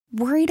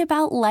Worried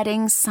about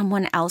letting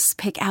someone else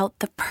pick out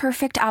the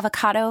perfect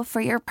avocado for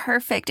your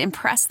perfect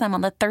impress them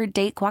on the third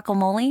date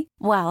guacamole?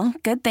 Well,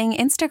 good thing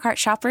Instacart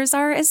shoppers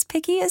are as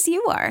picky as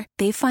you are.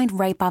 They find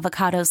ripe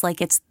avocados like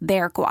it's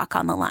their guac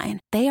on the line.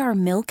 They are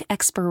milk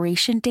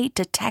expiration date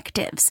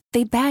detectives.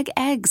 They bag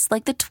eggs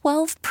like the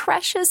 12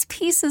 precious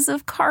pieces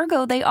of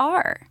cargo they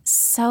are.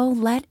 So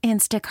let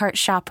Instacart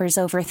shoppers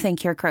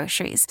overthink your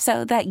groceries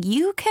so that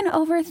you can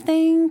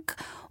overthink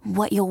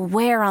what you'll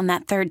wear on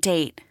that third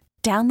date.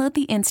 Download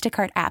the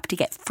Instacart app to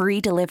get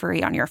free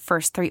delivery on your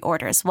first 3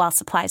 orders while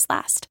supplies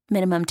last.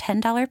 Minimum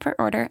 $10 per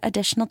order.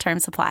 Additional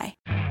terms apply.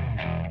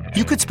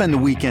 You could spend the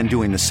weekend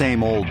doing the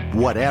same old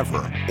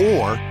whatever,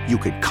 or you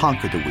could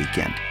conquer the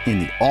weekend in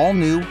the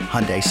all-new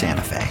Hyundai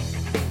Santa Fe.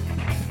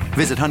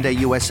 Visit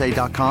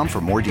HyundaiUSA.com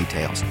for more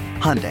details.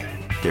 Hyundai,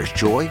 there's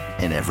joy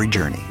in every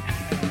journey.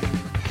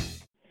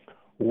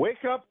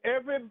 Wake up,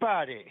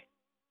 everybody.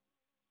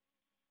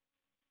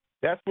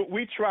 That's what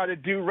we try to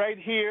do right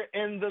here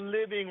in the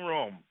living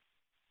room.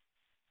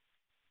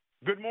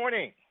 Good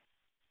morning.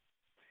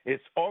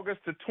 It's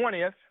August the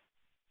 20th,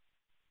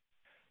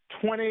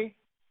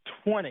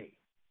 2020.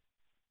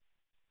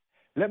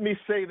 Let me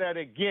say that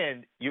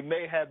again. You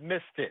may have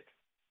missed it.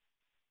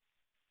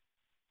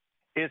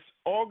 It's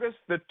August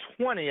the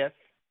 20th,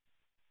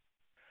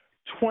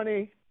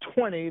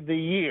 2020, the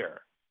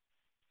year.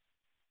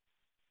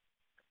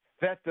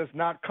 That does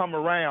not come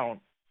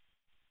around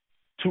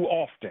too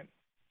often.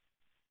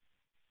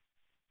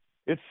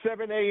 It's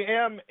 7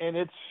 a.m. and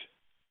it's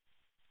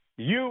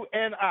you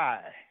and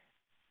I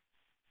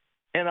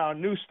in our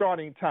new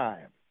starting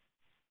time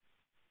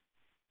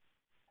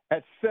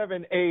at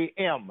 7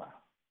 a.m.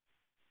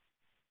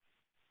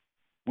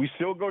 We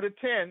still go to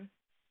 10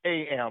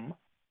 a.m.,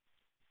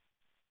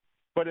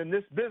 but in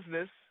this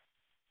business,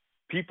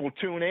 people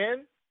tune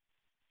in,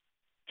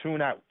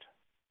 tune out.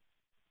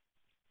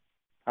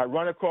 I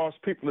run across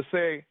people who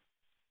say,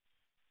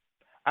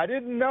 I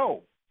didn't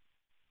know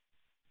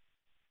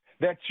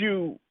that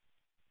you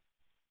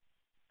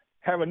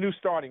have a new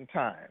starting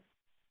time.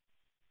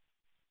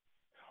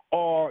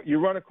 Or you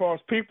run across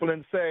people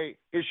and say,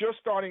 is your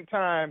starting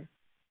time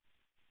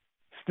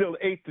still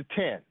 8 to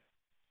 10?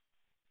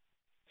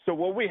 So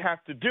what we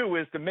have to do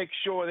is to make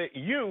sure that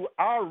you,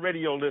 our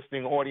radio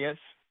listening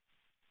audience,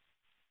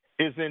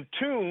 is in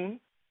tune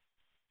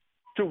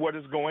to what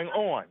is going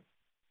on.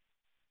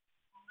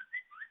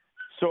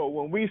 So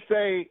when we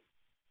say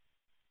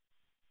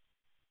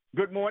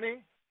good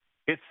morning,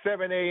 it's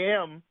 7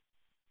 a.m.,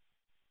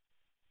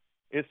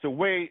 it's a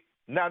way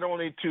not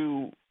only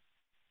to,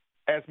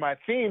 as my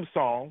theme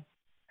song,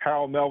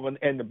 Harold Melvin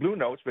and the Blue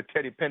Notes with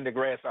Teddy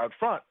Pendergrass out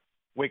front,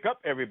 wake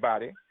up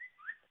everybody,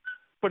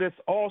 but it's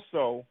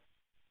also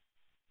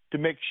to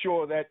make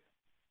sure that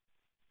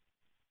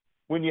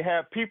when you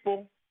have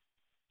people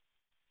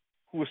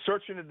who are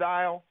searching the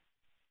dial,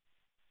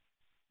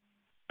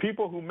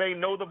 people who may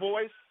know the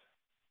voice,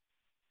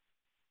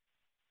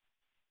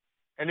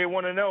 and they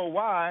want to know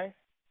why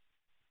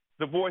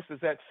the voice is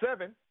at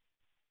 7,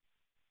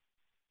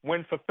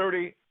 when for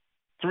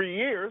 33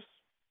 years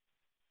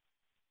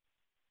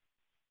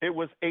it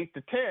was 8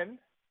 to 10,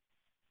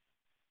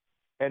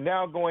 and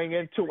now going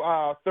into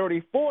our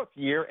 34th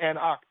year in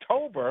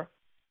October,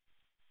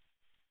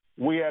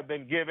 we have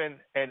been given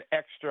an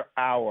extra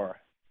hour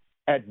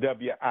at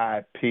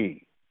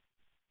WIP.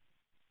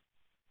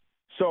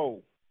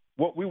 So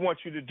what we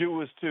want you to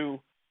do is to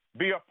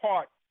be a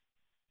part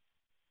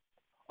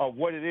of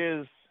what it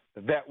is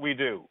that we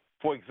do.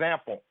 For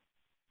example,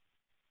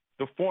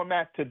 the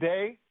format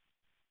today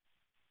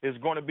is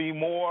going to be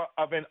more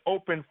of an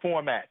open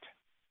format.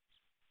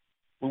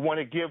 We want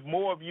to give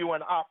more of you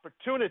an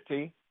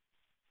opportunity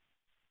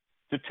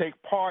to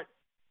take part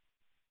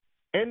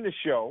in the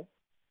show,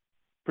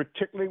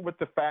 particularly with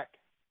the fact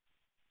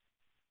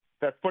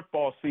that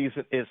football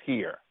season is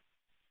here.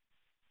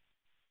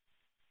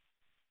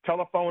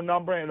 Telephone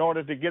number in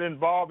order to get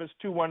involved is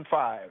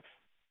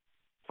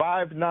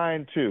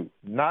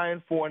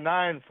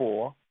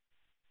 215-592-9494.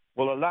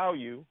 Will allow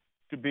you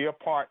to be a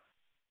part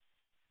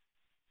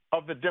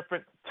of the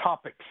different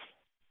topics.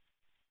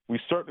 We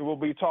certainly will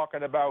be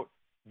talking about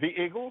the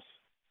Eagles,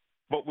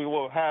 but we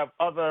will have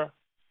other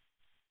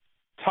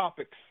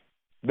topics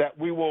that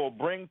we will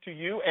bring to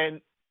you and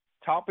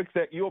topics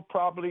that you'll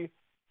probably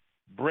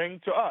bring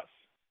to us.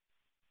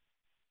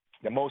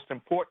 The most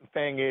important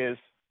thing is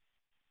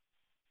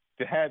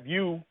to have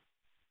you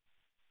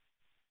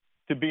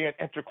to be an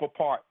integral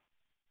part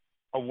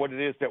of what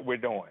it is that we're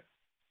doing.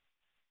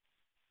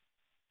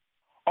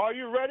 Are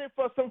you ready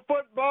for some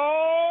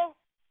football?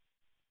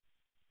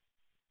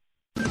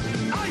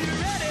 Are you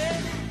ready?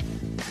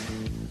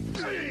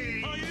 Are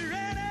you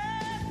ready?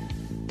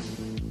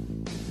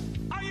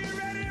 Are you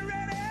ready?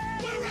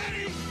 We're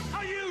ready.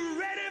 Are you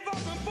ready for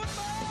some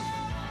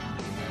football?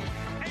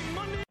 Hey,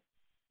 Monday.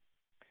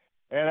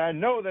 And I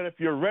know that if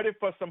you're ready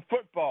for some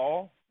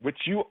football,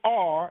 which you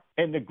are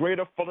in the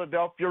greater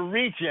Philadelphia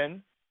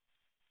region,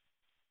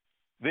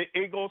 the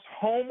Eagles'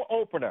 home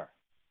opener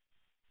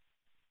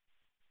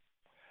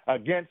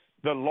against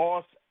the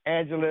Los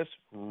Angeles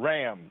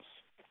Rams.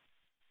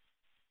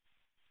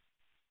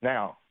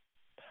 Now,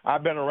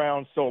 I've been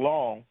around so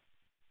long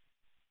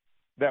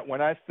that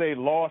when I say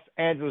Los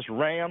Angeles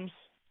Rams,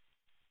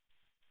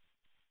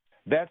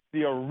 that's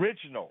the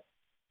original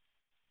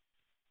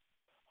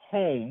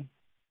home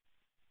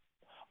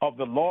of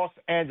the Los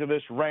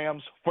Angeles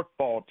Rams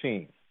football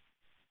team.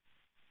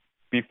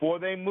 Before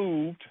they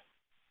moved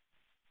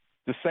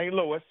to St.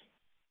 Louis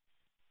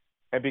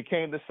and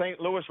became the St.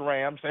 Louis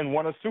Rams and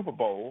won a Super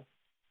Bowl,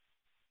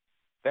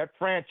 that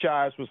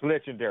franchise was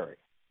legendary.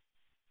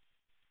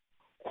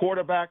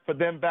 Quarterback for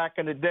them back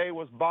in the day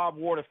was Bob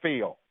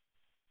Waterfield.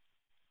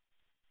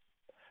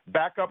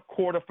 Backup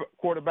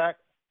quarterback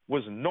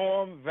was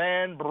Norm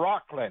Van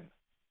Brocklin.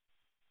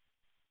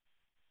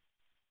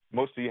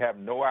 Most of you have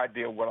no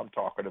idea what I'm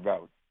talking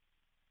about.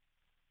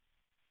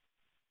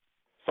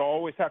 So I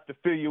always have to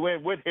fill you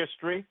in with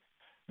history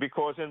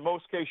because in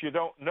most cases you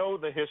don't know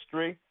the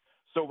history,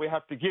 so we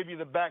have to give you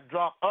the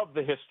backdrop of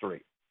the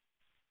history.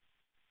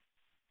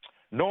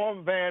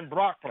 Norm Van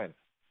Brocklin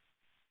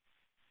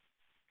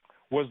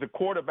was the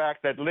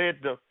quarterback that led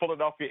the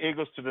Philadelphia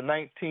Eagles to the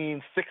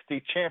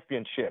 1960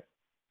 championship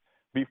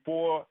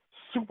before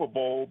Super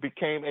Bowl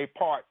became a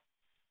part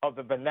of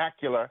the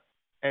vernacular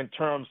in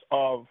terms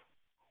of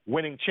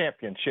winning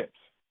championships.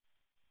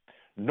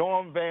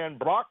 Norm Van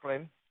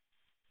Brocklin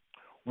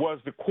was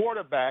the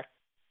quarterback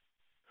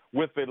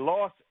with the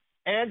Los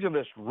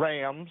Angeles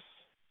Rams,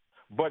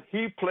 but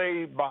he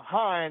played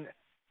behind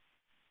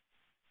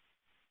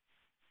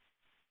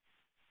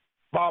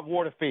Bob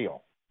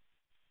Waterfield.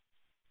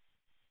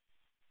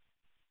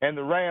 And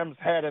the Rams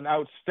had an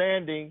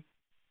outstanding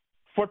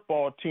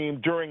football team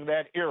during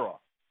that era.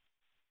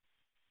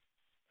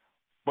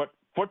 But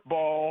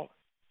football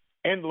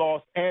in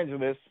Los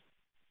Angeles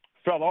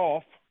fell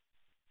off,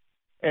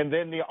 and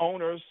then the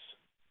owners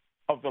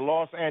of the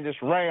Los Angeles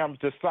Rams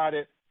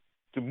decided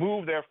to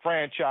move their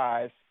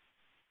franchise,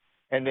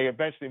 and they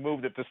eventually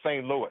moved it to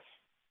St. Louis.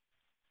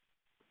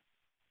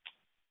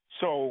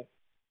 So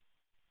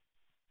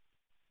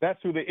that's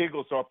who the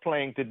Eagles are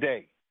playing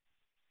today.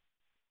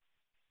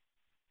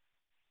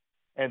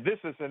 And this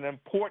is an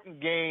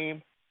important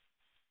game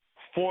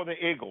for the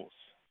Eagles.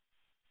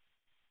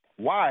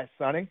 Why,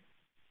 Sonny?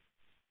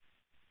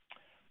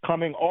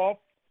 Coming off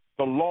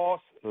the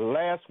loss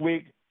last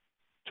week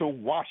to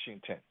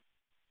Washington.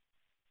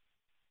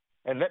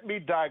 And let me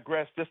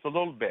digress just a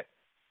little bit.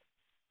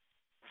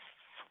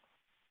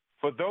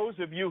 For those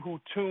of you who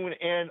tune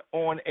in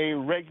on a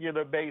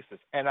regular basis,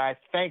 and I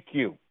thank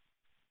you,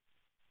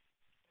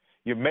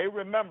 you may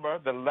remember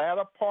the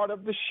latter part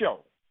of the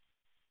show,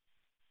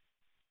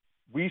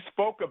 we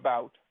spoke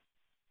about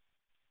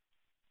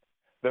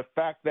the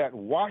fact that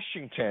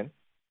Washington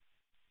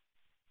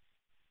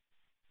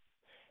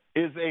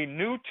is a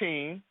new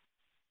team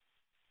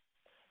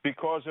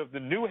because of the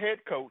new head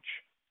coach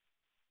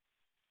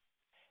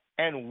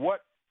and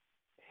what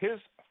his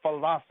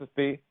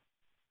philosophy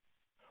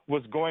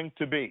was going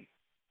to be.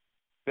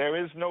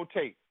 There is no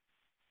tape.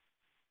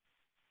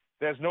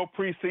 There's no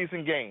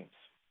preseason games.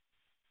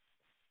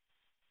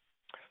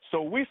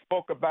 So we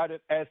spoke about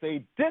it as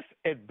a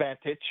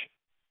disadvantage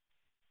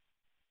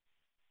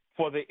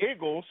for the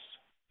Eagles,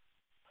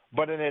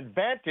 but an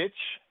advantage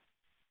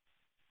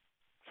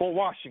for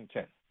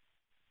Washington.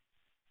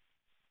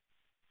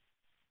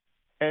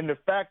 And the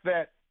fact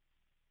that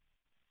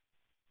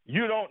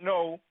you don't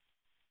know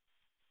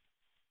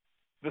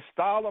the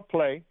style of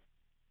play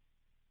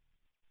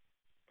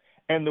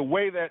and the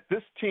way that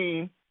this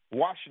team,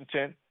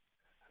 Washington,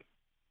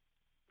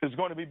 is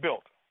going to be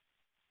built.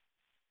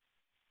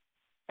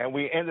 And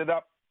we ended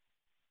up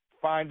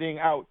finding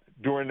out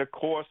during the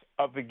course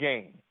of the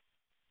game.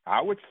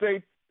 I would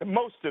say to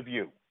most of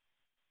you,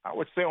 I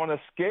would say on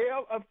a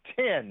scale of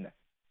 10,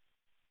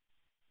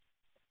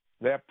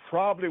 there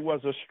probably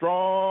was a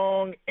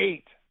strong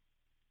 8,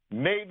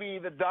 maybe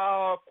the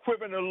dial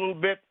quivered a little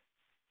bit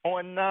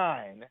on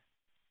 9,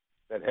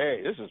 that,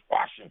 hey, this is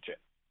Washington.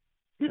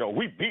 You know,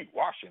 we beat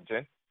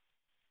Washington.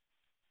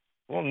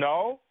 Well,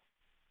 no.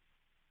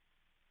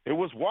 It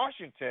was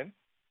Washington,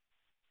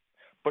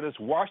 but it's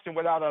Washington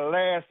without a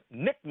last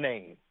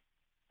nickname.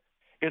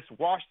 It's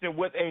Washington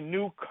with a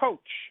new coach.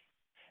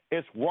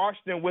 It's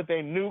Washington with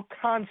a new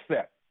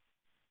concept.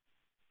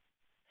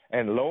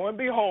 And lo and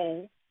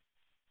behold,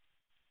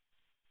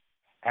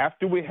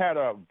 after we had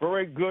a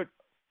very good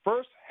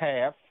first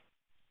half,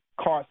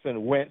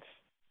 Carson Wentz,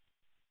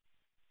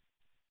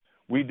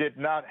 we did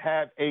not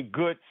have a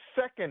good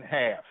second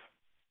half,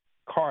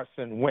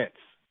 Carson Wentz.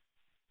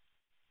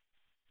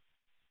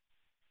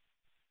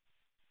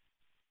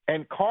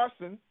 And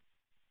Carson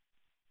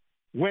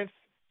Wentz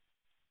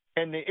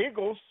and the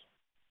Eagles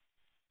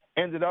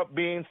ended up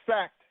being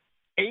sacked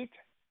 8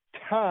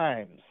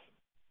 times.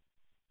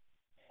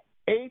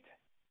 8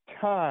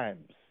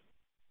 times.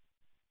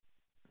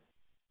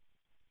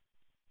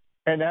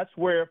 And that's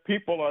where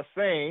people are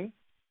saying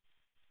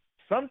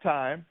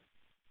sometimes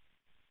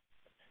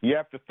you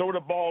have to throw the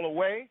ball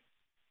away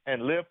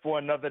and live for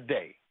another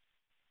day.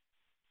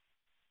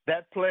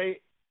 That play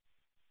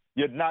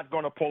you're not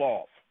going to pull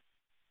off.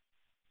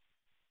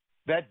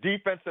 That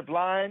defensive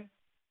line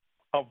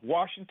of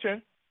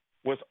Washington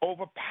was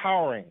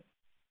overpowering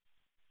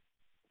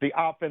the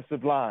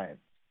offensive line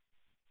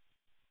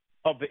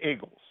of the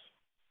Eagles.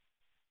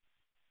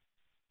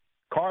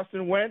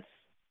 Carson Wentz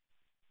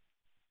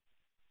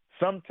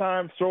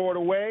sometimes throw it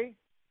away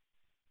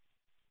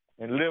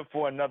and live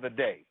for another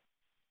day.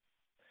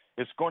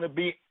 It's going to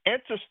be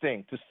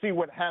interesting to see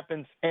what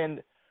happens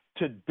in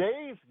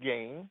today's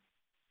game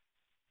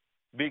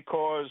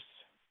because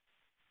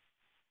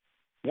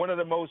one of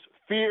the most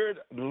feared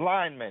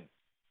linemen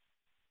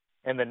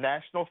in the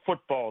National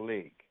Football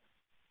League,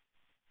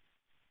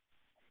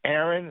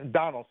 Aaron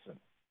Donaldson,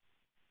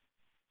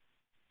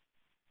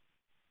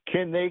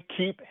 can they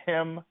keep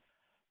him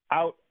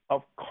out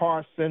of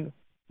Carson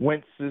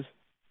Wentz's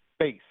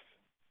face?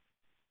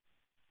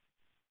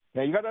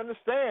 Now, you got to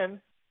understand,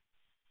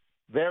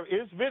 there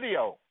is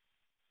video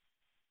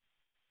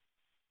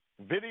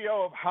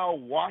of how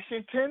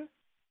Washington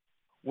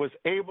was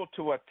able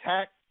to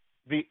attack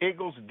the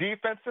Eagles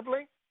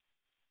defensively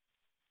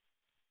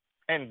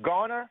and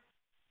garner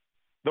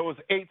those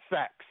 8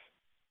 sacks.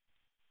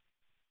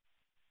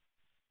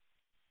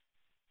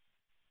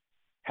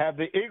 Have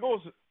the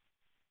Eagles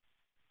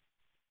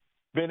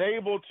been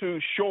able to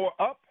shore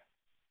up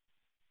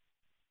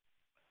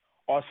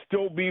or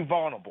still be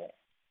vulnerable?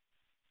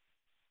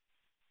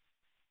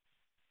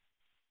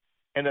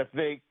 And if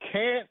they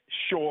can't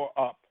shore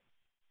up,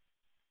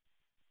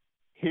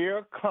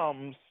 here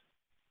comes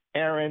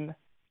Aaron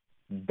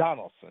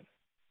Donaldson.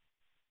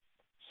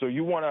 So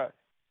you want to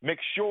make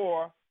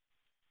sure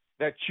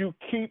that you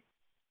keep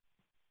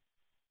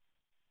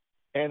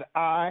an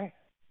eye,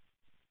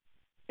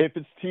 if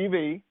it's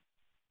TV,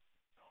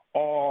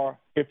 or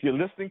if you're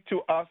listening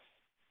to us,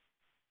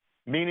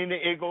 meaning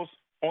the Eagles,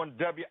 on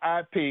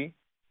WIP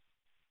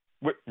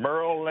with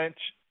Merrill Lynch,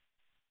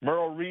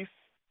 Merrill Reese,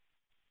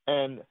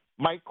 and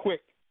Mike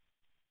Quick.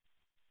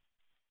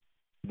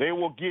 They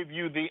will give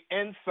you the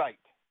insight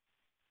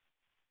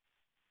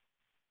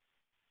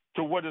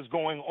to what is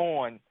going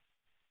on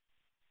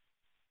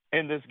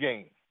in this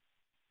game.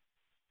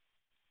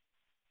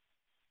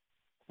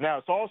 Now,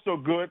 it's also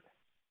good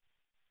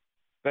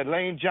that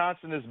Lane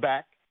Johnson is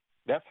back.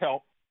 That's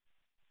helped.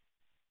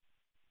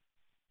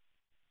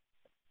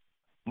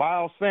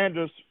 Miles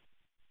Sanders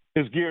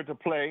is geared to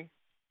play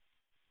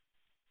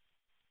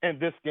in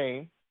this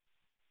game.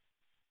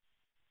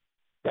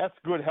 That's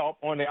good help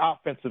on the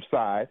offensive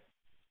side.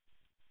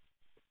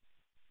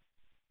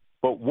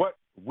 But what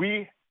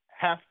we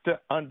have to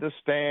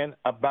understand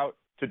about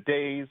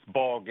today's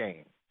ball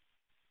game,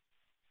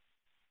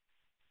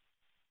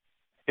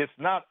 it's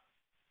not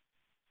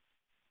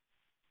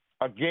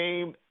a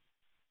game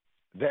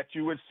that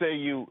you would say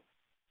you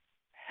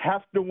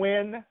have to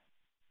win,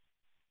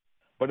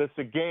 but it's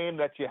a game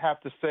that you have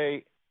to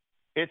say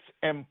it's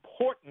an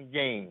important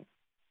game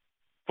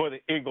for the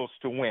Eagles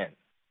to win.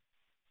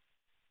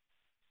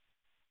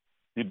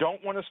 You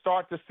don't want to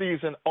start the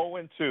season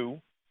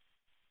 0-2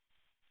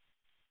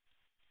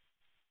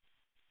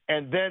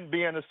 and then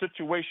be in a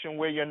situation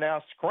where you're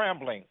now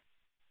scrambling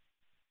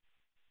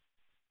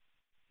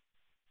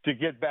to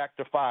get back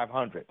to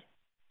 500.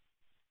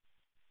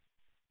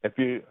 If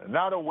you're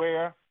not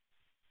aware,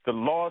 the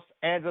Los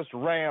Angeles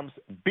Rams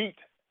beat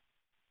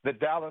the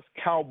Dallas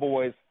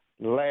Cowboys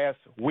last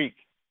week.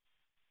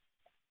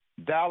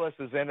 Dallas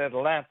is in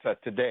Atlanta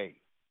today.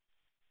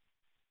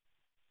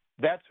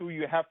 That's who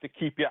you have to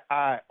keep your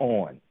eye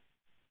on.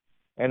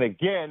 And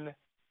again,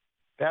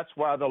 that's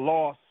why the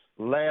loss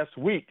last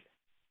week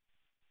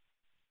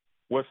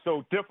was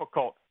so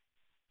difficult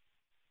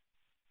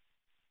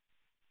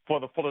for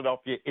the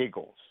Philadelphia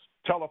Eagles.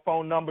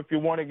 Telephone number, if you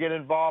want to get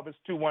involved, is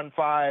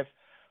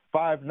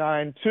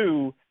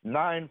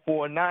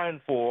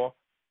 215-592-9494.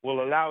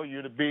 Will allow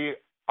you to be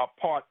a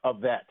part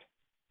of that.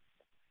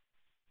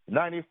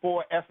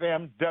 94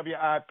 FM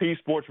WIP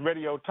Sports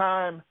Radio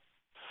time,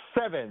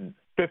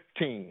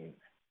 7:15.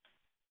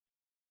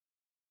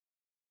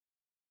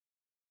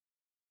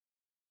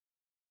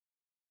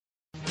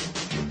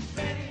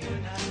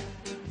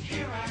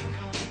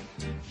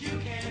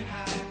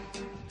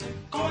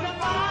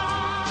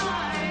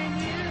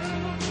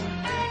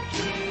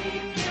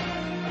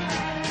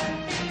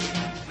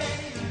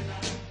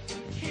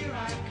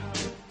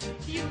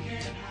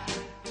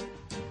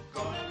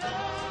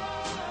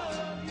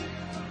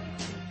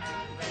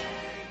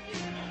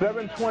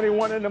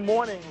 $7:21 in the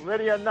morning.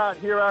 Ready or not,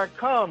 here I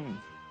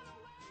come.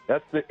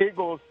 That's the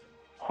Eagles'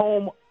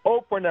 home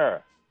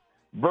opener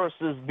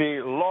versus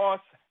the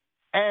Los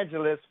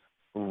Angeles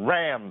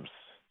Rams.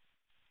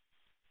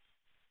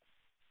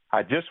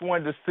 I just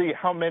wanted to see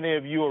how many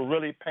of you are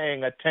really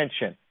paying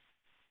attention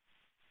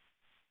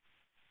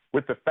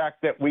with the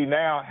fact that we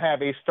now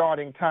have a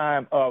starting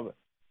time of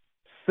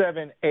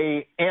 7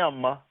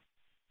 a.m.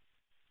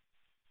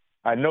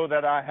 I know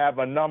that I have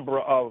a number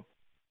of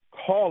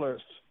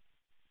callers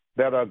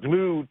that are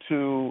glued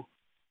to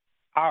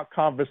our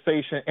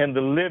conversation in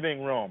the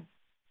living room.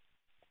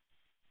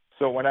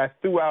 So when I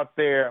threw out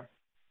there,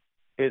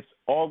 it's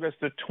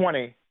August the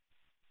 20th,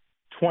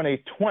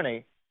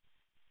 2020,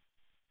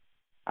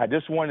 I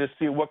just wanted to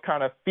see what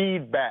kind of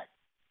feedback.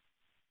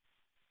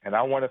 And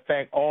I want to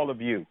thank all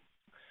of you.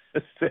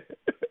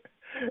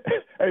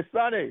 Hey,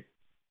 Sonny,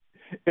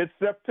 it's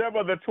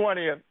September the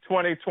 20th,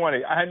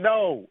 2020. I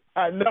know.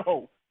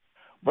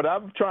 But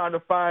I'm trying to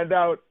find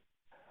out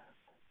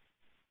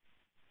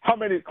how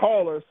many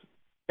callers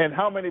and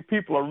how many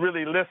people are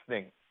really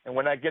listening. And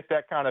when I get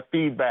that kind of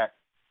feedback,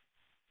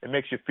 it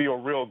makes you feel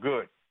real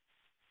good.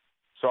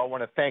 So I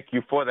want to thank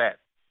you for that.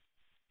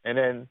 And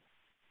then,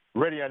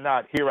 ready or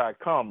not, here I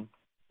come.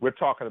 We're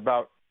talking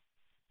about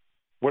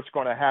what's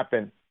going to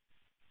happen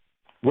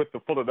with the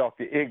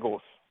Philadelphia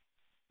Eagles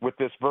with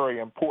this very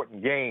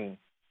important game.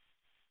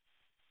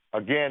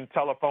 Again,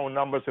 telephone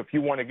numbers, if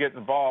you want to get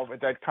involved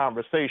with that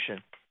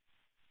conversation,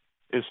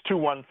 is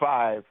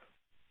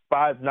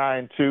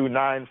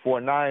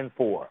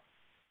 215-592-9494.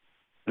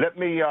 Let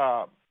me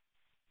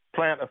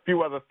plant a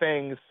few other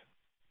things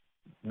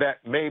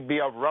that may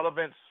be of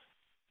relevance.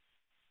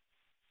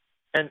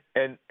 And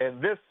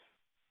this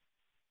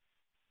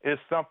is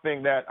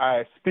something that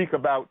I speak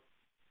about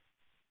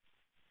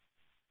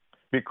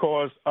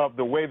because of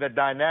the way the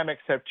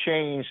dynamics have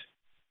changed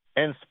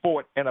in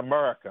sport in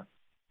America.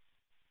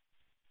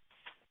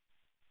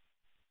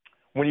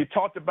 When you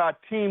talked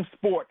about team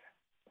sport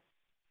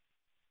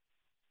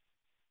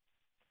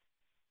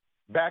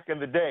back in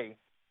the day,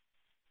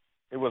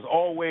 it was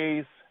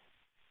always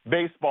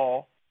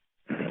baseball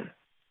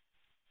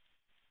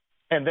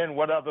and then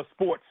what other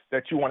sports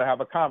that you want to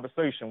have a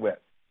conversation with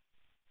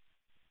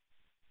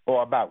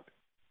or about.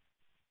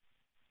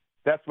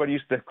 That's what I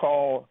used to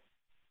call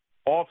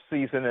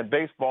off-season in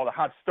baseball the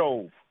hot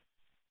stove,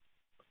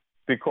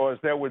 because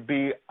there would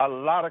be a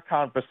lot of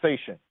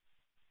conversation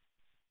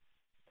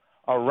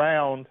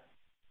around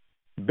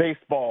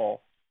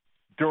baseball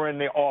during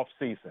the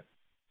off-season.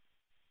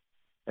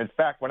 In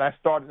fact, when I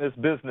started this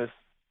business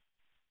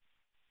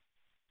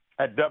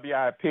at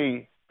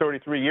WIP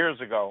 33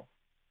 years ago,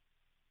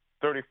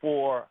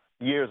 34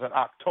 years in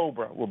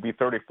October will be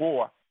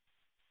 34,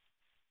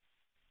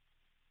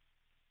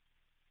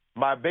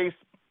 my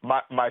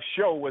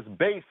show was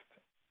based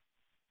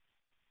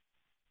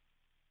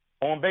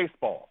on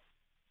baseball.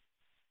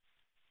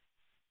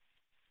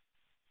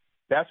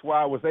 That's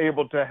why I was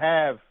able to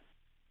have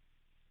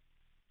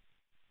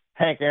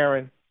Hank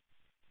Aaron,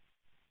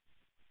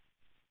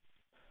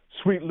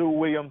 Sweet Lou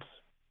Williams,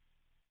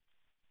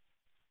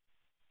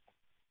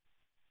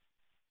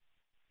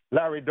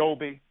 Larry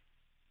Doby,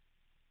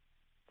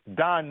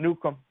 Don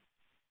Newcomb,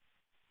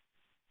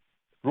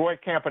 Roy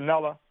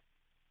Campanella,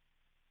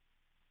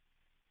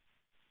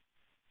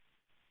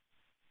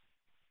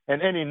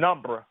 and any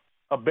number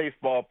of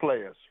baseball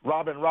players,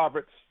 Robin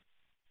Roberts,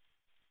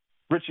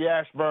 Richie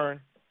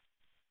Ashburn,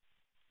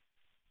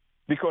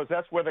 because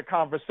that's where the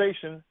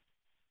conversation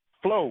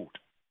flowed.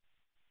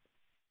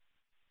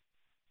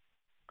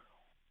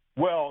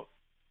 Well,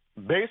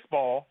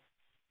 baseball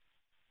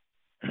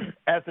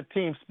as a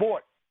team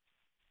sport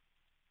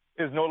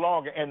is no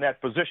longer in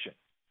that position.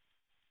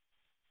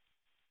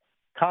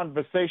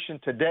 Conversation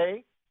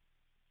today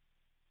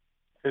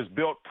is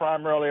built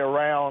primarily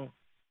around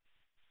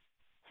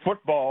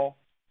football,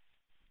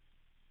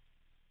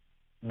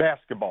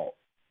 basketball,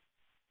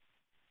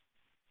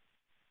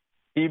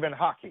 even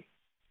hockey.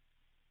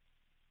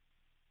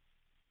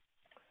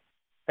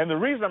 And the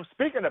reason I'm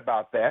speaking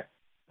about that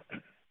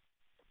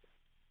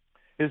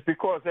is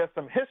because there's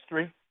some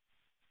history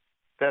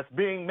that's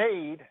being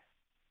made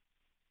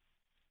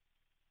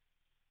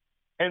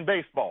in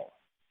baseball,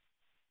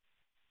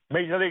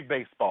 Major League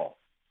Baseball.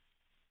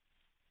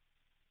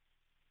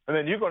 And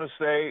then you're going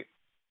to say,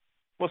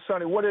 well,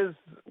 Sonny, what is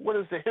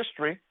the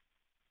history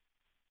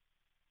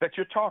that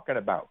you're talking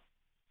about?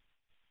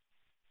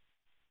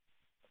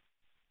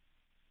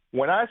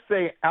 When I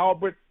say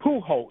Albert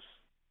Pujols,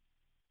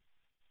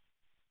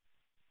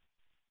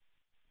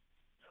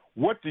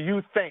 what do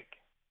you think?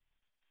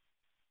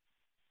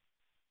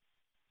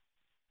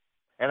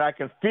 And I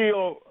can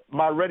feel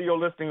my radio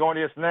listening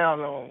audience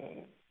now.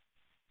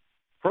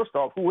 First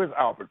off, who is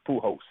Albert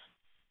Pujols?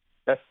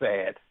 That's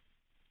sad.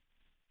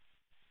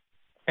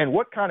 And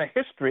what kind of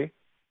history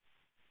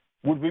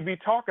would we be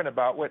talking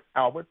about with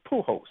Albert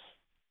Pujols?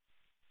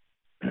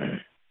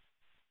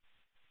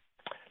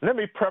 Let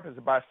me preface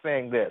it by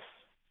saying this.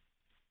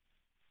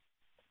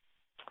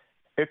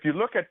 If you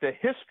look at the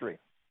history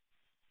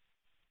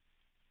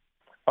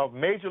of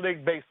Major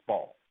League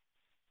Baseball,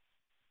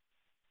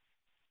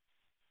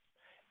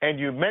 and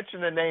you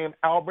mention the name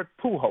Albert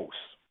Pujols,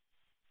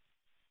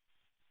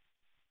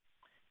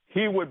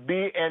 he would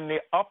be in the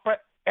upper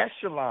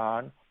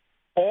echelon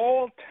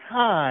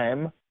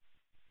all-time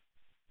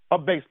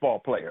of baseball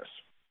players.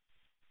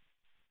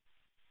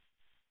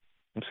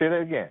 Let me say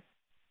that again.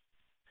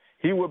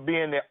 He would be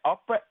in the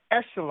upper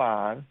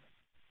echelon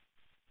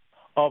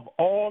of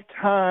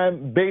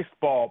all-time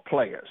baseball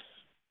players.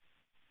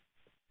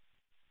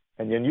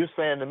 And then you're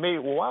saying to me,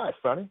 well, why,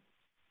 Sonny?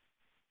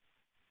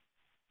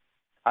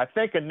 I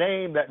think a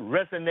name that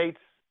resonates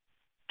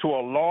to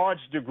a large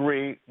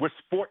degree with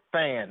sport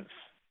fans,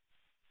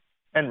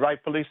 and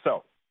rightfully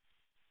so.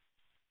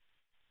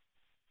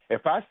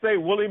 If I say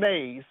Willie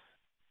Mays,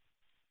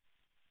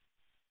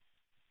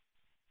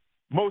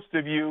 most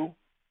of you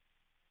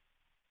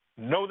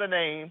know the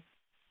name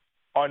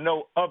or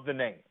know of the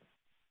name.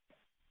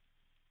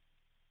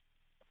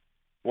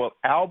 Well,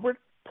 Albert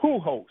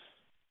Pujols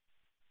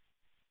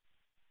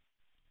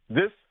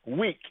this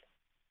week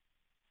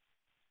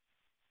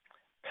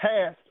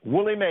passed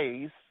Willie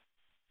Mays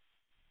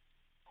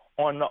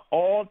on the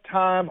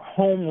all-time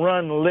home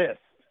run list.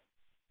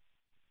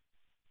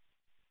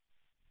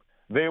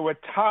 They were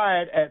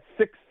tied at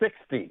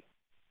 660.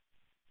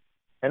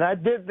 And I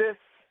did this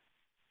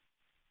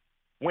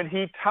when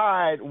he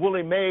tied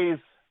Willie Mays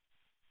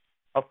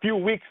a few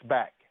weeks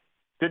back.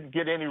 Didn't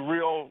get any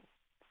real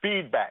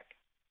feedback.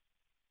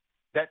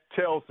 That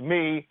tells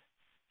me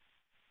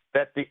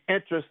that the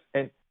interest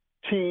in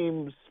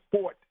team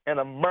sport in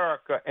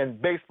America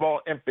and baseball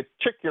in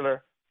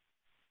particular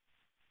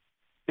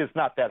is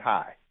not that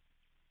high.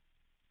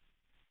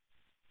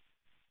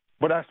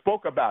 But I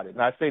spoke about it,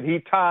 and I said he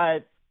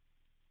tied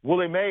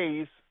Willie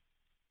Mays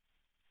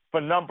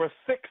for number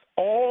 6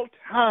 all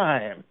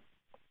time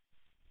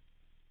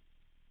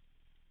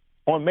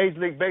on Major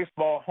League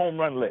Baseball home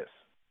run list.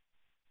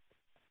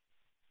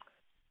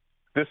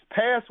 This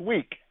past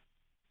week,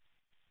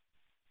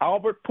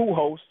 Albert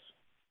Pujols,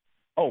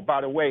 oh,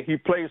 by the way, he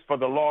plays for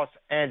the Los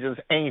Angeles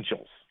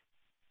Angels.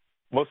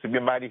 Most of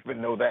you might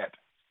even know that.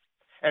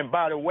 And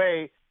by the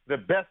way, the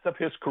best of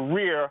his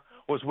career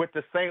was with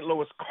the St.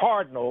 Louis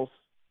Cardinals,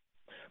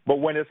 but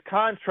when his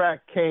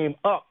contract came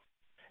up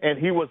and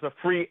he was a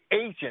free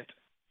agent,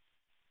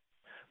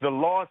 the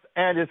Los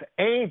Angeles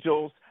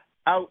Angels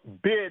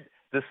outbid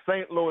the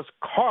St. Louis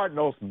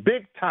Cardinals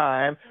big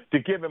time to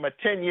give him a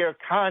 10-year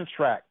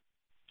contract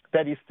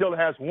that he still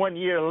has 1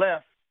 year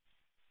left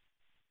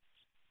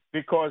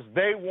because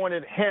they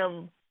wanted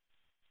him,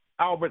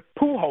 Albert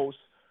Pujols,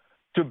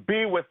 to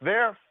be with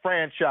their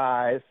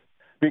franchise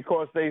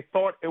because they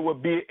thought it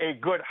would be a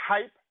good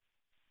hype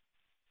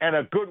and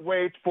a good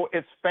way for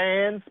its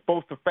fans,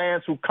 both the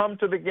fans who come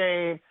to the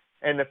game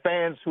and the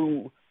fans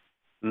who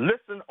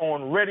listen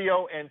on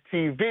radio and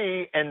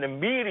TV and the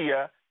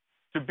media,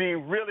 to be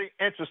really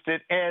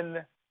interested in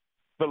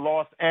the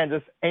Los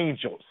Angeles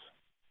Angels.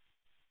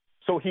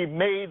 So he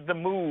made the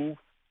move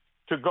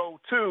to go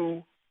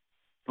to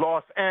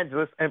Los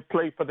Angeles and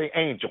play for the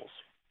Angels.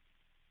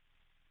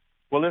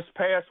 Well, this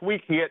past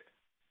week he hit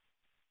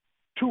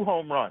 2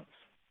 home runs,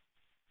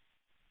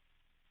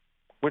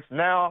 which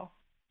now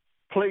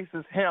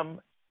places him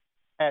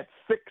at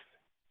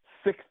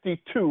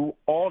 662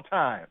 all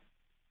time.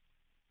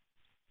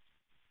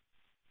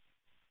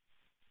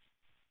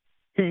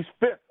 He's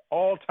 5th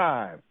all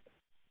time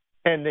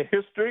in the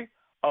history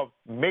of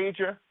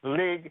Major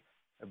League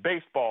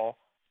Baseball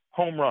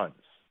home runs.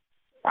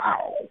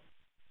 Wow.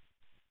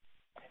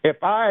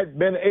 If I had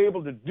been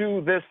able to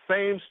do this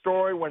same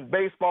story when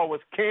baseball was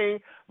king,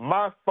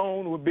 my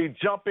phone would be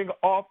jumping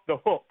off the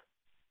hook.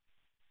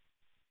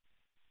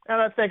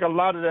 And I think a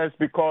lot of that is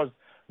because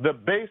the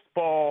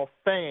baseball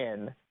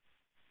fan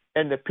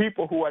and the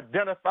people who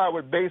identify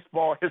with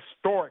baseball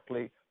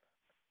historically,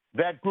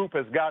 that group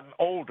has gotten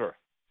older.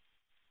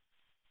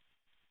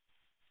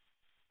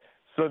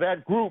 So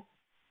that group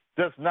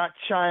does not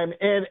chime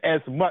in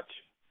as much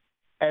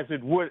as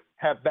it would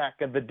have back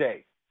in the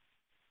day.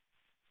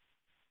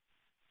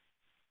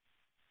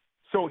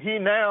 So he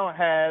now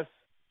has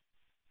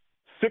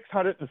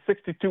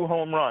 662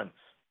 home runs.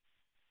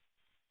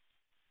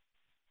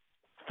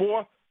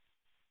 4th,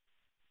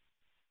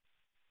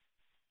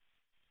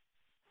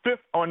 5th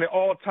on the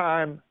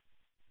all-time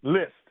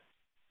list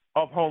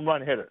of home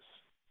run hitters.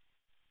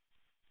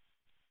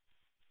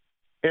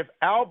 If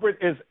Albert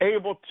is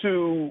able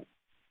to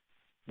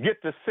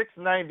get to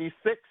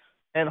 696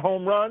 and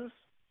home runs,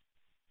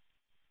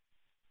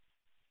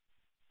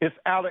 it's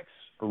Alex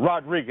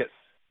Rodriguez,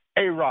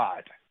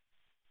 A-Rod.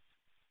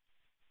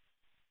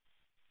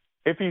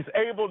 If he's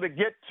able to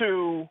get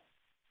to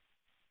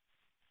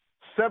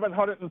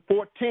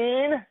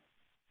 714,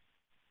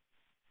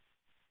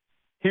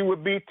 he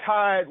would be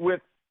tied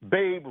with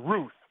Babe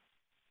Ruth.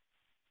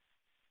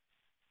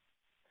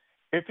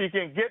 If he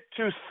can get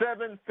to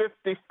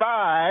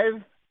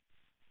 755,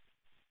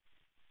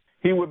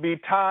 he would be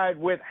tied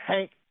with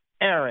Hank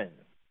Aaron.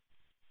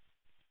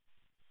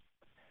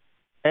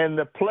 And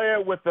the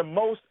player with the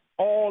most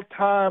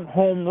all-time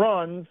home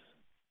runs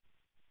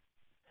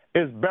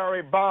is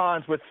Barry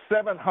Bonds with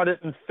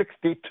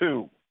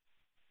 762.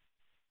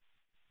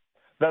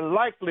 The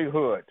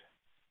likelihood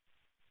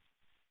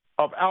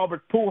of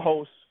Albert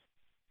Pujols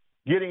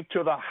getting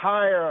to the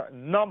higher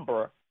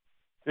number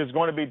is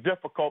going to be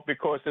difficult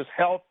because his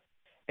health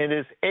and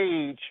his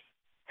age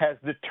has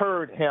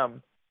deterred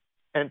him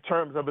in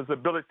terms of his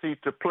ability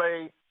to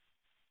play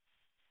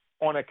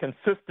on a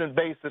consistent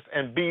basis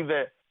and be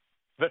the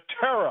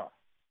terror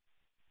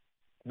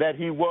that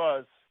he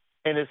was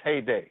in his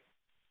heyday.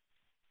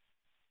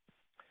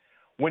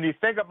 When you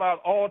think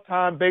about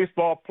all-time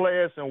baseball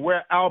players and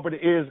where Albert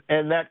is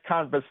in that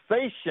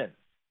conversation,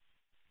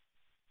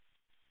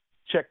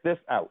 check this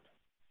out.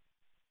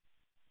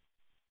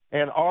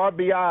 In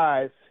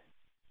RBIs,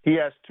 He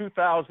has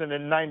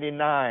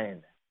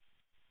 2,099.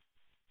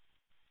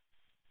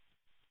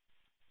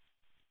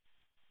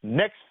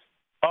 Next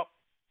up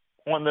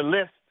on the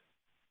list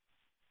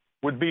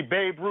would be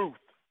Babe Ruth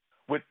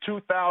with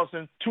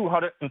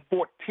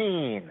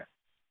 2,214.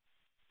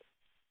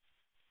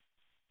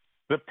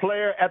 The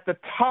player at the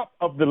top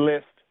of the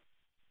list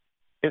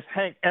is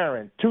Hank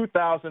Aaron,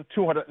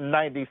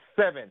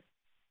 2,297.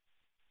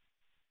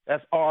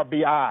 That's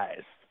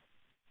RBIs.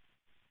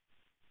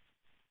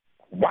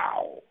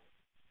 Wow.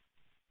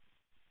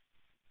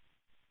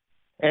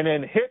 And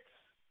in hits,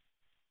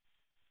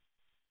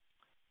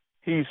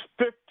 he's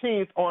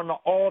 15th on the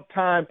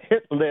all-time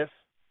hit list,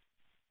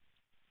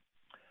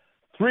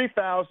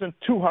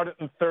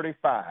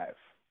 3,235.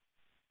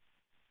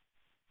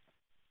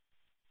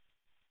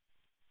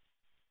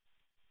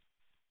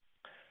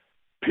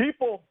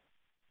 People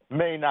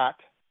may not,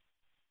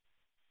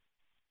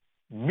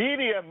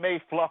 media may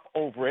fluff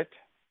over it,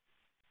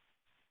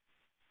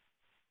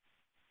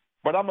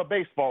 but I'm a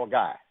baseball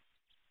guy.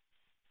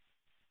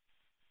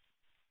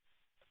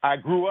 I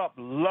grew up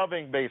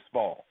loving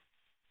baseball.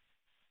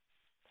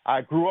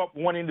 I grew up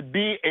wanting to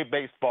be a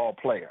baseball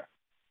player.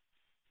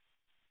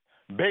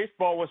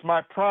 Baseball was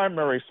my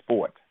primary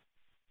sport.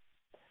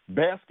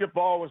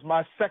 Basketball was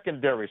my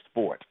secondary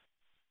sport.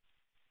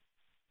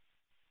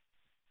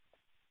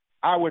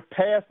 I would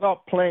pass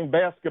up playing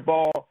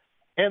basketball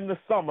in the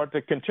summer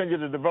to continue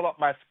to develop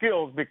my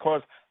skills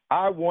because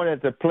I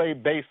wanted to play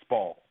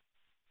baseball.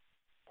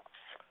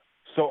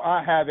 So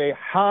I have a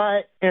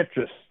high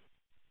interest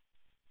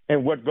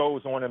in what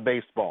goes on in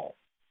baseball.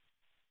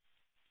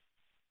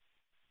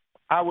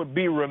 I would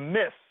be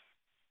remiss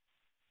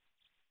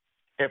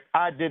if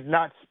I did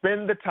not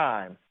spend the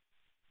time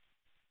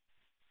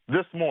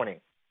this morning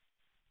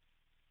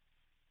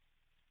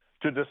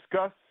to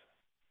discuss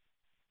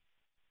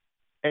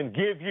and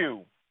give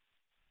you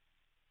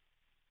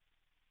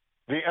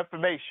the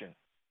information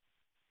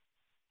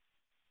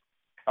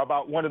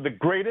about one of the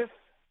greatest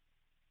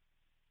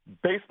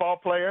baseball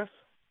players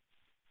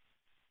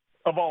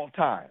of all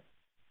time,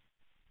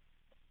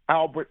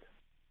 Albert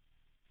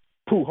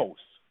Pujols.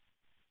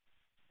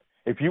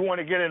 If you want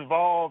to get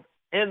involved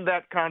in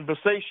that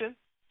conversation,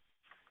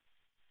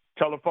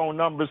 telephone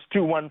numbers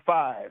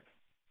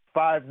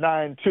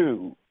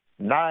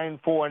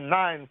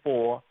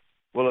 215-592-9494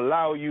 will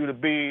allow you to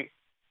be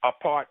a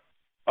part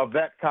of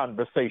that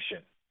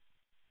conversation.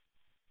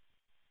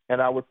 And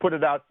I would put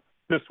it out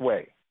this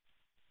way.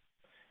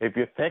 If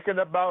you're thinking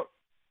about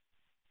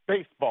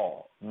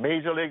baseball,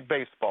 Major League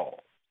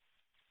Baseball,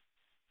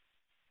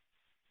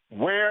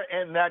 where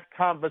in that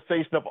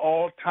conversation of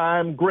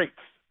all-time greats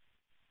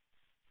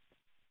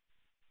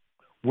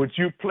would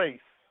you place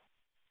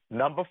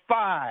number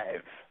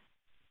 5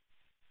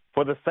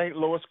 for the St.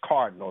 Louis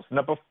Cardinals,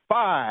 number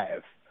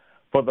 5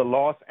 for the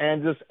Los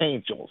Angeles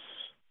Angels,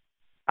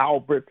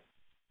 Albert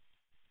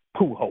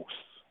Pujols?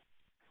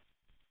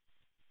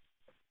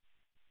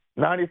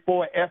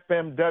 94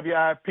 FM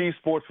WIP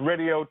Sports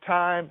Radio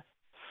time,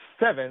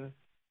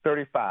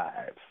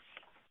 7:35.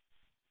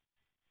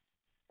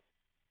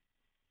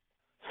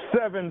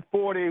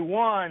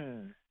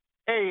 7:41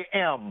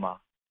 a.m.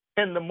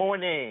 in the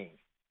morning.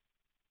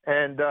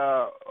 And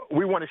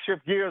we want to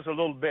shift gears a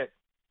little bit.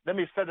 Let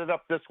me set it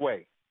up this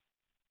way.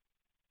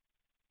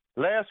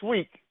 Last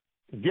week,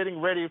 getting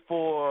ready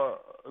for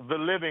the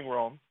living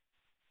room,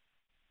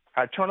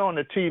 I turn on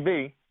the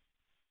TV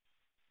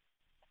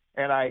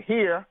and I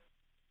hear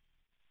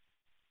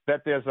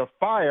that there's a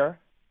fire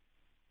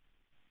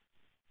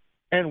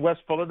in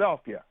West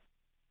Philadelphia.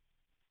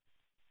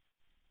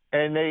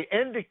 And they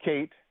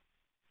indicate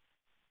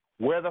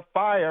where the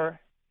fire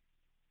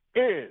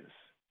is.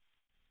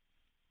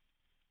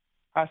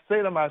 I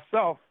say to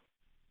myself,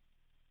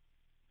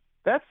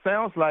 that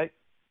sounds like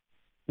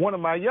one of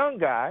my young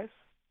guys,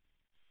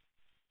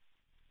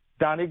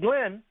 Donnie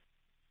Glenn,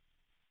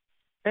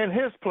 in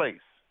his place.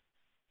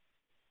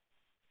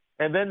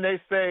 And then they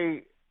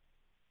say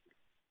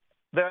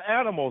there are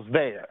animals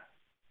there.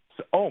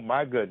 So, oh,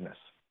 my goodness.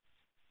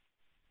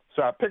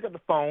 So I pick up the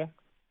phone,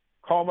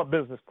 call my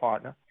business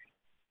partner,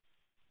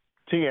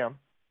 TM,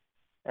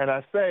 and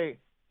I say,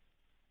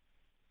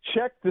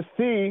 check to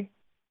see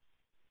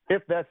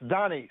if that's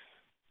Donnie's.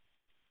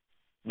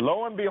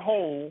 Lo and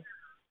behold,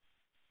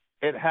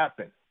 it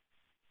happened.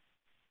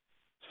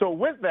 So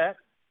with that,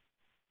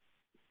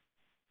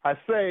 I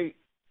say,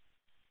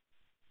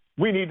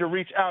 we need to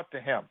reach out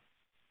to him.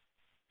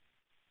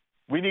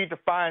 We need to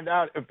find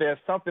out if there's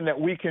something that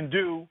we can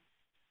do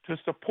to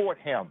support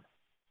him.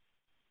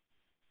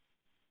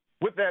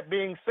 With that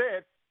being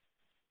said,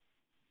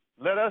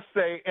 let us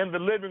say in the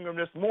living room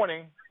this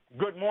morning,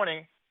 good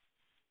morning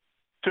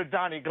to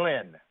Donnie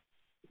Glenn.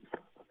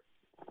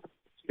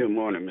 Good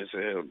morning,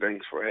 Mr. Hill.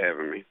 Thanks for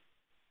having me.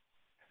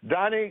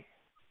 Donnie,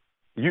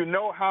 you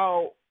know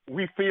how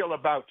we feel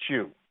about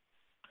you.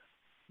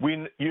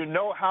 You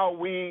know how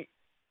we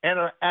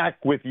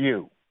interact with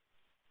you.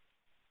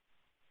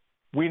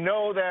 We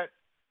know that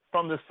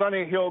from the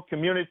Sunny Hill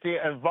community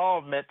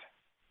involvement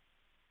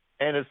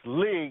and its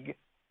league,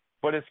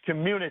 but its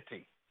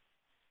community.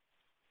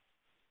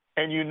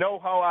 and you know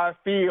how I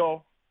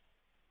feel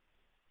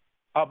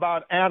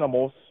about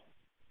animals,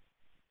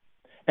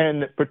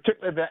 and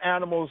particularly the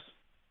animals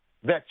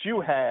that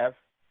you have,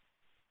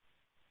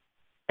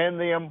 and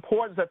the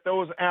importance that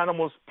those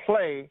animals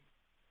play,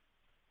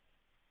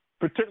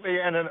 particularly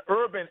in an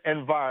urban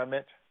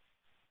environment,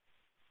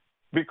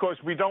 because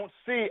we don't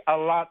see a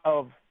lot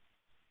of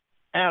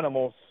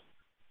animals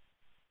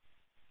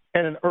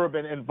in an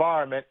urban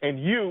environment. And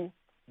you,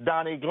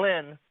 Donnie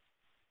Glenn,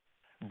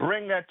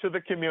 bring that to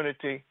the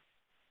community,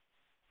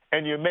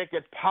 and you make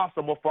it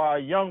possible for our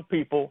young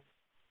people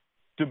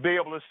to be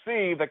able to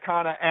see the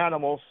kind of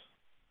animals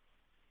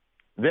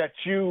that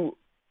you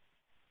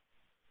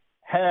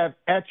have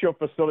at your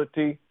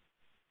facility,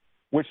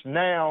 which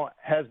now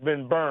has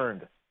been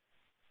burned.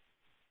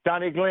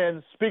 Donnie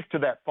Glenn, speak to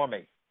that for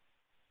me.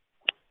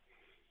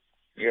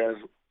 Yes,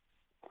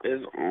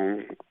 it's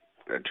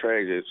a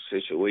tragic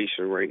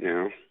situation right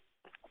now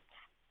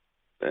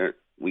that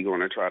we're going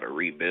to try to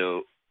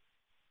rebuild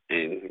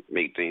and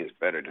make things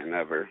better than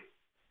ever.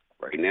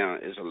 Right now,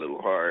 it's a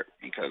little hard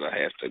because I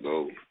have to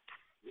go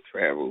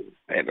travel.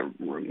 I had to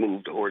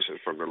remove the horses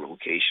from the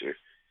location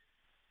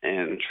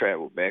and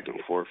travel back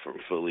and forth from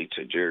Philly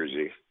to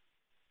Jersey.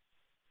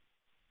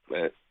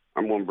 But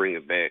I'm going to bring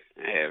it back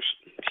and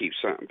keep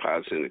something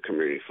positive in the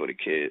community for the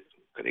kids,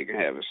 so they can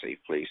have a safe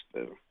place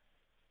to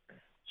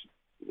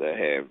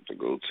have to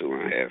go to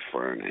and have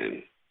fun.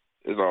 And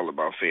it's all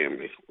about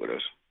family with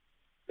us.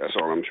 That's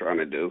all I'm trying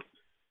to do.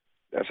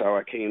 That's how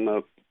I came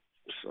up.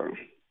 So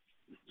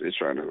just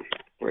trying to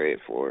play it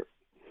for it.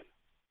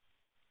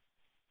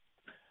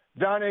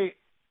 Donnie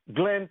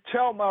Glenn,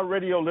 tell my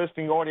radio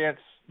listening audience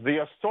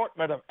the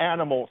assortment of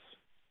animals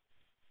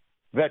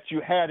that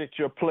you had at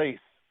your place.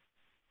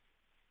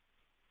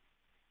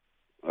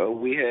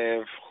 We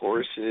have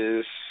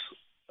horses.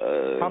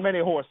 How many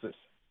horses?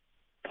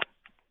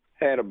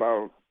 Had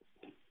about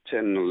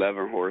 10,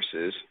 11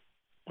 horses.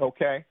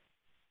 Okay.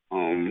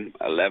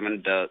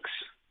 11 ducks.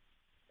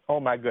 Oh,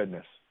 my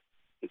goodness.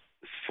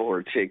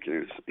 4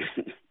 chickens.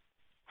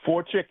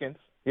 4 chickens.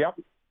 Yep.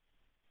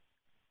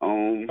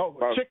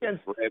 Chickens.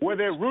 Rabbits. Were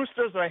they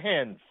roosters or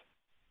hens?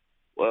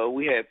 Well,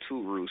 we had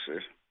 2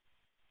 roosters.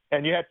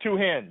 And you had 2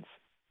 hens?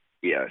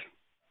 Yes.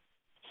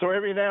 So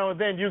every now and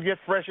then you get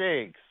fresh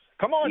eggs.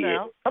 Come on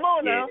now. Come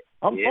on now.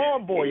 I'm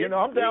farm boy,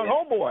 I'm down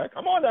home boy.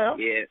 Come on now.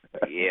 Yeah.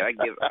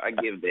 I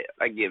give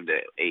the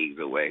eggs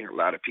away. A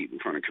lot of people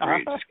from the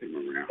community just come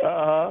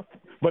around.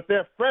 But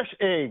they're fresh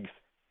eggs.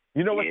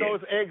 You know what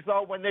those eggs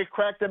are when they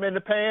crack them in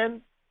the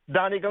pan,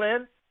 Donnie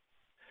Glenn?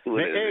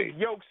 The egg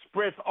yolk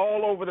spreads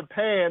all over the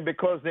pan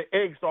because the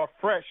eggs are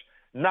fresh,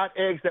 not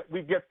eggs that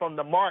we get from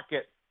the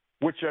market,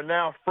 which are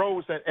now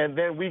frozen, and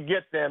then we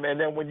get them, and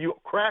then when you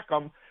crack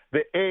them,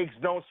 the eggs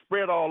don't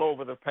spread all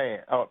over the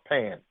pan.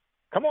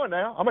 Come on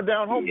now. I'm a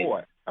down-home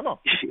boy. Come on.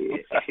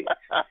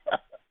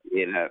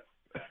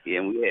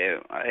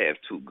 I have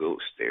 2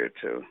 goats there,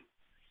 too.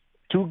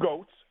 2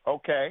 goats,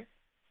 okay.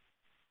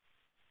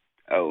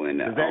 Oh, and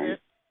is that it?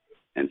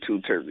 And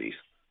 2 turkeys.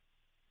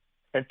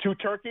 And 2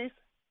 turkeys?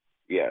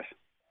 Yes.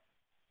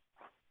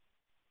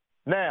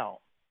 Now,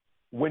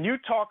 when you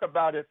talk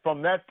about it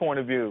from that point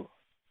of view,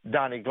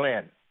 Donnie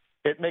Glenn,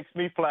 it makes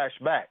me flash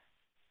back.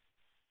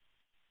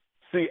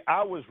 See,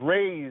 I was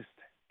raised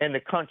in the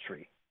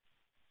country.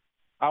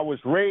 I was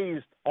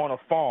raised on a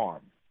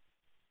farm.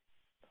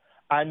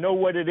 I know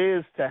what it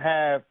is to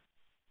have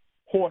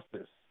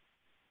horses.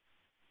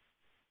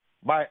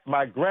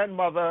 My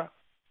grandmother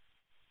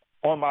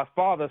on my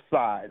father's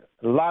side,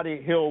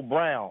 Lottie Hill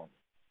Brown,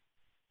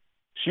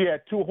 she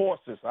had 2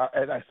 horses.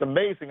 And it's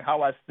amazing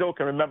how I still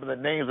can remember the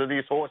names of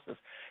these horses.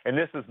 And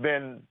this has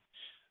been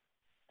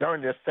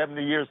during this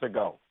 70 years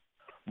ago.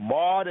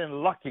 Maud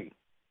and Lucky.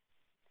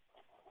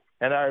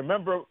 And I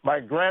remember my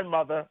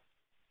grandmother,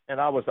 and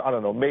I was,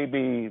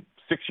 maybe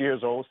 6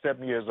 years old,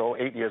 7 years old,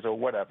 8 years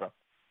old, whatever.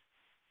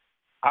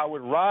 I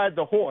would ride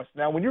the horse.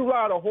 Now, when you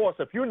ride a horse,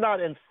 if you're not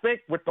in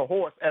sync with the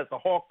horse as the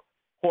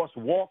horse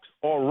walks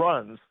or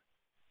runs,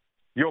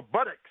 your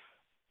buttocks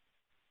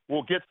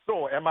will get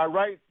sore. Am I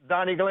right,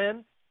 Donnie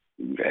Glenn?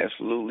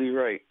 Absolutely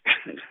right.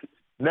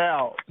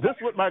 Now, this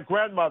is what my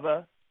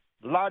grandmother,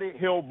 Lottie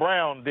Hill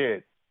Brown,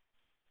 did.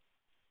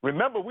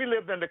 Remember, we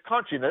lived in the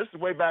country. Now, this is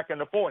way back in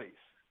the 40s.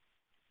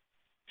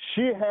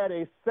 She had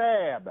a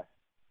salve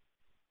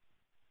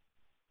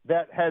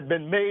that had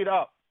been made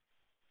up.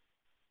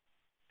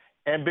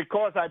 And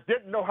because I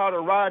didn't know how to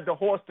ride the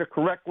horse the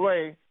correct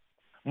way,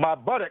 my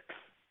buttocks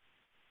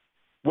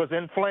was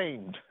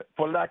inflamed,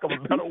 for lack of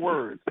a better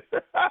word.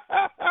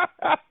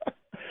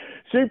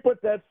 She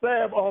put that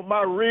salve on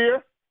my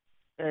rear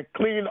and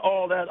cleaned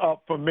all that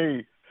up for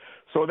me.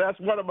 So that's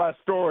one of my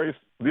stories.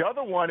 The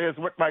other one is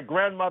with my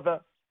grandmother,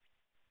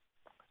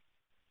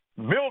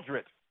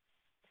 Mildred,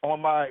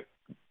 on my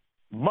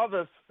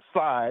mother's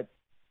side,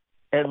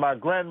 and my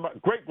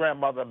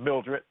great-grandmother,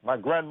 Mildred, my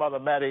grandmother,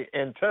 Mattie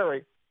and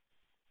Terry.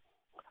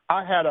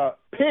 I had a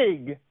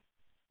pig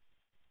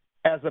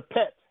as a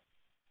pet,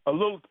 a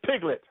little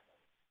piglet.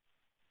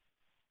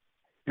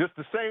 Just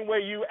the same way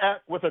you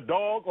act with a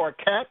dog or a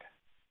cat,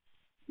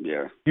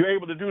 Yeah. You're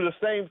able to do the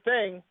same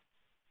thing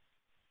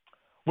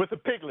with a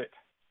piglet.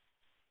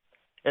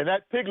 And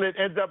that piglet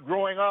ends up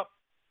growing up,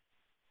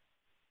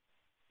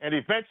 and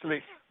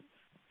eventually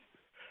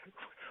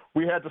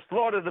we had to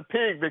slaughter the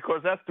pig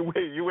because that's the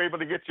way you were able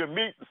to get your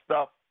meat and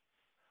stuff.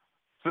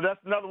 So that's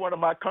another one of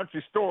my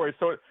country stories.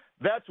 So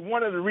that's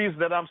one of the reasons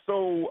that I'm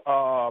so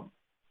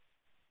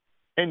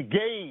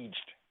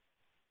engaged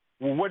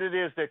with what it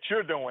is that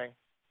you're doing,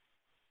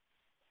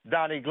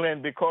 Donnie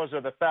Glenn, because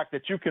of the fact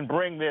that you can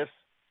bring this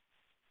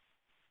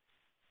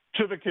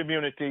to the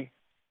community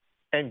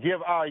and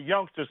give our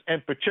youngsters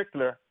in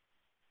particular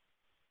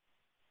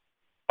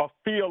a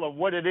feel of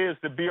what it is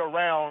to be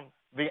around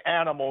the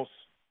animals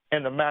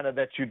in the manner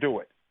that you do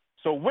it.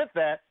 So with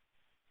that,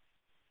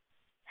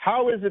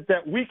 how is it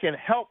that we can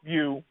help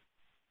you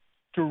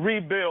to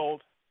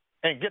rebuild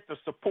and get the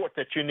support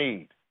that you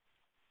need?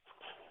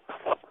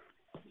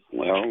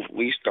 Well,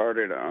 we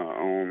started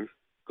on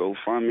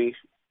GoFundMe.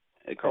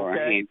 They call it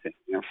Hand to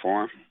Hand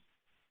Farm.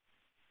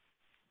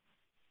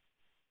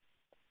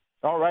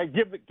 All right,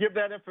 give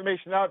that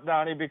information out,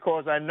 Donnie,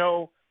 because I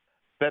know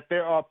that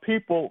there are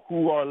people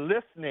who are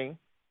listening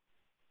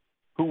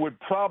who would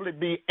probably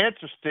be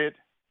interested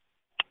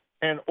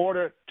in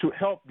order to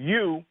help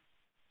you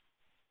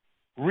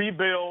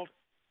rebuild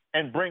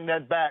and bring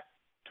that back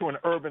to an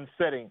urban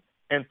setting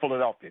in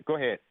Philadelphia. Go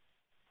ahead.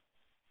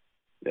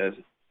 Yes,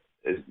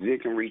 you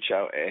can reach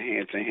out at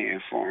Hand to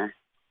Hand Farm,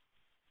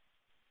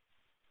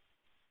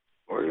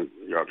 or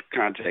y'all can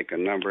contact a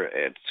number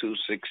at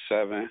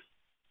 267-630-1266.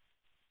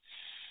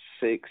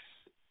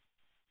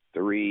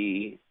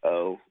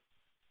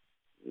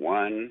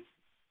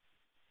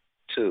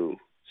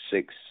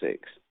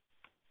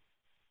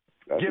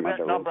 Give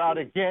that number out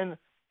again,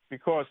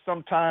 because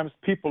sometimes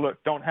people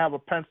don't have a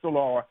pencil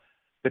or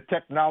the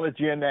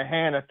technology in their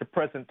hand at the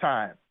present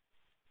time.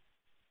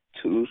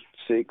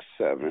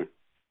 267-630-1266.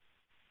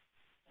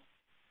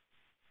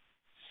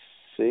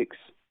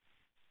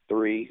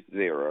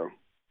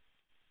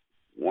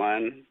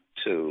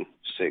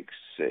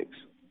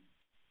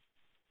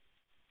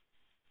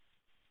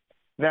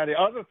 Now, the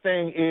other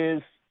thing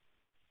is,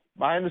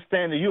 my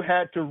understanding, you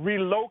had to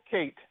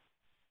relocate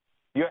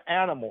your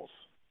animals.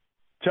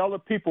 Tell the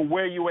people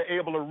where you were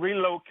able to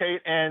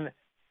relocate and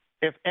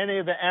if any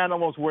of the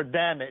animals were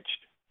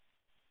damaged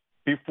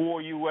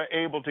before you were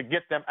able to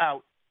get them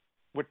out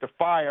with the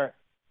fire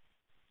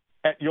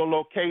at your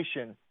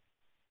location,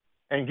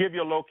 and give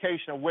your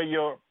location of where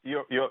your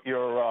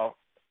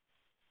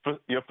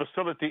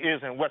facility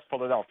is in West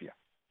Philadelphia.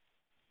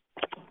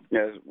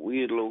 Yes,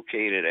 we are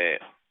located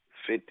at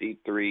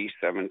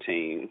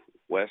 5317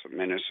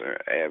 Westminster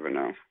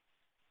Avenue,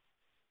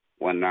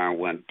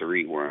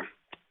 19131.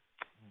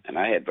 And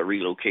I had to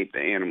relocate the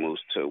animals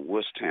to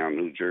Woodstown,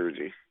 New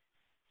Jersey.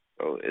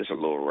 So it's a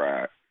little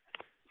ride.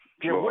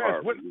 Yeah,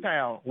 where's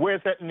Woodstown?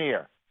 Where's that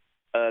near?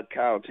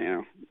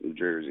 Cowtown, New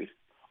Jersey.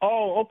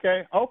 Oh,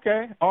 okay.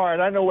 All right,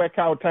 I know where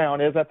Cowtown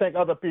is. I think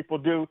other people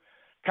do.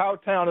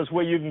 Cowtown is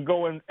where you can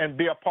go and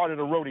be a part of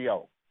the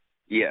rodeo.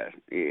 Yeah.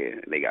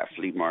 They got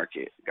flea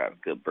market, got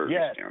good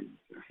burgers down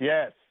there.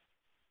 Yes.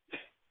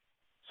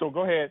 So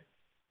go ahead.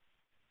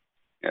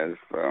 Yes,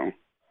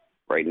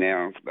 right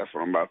now, that's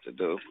what I'm about to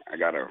do. I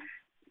got to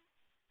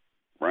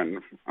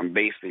run. I'm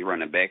basically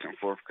running back and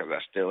forth because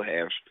I still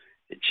have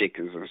the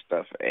chickens and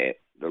stuff at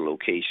the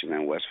location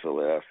in West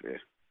Philadelphia.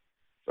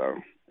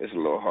 So it's a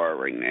little hard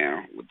right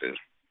now with the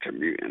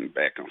commuting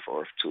back and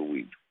forth till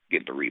we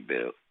get the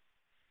rebuild.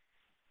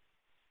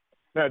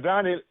 Now,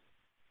 Donnie,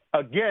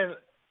 again,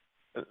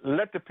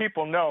 let the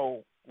people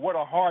know what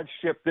a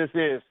hardship this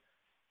is.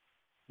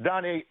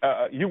 Donnie,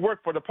 you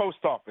work for the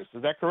post office,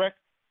 is that correct?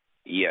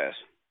 Yes.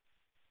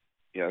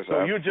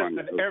 So you're just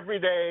an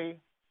everyday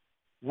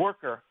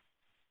worker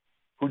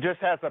who just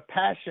has a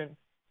passion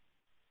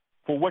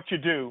for what you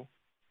do,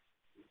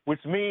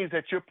 which means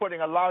that you're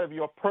putting a lot of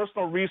your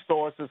personal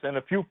resources and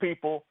a few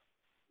people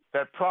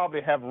that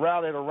probably have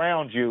rallied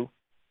around you.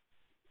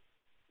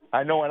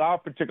 I know in our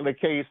particular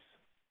case,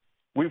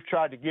 we've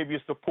tried to give you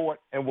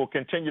support and will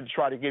continue to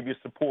try to give you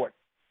support.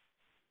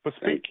 But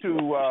speak to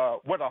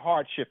what a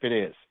hardship it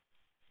is.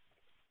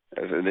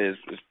 As it is,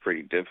 it's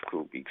pretty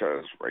difficult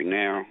because right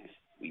now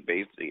we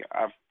basically,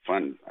 I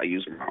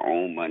use my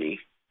own money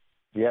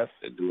Yes.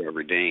 to do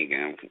everything,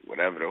 and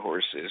whatever the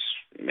horses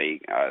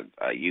make,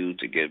 I use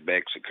to give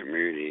back to the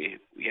community.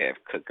 We have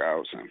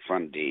cookouts and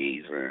fun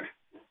days,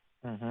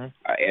 and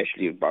I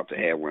actually about to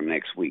have one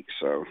next week,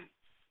 so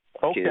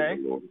kids are a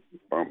little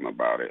bummed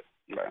about it.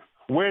 But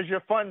where's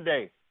your fun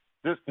day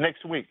this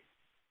next week?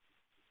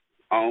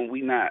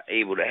 We not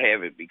able to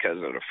have it because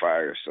of the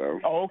fire, so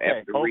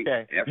okay.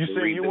 You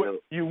said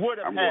you would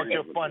have had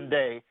your fun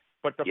day,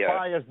 but the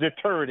fires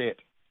deterred it.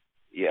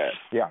 Yes.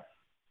 Yeah.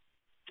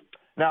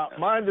 Now,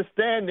 my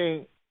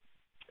understanding,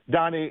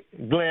 Donnie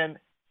Glenn,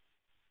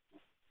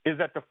 is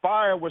that the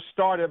fire was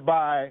started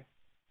by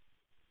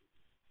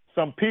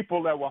some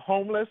people that were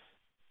homeless.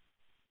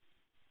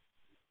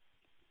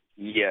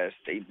 Yes,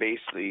 they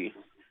basically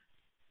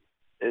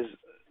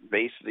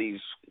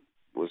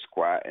was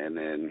squatting,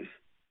 and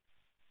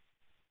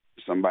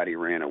somebody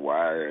ran a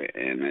wire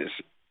and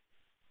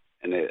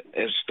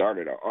it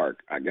started an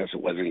arc. I guess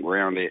it wasn't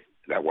grounded.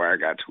 That wire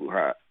got too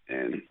hot,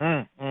 and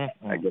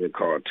I get a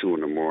call at 2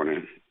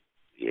 a.m.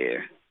 Yeah,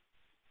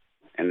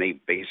 and they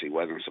basically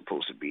wasn't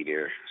supposed to be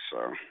there,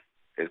 so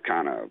it's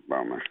kind of a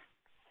bummer.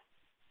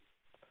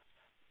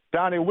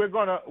 Donnie, we're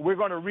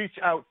gonna reach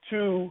out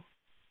to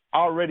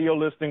our radio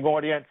listening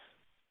audience.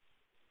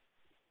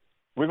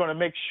 We're going to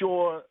make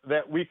sure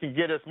that we can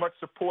get as much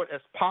support as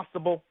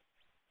possible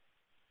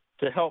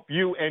to help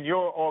you and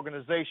your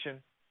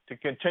organization to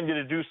continue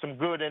to do some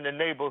good in the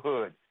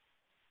neighborhood.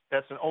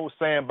 That's an old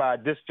saying by a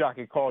disc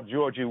jockey called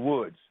Georgie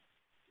Woods.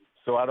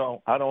 So I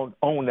don't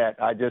own that.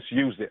 I just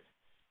use it.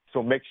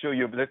 So make sure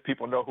you let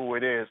people know who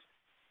it is.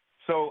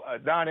 So,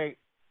 Donnie,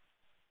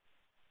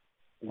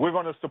 we're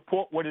going to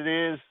support what it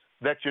is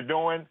that you're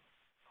doing.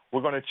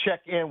 We're going to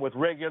check in with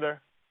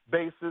regular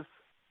basis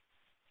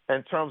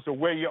in terms of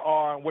where you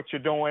are and what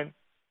you're doing.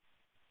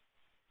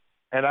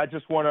 And I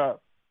just want to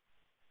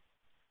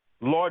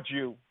laud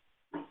you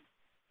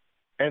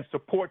and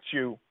support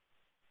you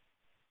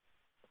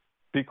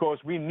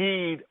because we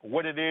need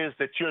what it is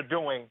that you're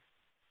doing,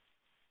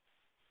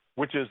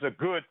 which is a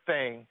good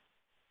thing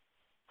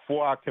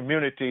for our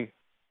community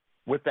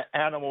with the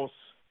animals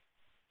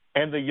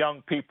and the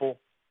young people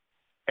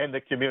and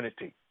the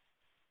community.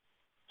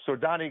 So,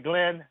 Donnie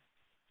Glenn,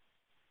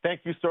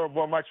 thank you so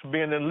very much for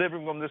being in the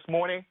living room this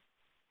morning.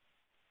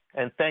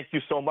 And thank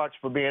you so much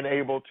for being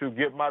able to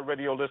give my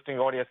radio listening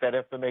audience that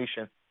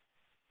information.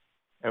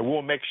 And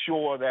we'll make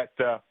sure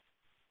that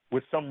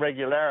with some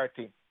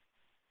regularity,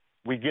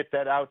 we get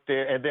that out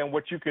there. And then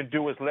what you can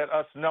do is let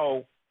us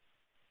know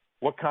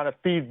what kind of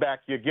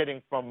feedback you're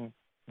getting from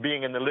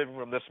being in the living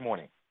room this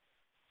morning.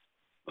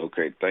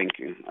 Okay, thank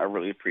you. I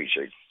really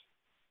appreciate it.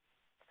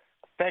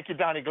 Thank you,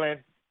 Donnie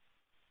Glenn.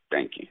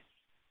 Thank you.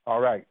 All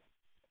right.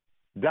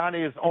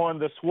 Donnie is on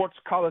the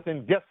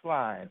Swartz-Colleton guest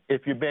line.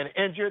 If you've been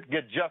injured,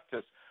 get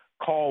justice.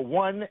 Call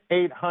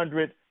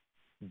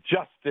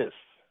 1-800-JUSTICE.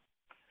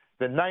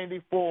 The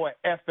 94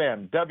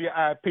 FM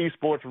WIP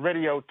Sports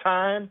Radio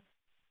time,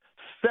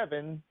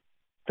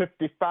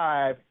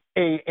 7:55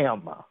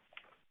 a.m.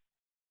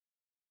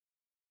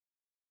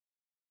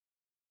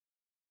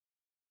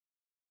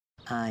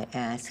 I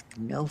ask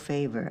no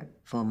favor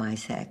for my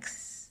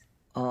sex.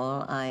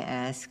 All I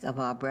ask of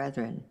our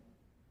brethren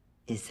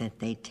is that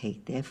they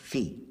take their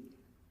feet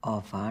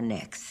off our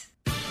necks.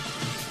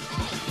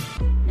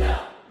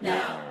 No,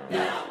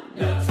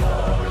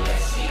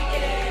 notorious she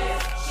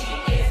is,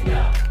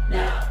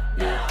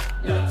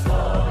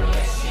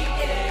 notorious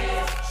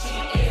she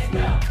is,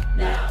 no.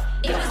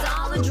 It was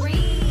all a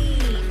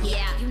dream,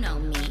 yeah, you know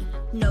me,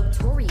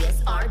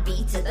 notorious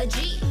RB to the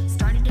G.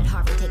 Started at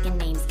Harvard taking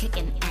names,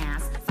 kicking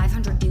ass,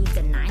 500 dudes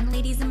and 9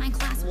 ladies in my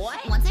class.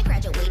 What? Once I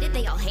graduated,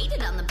 they all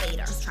hated on the beta,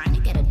 just trying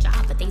to get a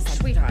job, but they said,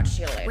 sweetheart,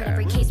 see you later. With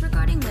every case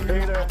regarding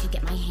women that I could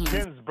get my hands.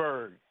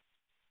 Ginsburg,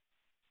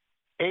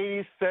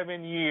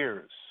 87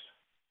 years,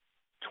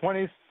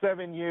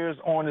 27 years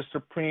on the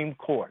Supreme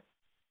Court,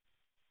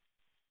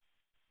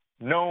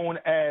 known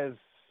as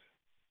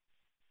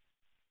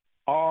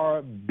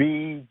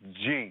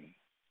RBG,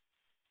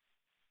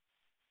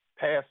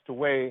 passed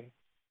away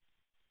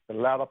the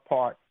latter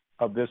part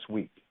of this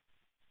week.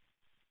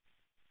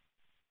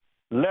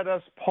 Let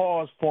us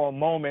pause for a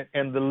moment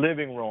in the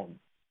living room.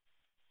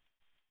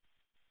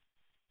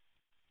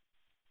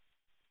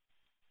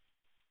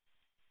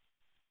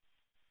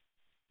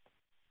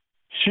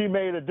 She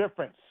made a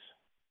difference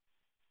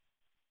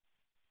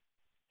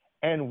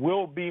and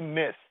will be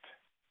missed.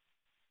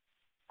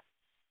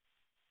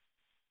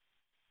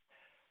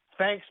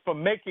 Thanks for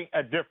making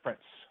a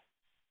difference.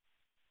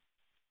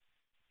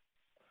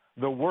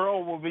 The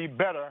world will be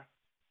better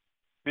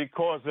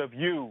because of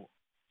you,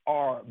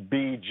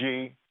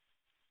 RBG,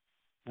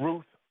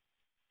 Ruth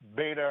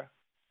Bader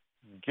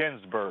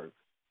Ginsburg.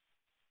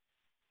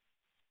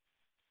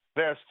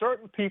 There are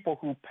certain people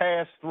who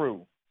pass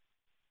through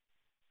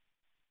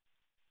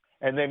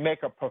and they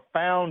make a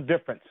profound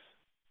difference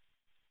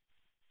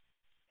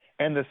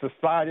in the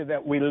society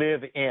that we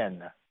live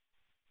in.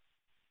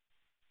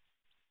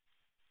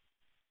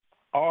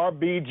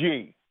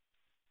 RBG,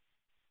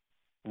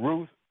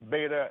 Ruth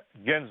Bader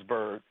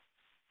Ginsburg,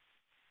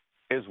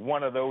 is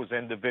one of those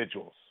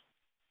individuals.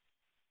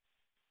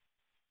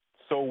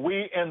 So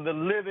we in the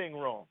living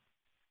room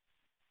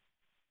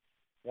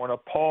want to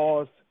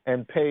pause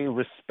and pay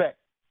respect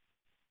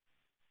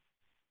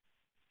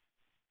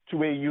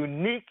to a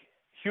unique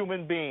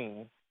human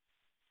being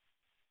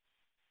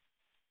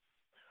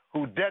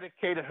who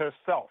dedicated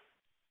herself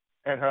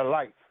and her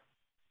life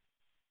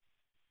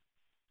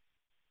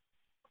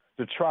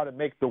to try to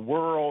make the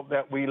world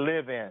that we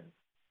live in,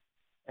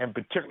 and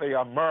particularly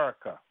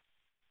America,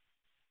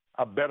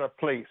 a better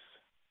place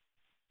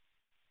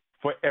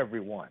for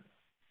everyone.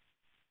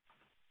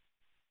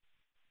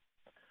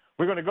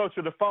 We're going to go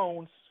to the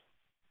phones.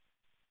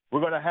 We're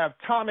going to have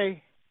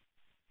Tommy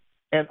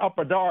in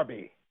Upper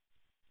Darby.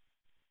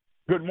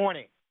 Good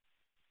morning.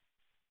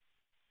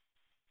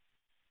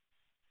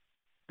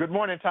 Good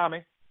morning,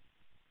 Tommy.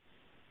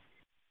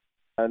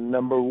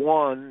 Number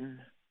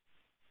one,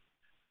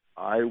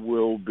 I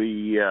will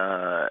be,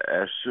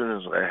 as soon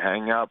as I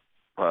hang up,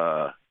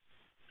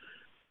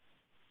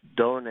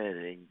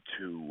 donating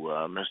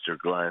to Mr.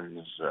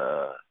 Glenn's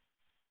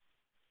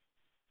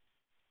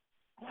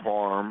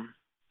farm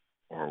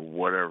or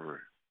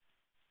whatever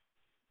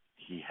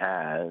he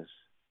has.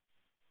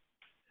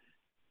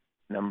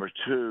 Number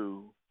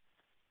two,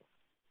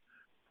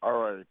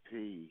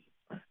 RIP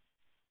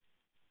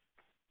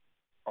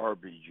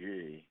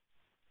RBG.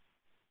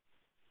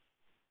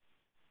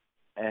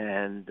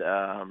 And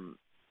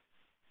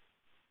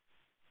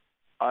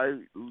I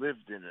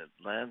lived in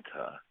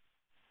Atlanta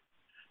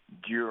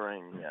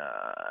during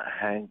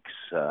Hank's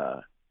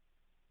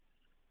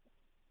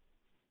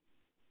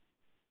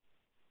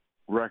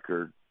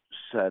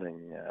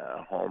record-setting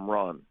home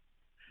run.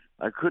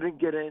 I couldn't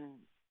get into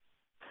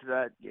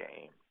that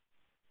game,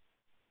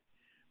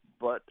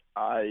 but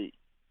I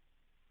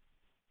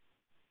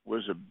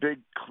was a big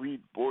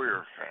Clete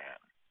Boyer fan.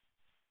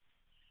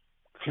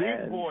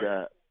 Clete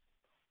Boyer.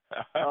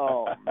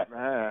 Oh,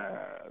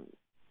 man.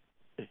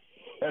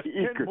 That's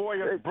Ken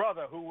Boyer's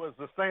brother, who was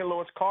the St.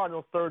 Louis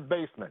Cardinals third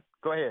baseman.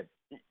 Go ahead.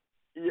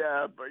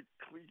 Yeah, but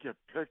Clete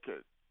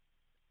Pickett.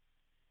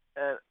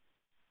 And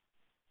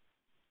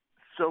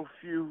so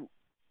few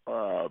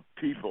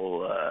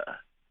people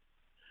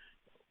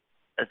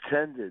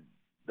attended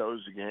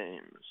those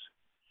games.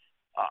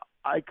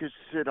 I could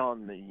sit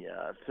on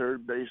the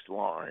third base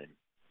line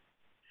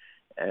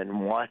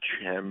and watch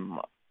him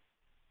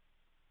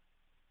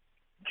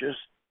just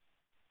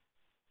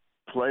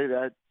play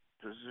that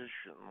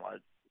position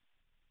like,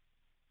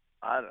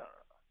 I don't know,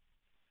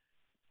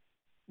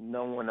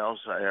 no one else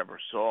I ever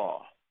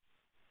saw.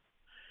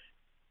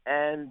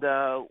 And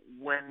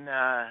when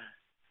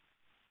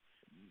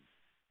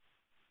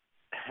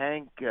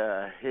Hank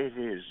hit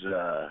his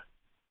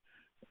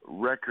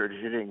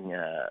record-hitting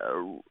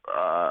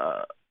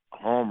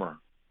homer,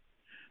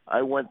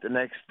 I went the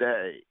next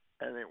day,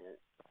 and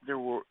there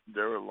were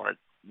like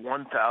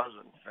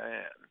 1,000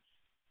 fans,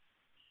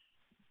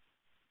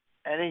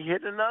 and he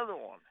hit another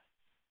one.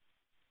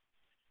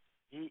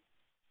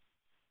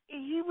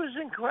 He was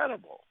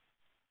incredible.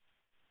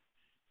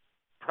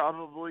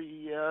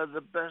 Probably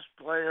the best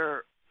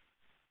player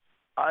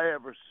I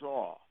ever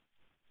saw.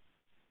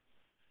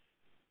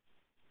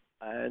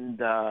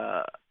 And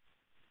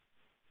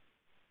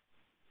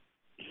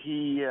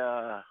he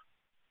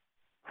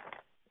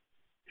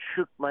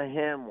shook my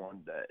hand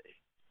one day.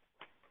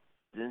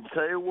 Didn't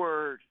say a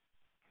word.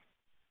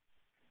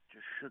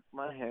 Just shook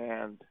my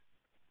hand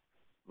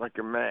like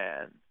a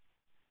man.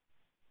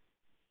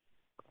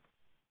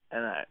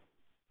 And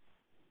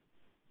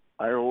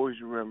I always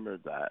remember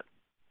that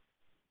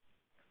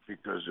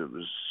because it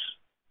was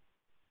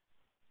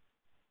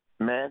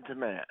man to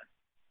man.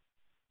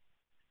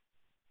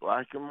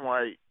 Black and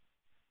white,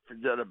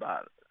 forget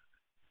about it.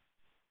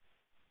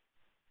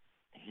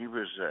 He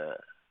was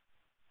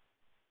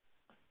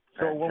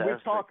so when we're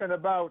talking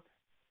about,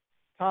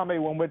 Tommy,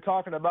 when we're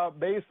talking about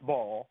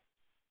baseball,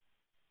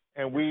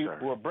 and we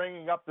were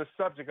bringing up the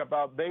subject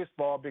about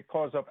baseball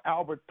because of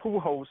Albert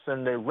Pujols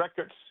and the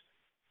records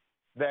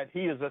that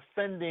he is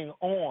ascending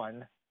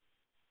on,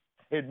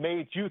 it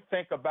made you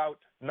think about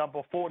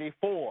number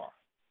 44,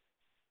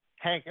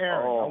 Hank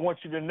Aaron. Oh. I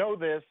want you to know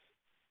this.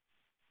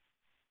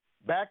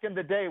 Back in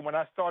the day when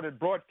I started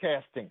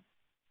broadcasting,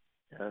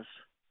 yes,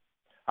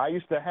 I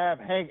used to have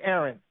Hank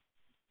Aaron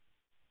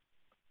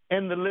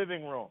in the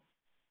living room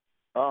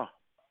on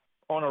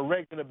a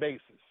regular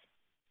basis.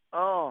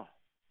 Oh.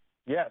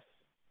 Yes.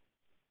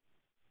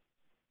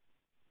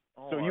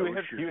 Oh, so you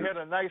hit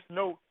a nice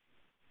note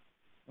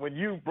when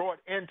you brought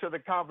into the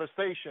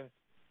conversation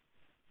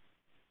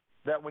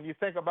that when you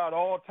think about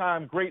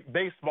all-time great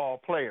baseball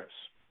players,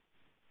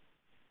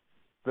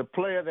 the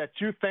player that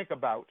you think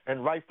about,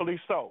 and rightfully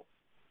so,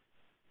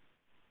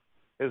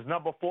 is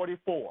number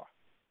 44.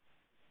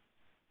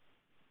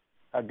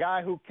 A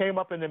guy who came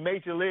up in the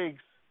major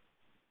leagues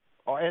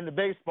or in the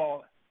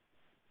baseball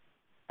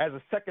as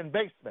a second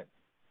baseman.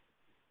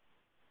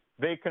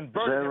 They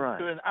converted him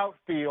to an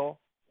outfield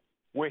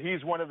where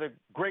he's one of the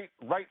great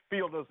right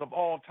fielders of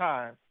all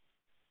time.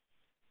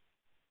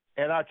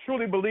 And I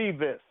truly believe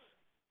this.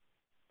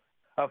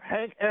 If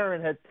Hank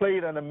Aaron had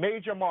played in a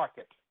major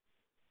market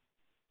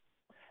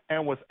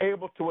and was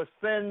able to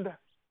ascend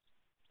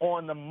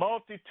on the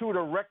multitude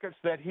of records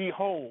that he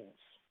holds,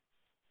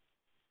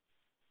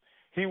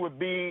 he would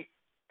be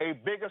a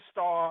bigger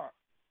star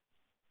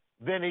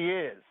than he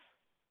is.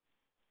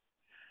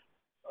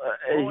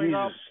 Growing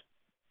up,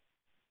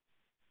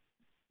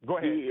 go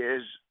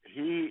ahead.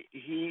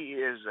 He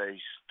is a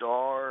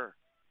star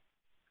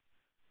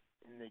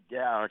in the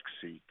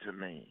galaxy to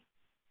me.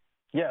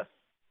 Yes.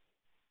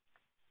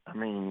 I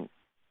mean,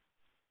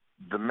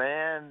 the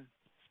man,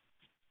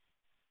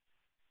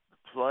 the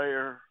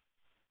player,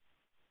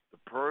 the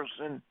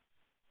person,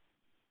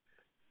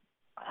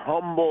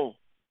 humble.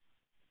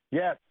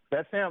 Yes,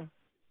 that's him.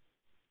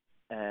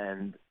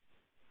 And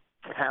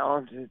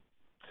talented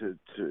to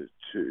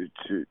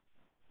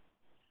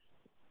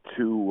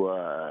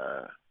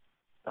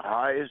the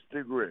highest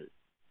degree.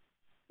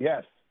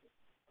 Yes.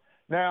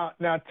 Now,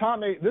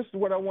 Tommy, this is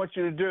what I want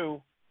you to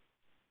do.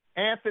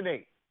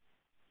 Anthony,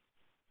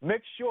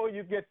 make sure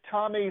you get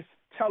Tommy's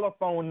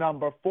telephone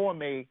number for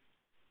me,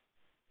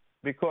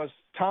 because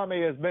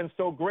Tommy has been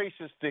so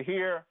gracious to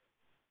hear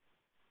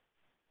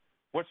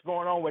what's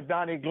going on with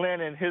Donnie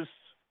Glenn and his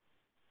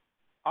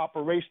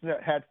operation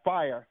that had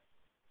fire,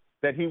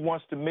 that he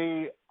wants to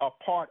be a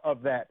part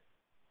of that.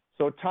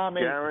 So,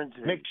 Tommy,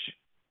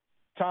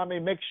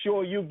 make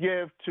sure you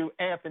give to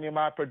Anthony,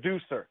 my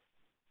producer,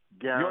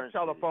 your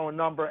telephone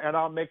number, and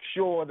I'll make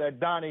sure that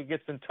Donnie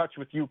gets in touch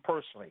with you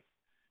personally.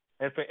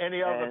 And for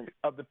any other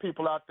of the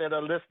people out there that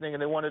are listening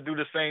and they want to do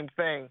the same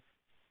thing,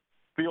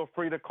 feel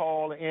free to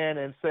call in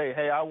and say,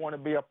 hey, I want to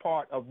be a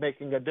part of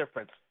making a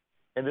difference.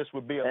 And this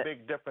would be a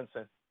big difference.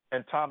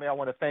 And Tommy, I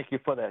want to thank you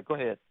for that. Go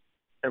ahead.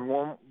 And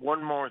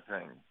one more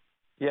thing.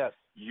 Yes.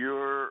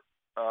 Your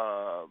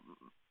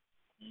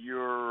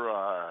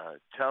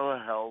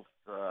telehealth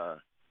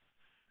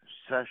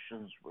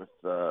sessions with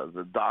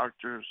the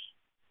doctors.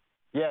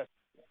 Yes.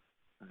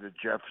 The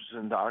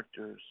Jefferson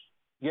doctors.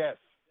 Yes.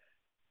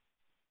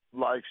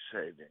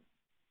 Life-saving.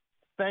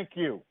 Thank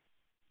you.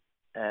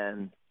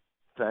 And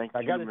thank you,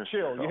 I got a Mr.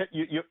 chill. Hill.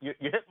 You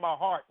hit my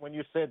heart when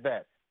you said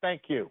that.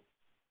 Thank you.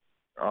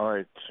 All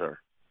right, sir.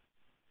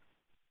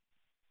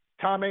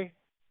 Tommy,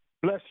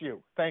 bless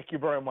you. Thank you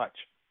very much.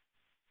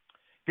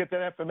 Get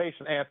that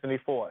information, Anthony,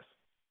 for us.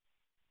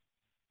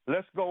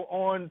 Let's go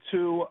on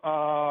to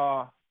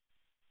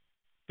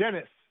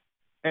Dennis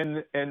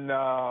in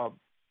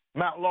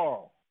Mount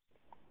Laurel.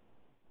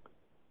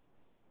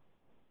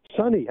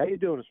 Sonny, how you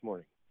doing this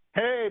morning?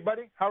 Hey,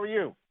 buddy. How are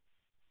you?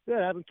 Good.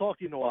 I haven't talked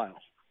to you in a while.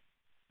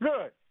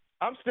 Good.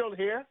 I'm still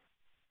here.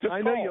 Just I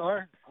know call. you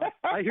are.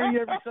 I hear you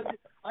every Sunday.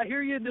 I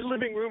hear you in the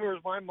living room, or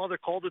as my mother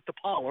called it, the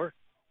parlor.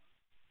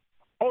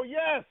 Oh,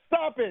 yes.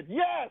 Stop it.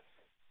 Yes.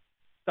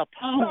 The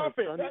parlor. Stop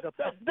it. Sonny,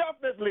 That's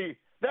definitely,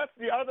 that's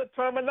the other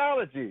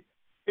terminology.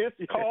 It's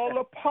called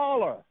a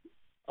parlor.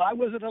 I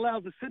wasn't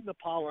allowed to sit in the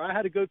parlor. I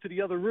had to go to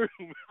the other room.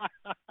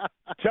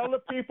 Tell the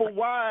people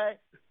why,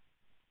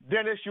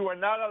 Dennis, you are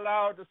not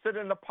allowed to sit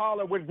in the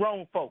parlor with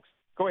grown folks.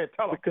 Go ahead,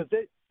 tell them. Because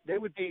they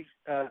would be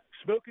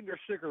smoking their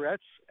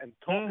cigarettes and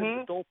talking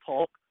adult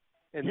talk,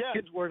 and the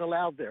kids weren't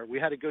allowed there. We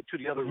had to go to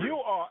the other room. You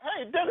are.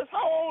 Hey, Dennis,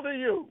 how old are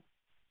you?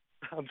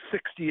 I'm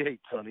 68,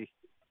 Sonny.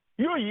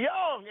 You're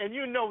young, and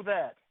you know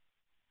that.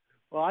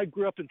 Well, I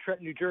grew up in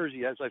Trenton, New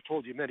Jersey, as I've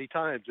told you many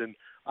times, and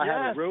I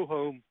had a row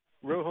home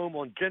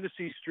on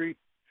Genesee Street,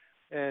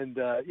 and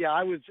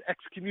I was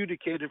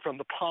excommunicated from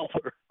the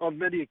parlor on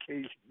many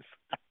occasions.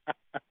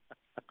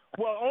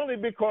 Well, only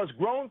because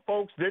grown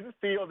folks didn't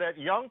feel that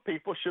young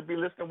people should be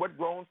listening to what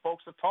grown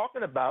folks are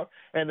talking about,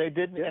 and they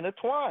didn't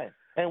intertwine.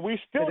 And we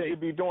still should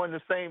be doing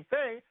the same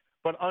thing,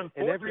 but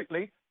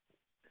unfortunately,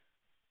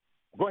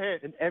 go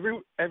ahead. And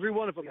every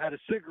one of them had a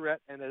cigarette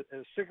and a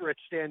cigarette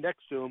stand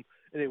next to them,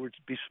 and they would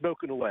be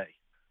smoking away.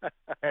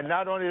 And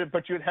not only that,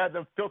 but you'd have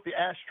them filthy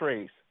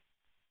ashtrays.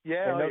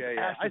 Yeah, and those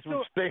ashes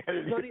would stay.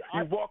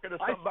 You walk into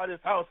somebody's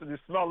house and it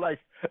smell like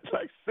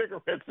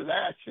cigarettes and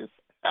ashes.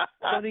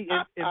 Sonny,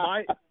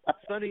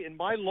 in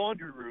my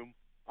laundry room,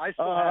 I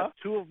still have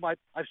two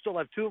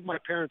of my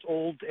parents'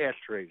 old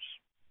ashtrays.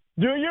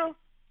 Do you?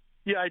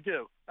 Yeah, I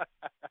do.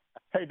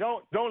 Hey,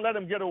 don't let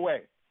them get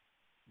away.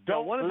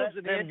 Don't let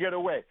them get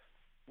away.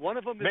 One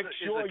of them make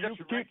sure you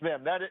keep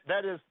them.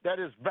 That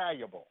is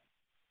valuable.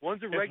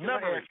 One's a regular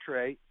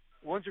ashtray.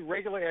 One's a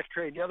regular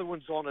ashtray, and the other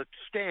one's on a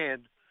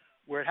stand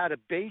where it had a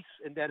base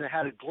and then it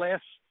had a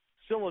glass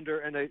cylinder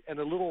and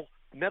a little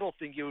metal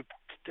thing you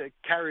would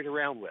carry it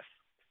around with.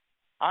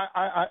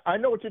 I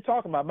know what you're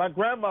talking about. My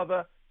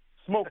grandmother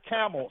smoked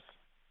Camels,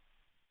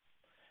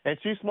 and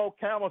she smoked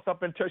Camels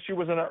up until she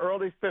was in her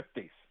early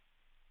 50s.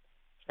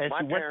 And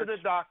she went to the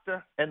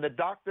doctor, and the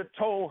doctor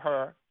told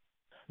her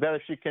that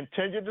if she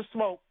continued to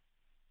smoke,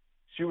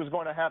 she was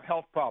going to have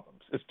health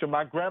problems. It's to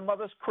my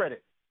grandmother's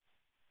credit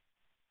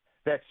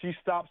that she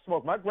stopped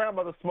smoking. My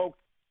grandmother smoked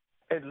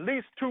at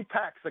least 2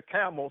 packs of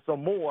Camels or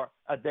more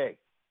a day.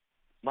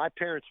 My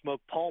parents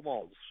smoked Pall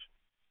Malls.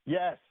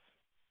 Yes.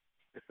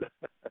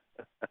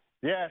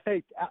 Yes.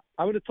 Hey,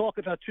 I'm going to talk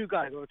about two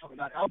guys. I'm going to talk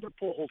about Albert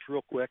Pujols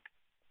real quick.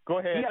 Go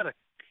ahead.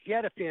 He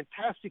had a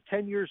fantastic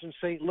 10 years in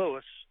St.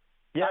 Louis.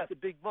 Got the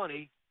big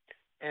money,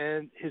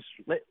 and his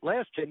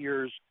last 10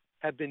 years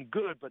have been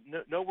good, but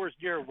nowhere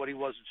near what he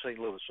was in St.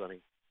 Louis, Sonny.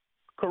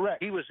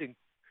 Correct. He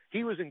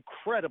was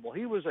incredible.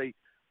 He was a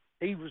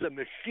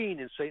machine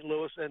in St.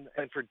 Louis, and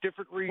for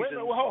different reasons. Wait,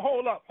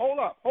 hold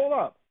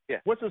up. Yeah.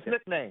 What's his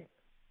nickname?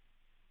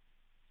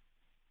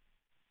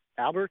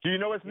 Albert? Do you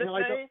know his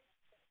nickname?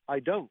 I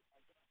don't.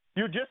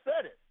 You just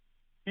said it.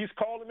 He's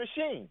called a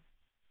machine.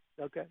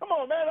 Okay. Come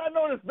on, man. I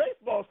know this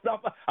baseball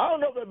stuff. I don't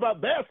know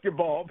about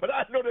basketball, but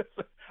I know this.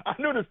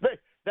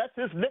 That's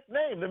his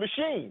nickname, the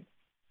machine.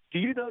 Do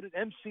you know that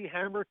MC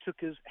Hammer took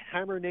his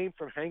Hammer name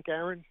from Hank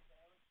Aaron?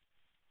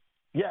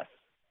 Yes.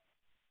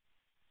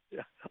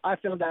 Yeah. I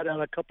found that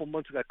out a couple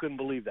months ago. I couldn't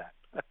believe that.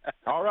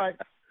 All right.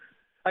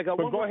 I got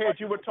but one go more ahead.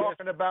 question. You were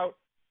talking about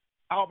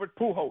Albert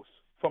Pujols.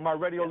 for my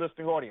radio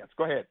listening audience.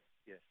 Go ahead.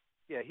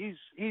 Yeah,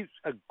 he's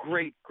a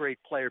great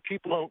player.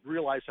 People don't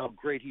realize how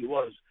great he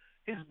was.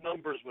 His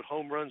numbers with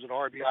home runs and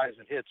RBIs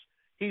and hits,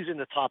 he's in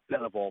the top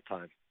 10 of all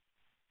time.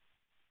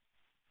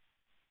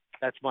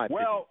 That's my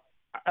opinion. Well,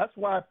 that's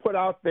why I put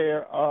out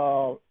there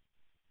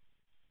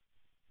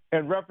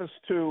in reference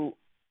to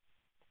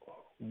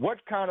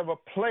what kind of a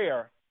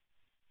player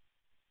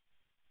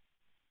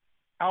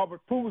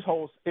Albert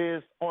Pujols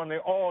is on the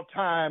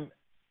all-time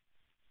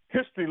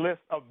history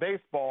list of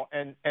baseball,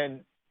 and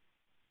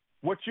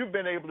what you've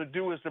been able to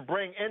do is to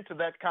bring into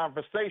that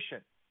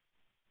conversation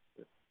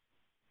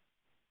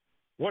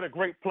what a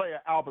great player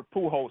Albert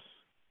Pujols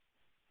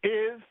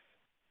is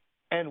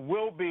and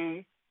will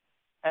be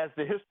as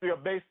the history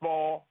of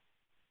baseball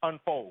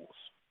unfolds.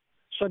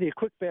 Sonny, a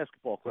quick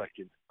basketball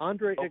question.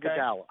 Andre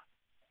Iguodala,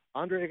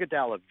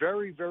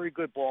 very, very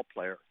good ball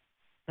player.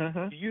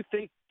 Mm-hmm. Do you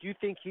think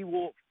he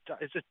will?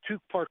 It's a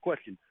two-part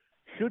question.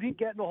 Should he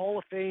get in the Hall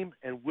of Fame,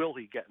 and will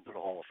he get into the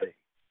Hall of Fame?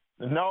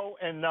 No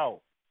and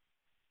no.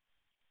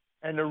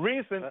 And the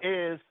reason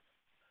is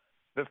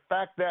the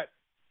fact that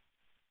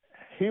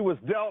he was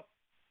dealt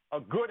a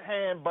good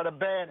hand but a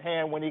bad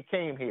hand when he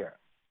came here.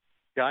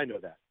 Yeah, I know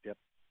that. Yep.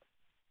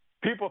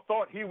 People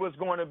thought he was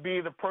going to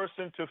be the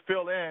person to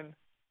fill in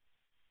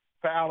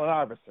for Allen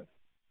Iverson.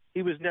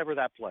 He was never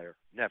that player,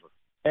 never.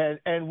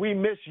 And we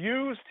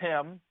misused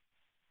him.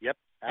 Yep,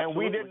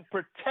 absolutely. And we didn't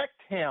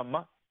protect him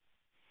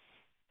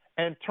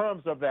in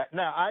terms of that.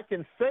 Now, I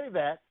can say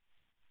that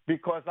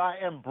because I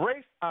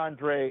embraced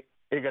Andre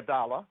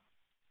Iguodala.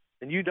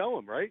 And you know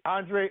him, right?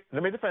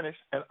 Let me finish.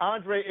 And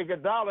Andre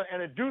Iguodala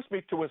introduced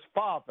me to his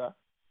father,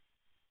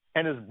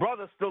 and his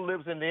brother still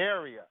lives in the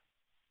area.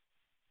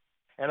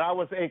 And I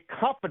was a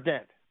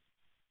confidant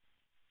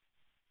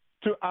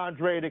to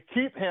Andre to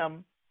keep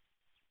him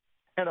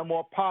in a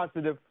more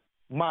positive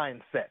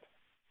mindset.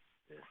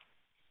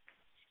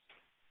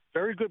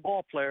 Very good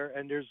ball player,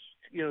 and there's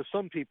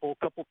some people, a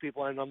couple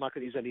people, and I'm not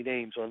going to use any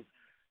names on.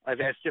 I've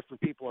asked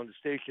different people on the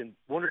station.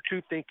 One or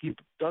two think he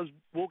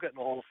will get in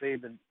the Hall of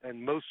Fame,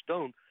 and most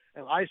don't.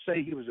 And I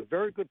say he was a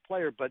very good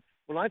player, but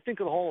when I think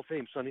of the Hall of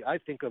Fame, Sonny, I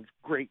think of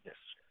greatness.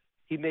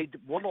 He made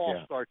one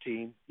All-Star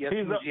team. Yes,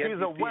 he's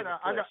a winner.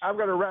 I'm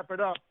going to wrap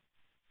it up.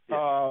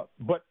 Yeah.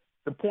 But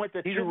the point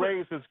that you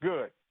raised is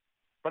good.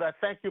 But I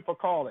thank you for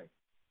calling.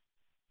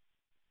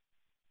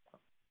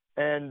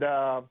 And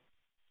the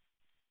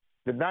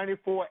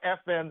 94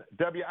 FM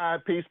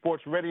WIP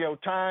Sports Radio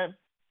time,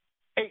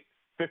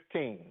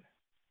 8:15.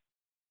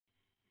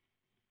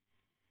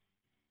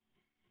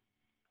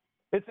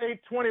 It's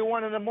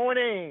 8:21 in the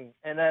morning,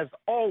 and as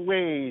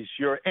always,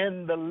 you're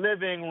in the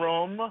living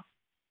room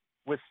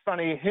with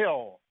Sonny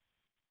Hill.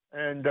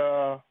 And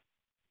if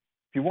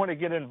you want to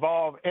get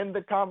involved in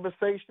the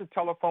conversation, the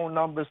telephone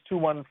number is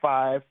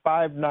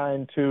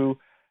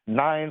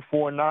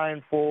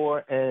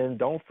 215-592-9494. And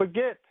don't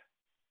forget,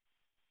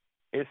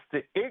 it's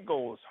the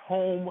Eagles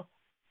home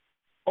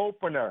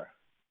opener.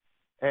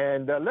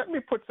 And let me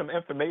put some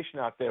information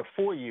out there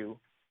for you,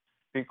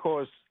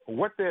 because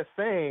what they're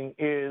saying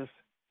is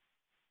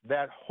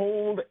that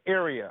whole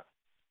area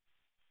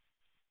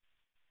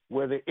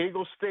where the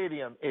Eagles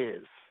Stadium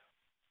is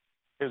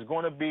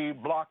going to be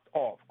blocked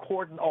off,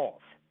 cordoned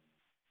off.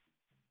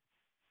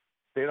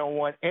 They don't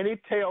want any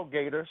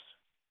tailgaters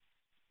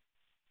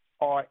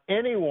or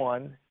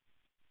anyone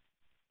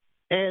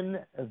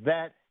in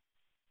that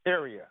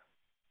area.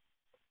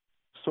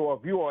 So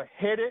if you are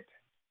headed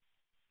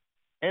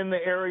in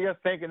the area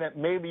thinking that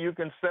maybe you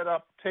can set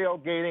up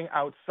tailgating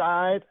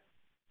outside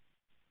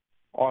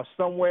or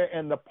somewhere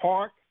in the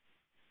park,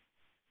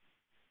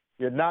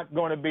 you're not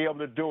going to be able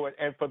to do it.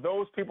 And for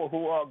those people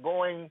who are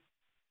going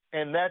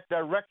in that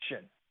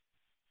direction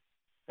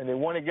and they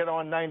want to get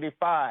on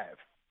 95,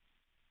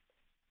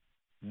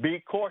 be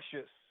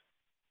cautious,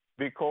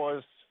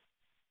 because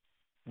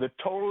the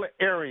total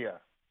area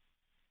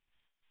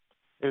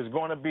is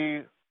going to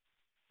be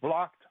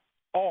blocked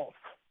off.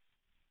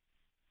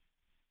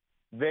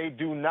 They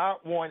do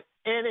not want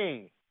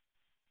any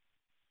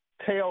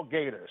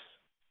tailgaters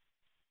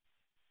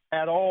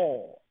at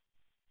all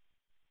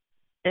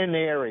in the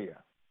area.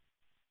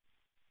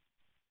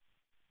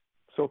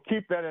 So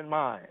keep that in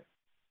mind.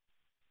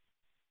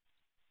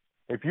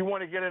 If you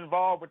want to get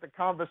involved with the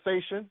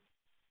conversation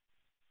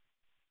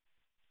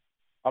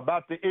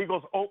about the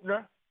Eagles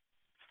opener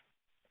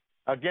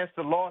against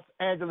the Los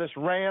Angeles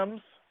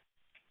Rams,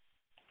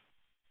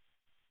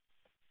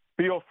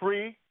 feel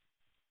free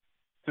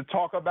to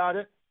talk about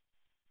it.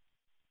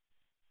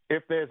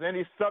 If there's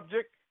any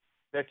subject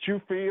that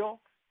you feel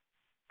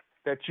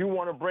that you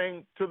want to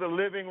bring to the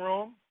living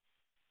room,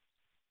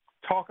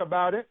 talk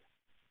about it.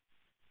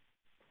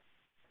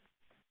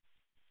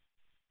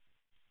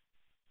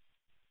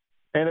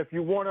 And if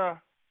you want to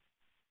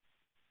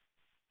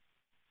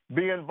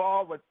be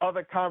involved with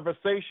other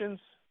conversations,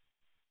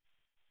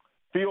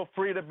 feel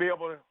free to be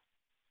able to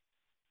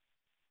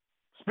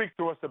speak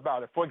to us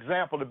about it. For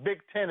example, the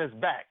Big Ten is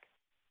back.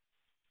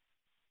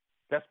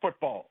 That's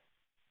football,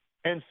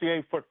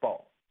 NCAA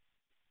football.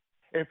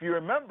 If you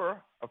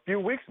remember, a few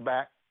weeks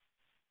back,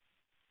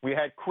 We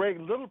had Craig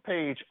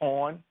Littlepage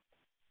on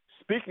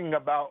speaking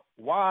about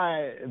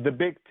why the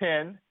Big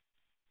Ten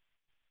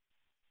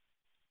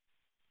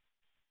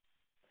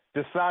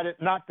decided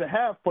not to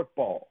have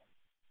football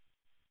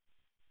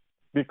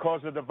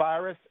because of the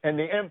virus and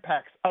the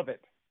impacts of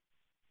it.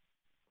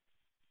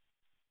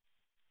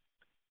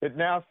 It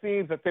now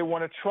seems that they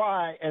want to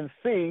try and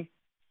see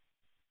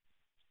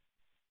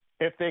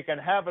if they can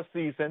have a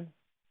season.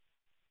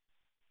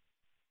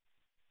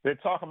 They're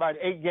talking about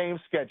an 8-game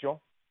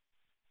schedule,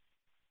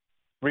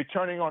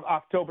 returning on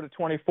October the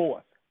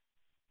 24th.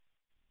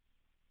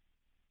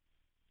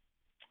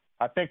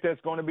 I think there's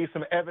going to be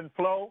some ebb and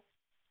flow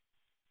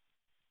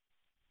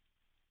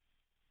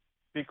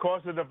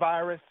because of the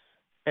virus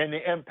and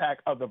the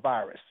impact of the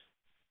virus.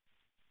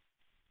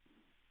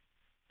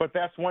 But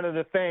that's one of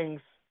the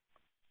things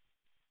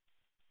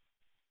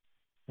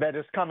that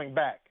is coming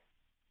back.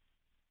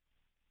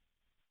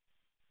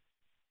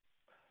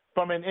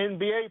 From an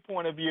NBA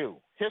point of view,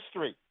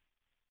 history.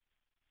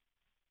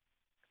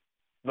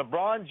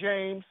 LeBron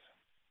James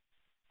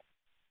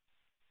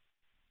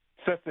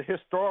sets the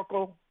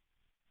historical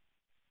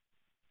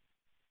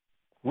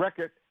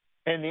record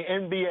in the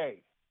NBA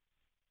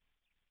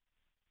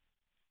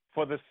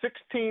for the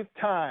 16th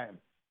time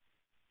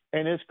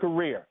in his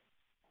career.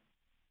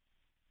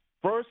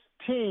 First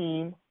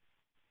team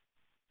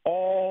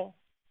All-NBA.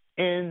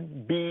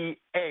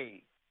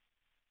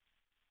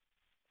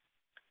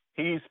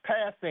 He's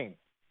passing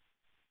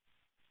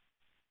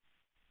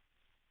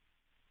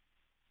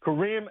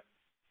Kareem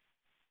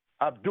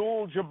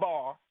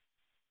Abdul-Jabbar,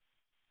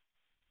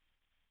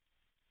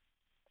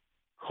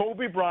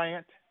 Kobe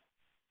Bryant,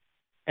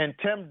 and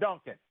Tim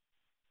Duncan.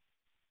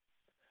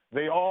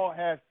 They all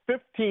had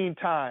 15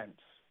 times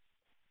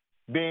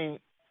being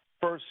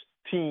first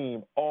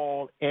team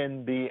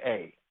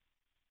All-NBA.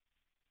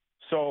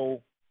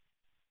 So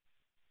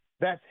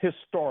that's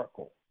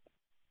historical.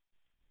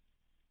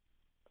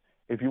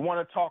 If you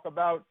want to talk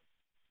about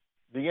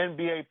the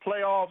NBA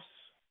playoffs,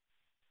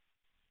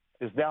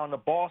 it's down to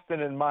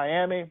Boston and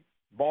Miami.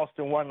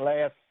 Boston won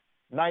last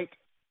night.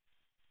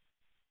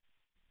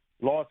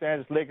 Los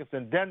Angeles Lakers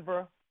and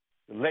Denver.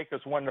 The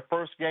Lakers won the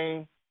first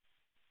game.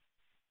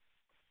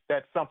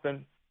 That's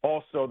something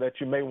also that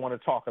you may want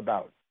to talk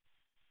about.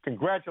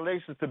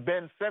 Congratulations to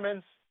Ben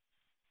Simmons,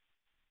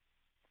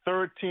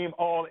 third team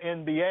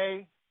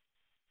All-NBA.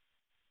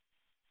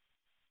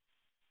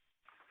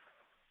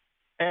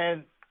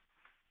 And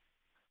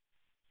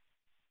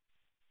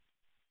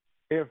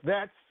if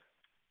that's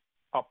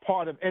a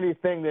part of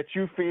anything that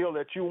you feel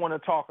that you want to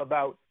talk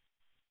about,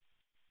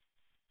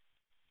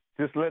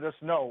 just let us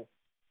know,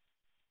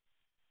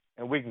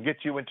 and we can get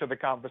you into the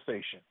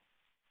conversation.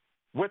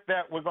 With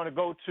that, we're going to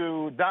go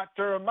to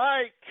Dr.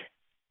 Mike.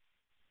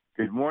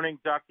 Good morning,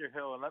 Dr.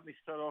 Hill. And let me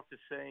start off to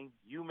saying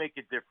you make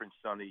a difference,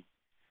 Sonny.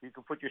 You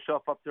can put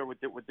yourself up there with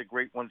the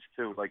great ones,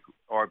 too, like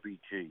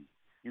RBG.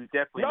 You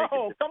definitely make a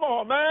difference. No, come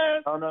on,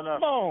 man. No.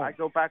 Come on. I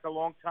go back a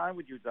long time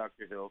with you,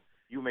 Dr. Hill.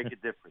 You make a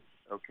difference,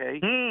 okay?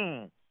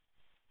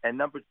 And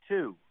number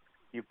two,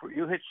 you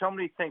hit so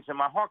many things, and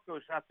my heart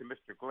goes out to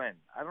Mr. Glenn.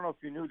 I don't know if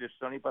you knew this,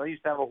 Sonny, but I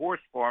used to have a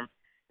horse farm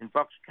in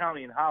Bucks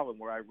County in Holland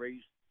where I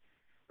raised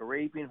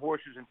Arabian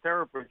horses and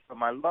thoroughbreds, but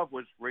my love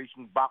was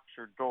raising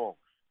boxer dogs.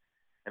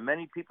 And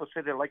many people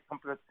say they like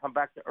to come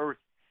back to earth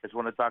as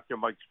one of Dr.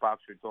 Mike's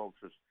boxer dogs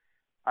was.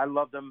 I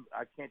love them.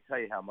 I can't tell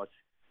you how much.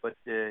 But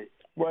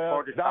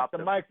well, Dr.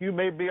 Mike, you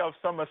may be of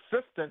some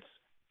assistance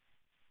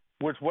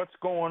with what's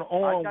going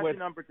on with the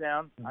number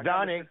down.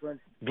 Donnie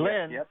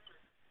Glenn, yep.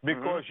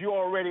 Because you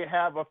already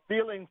have a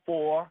feeling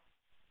for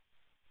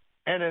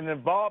and an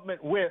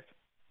involvement with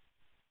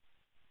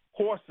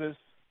horses,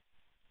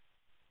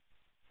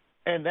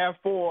 and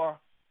therefore,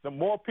 the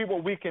more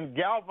people we can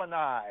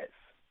galvanize,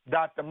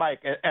 Dr. Mike,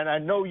 and I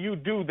know you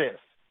do this.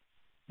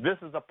 This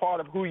is a part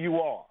of who you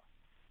are.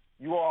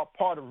 You are a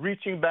part of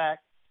reaching back.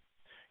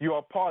 You are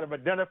a part of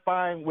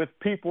identifying with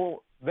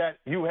people that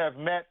you have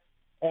met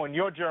on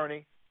your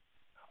journey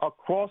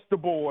across the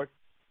board,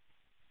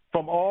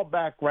 from all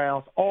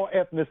backgrounds, all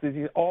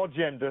ethnicities, all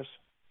genders.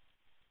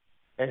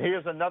 And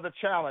here's another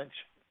challenge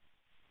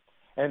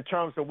in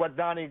terms of what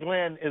Donnie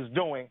Glenn is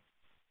doing.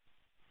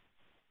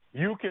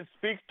 You can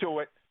speak to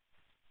it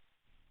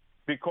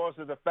because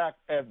of the fact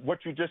of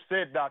what you just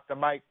said, Dr.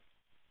 Mike,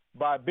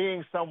 by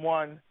being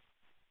someone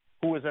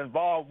who is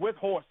involved with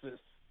horses.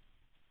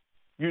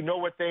 You know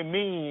what they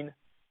mean,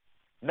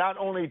 not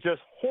only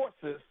just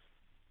horses,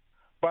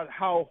 but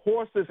how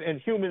horses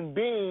and human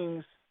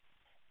beings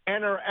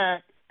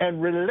interact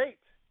and relate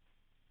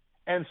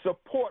and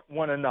support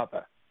one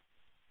another.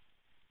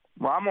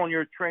 Well, I'm on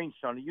your train,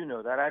 Sonny. You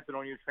know that. I've been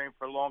on your train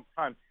for a long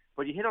time.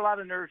 But you hit a lot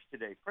of nerves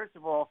today. First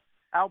of all,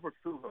 Albert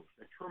Pujols,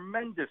 a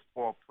tremendous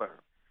ball player.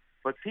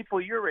 But people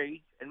your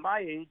age and my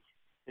age,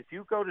 if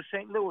you go to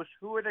St. Louis,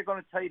 who are they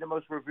going to tell you the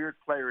most revered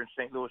player in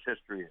St. Louis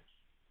history is?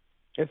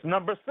 It's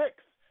number 6.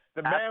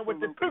 The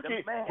Absolutely.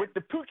 Man with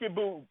the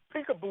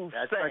peekaboo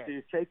That's stand. right. Did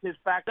you shake his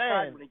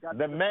backside when he got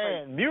the to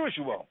man, plate?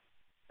 usual.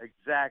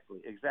 Exactly.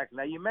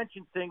 Now, you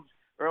mentioned things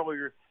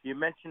earlier, you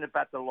mentioned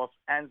about the Los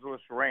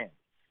Angeles Rams.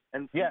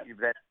 And yes.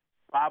 that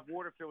Bob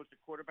Waterfield was the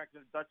quarterback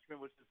and the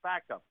Dutchman was his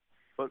backup.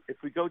 But if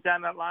we go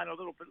down that line a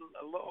little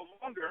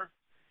longer,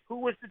 who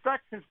was the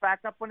Dutchman's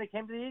backup when it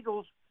came to the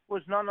Eagles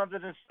was none other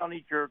than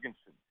Sonny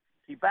Jurgensen.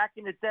 See, back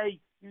in the day,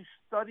 you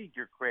studied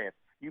your craft.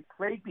 You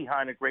played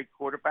behind a great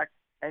quarterback,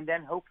 and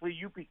then hopefully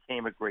you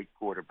became a great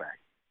quarterback.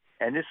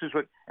 And this is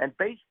and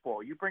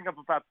baseball, you bring up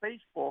about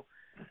baseball,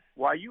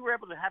 why you were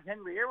able to have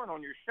Henry Aaron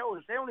on your show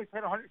is they only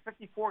played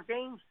 154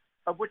 games,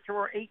 of which there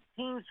were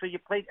 18, so you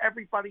played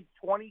everybody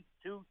 22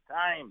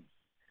 times.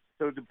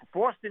 So the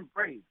Boston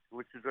Braves,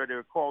 which is what they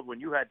were called when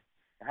you had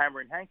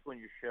Hammer and Hank on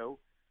your show,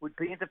 would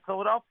be into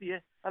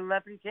Philadelphia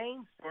 11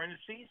 games during the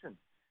season.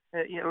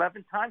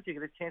 11 times you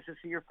get a chance to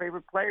see your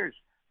favorite players,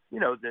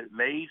 the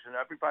Mays and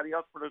everybody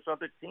else for those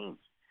other teams.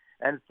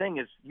 And the thing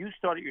is, you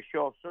started your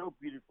show off so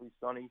beautifully,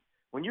 Sonny.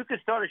 When you can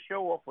start a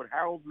show off with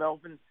Harold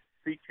Melvin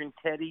featuring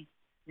Teddy,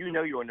 you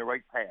know you're on the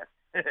right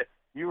path.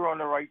 You're on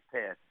the right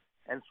path.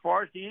 And as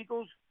far as the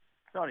Eagles,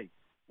 Sonny,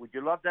 would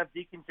you love to have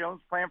Deacon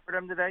Jones playing for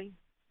them today?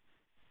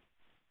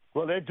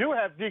 Well, they do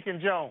have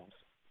Deacon Jones.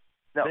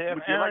 No, they have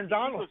Aaron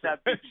Donald.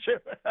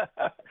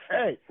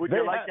 Hey, would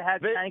you like to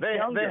have Hank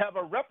Younger? They have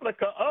a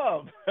replica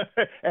of,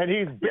 and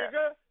he's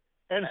bigger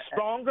and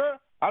stronger.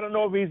 I don't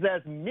know if he's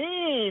as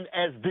mean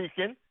as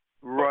Deacon.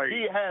 Right.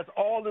 He has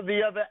all of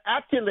the other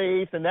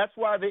accolades, and that's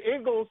why the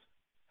Eagles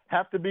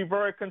have to be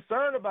very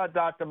concerned about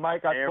Dr.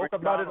 Mike. I spoke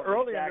about it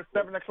earlier in the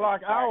 7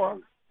 o'clock hour.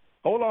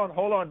 Hold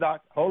on,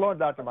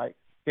 Dr. Mike.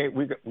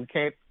 We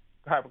can't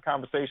have a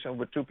conversation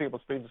with two people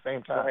speaking at the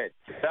same time. Go ahead.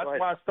 That's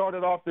why I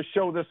started off the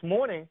show this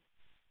morning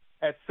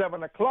at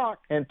 7 o'clock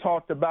and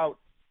talked about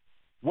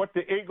what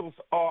the Eagles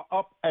are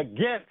up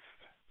against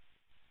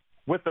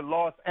with the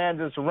Los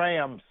Angeles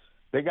Rams.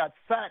 They got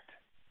sacked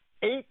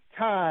 8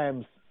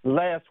 times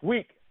last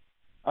week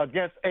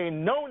against a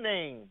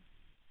no-name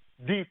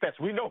defense.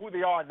 We know who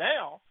they are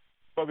now,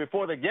 but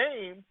before the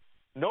game,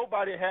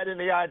 nobody had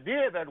any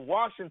idea that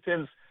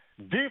Washington's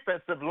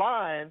defensive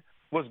line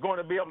was going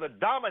to be able to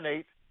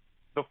dominate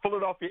the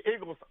Philadelphia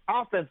Eagles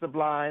offensive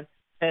line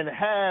and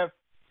have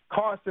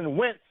Carson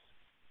Wentz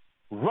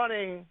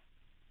running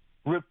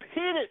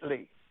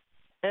repeatedly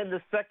in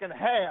the second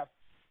half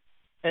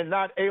and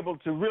not able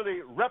to really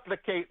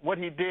replicate what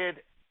he did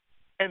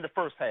in the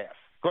first half.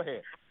 Go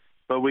ahead.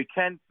 But we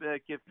can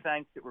give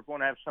thanks that we're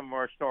going to have some of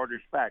our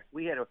starters back.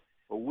 We had a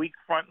weak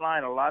front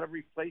line, a lot of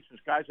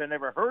replacements, guys I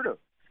never heard of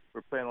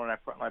were playing on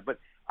that front line. But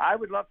I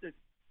would love to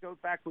go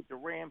back with the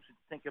Rams and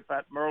think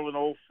about Merlin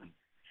Olsen,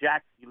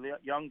 Jackie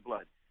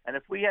Youngblood. And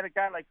if we had a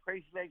guy like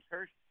Crazy Legs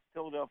Hurst,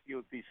 Philadelphia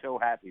would be so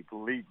happy,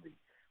 believe me.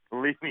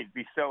 Believe me, it'd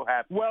be so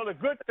happy. Well, the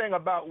good thing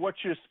about what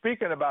you're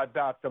speaking about,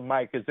 Dr.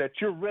 Mike, is that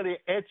you're really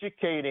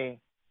educating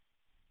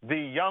the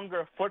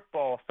younger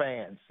football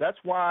fans. That's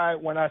why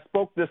when I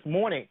spoke this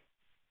morning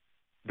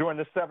during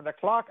the 7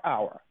 o'clock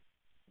hour,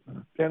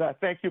 and I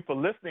thank you for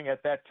listening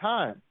at that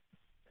time,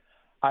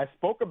 I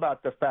spoke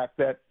about the fact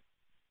that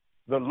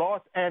the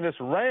Los Angeles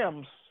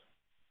Rams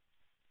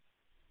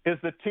is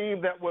the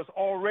team that was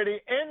already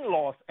in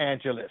Los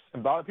Angeles.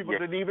 And a lot of people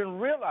didn't even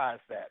realize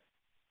that.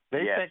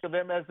 They think of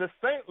them as the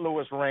St.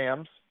 Louis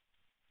Rams,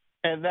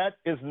 and that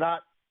is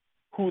not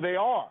who they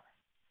are.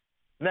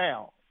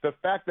 Now, the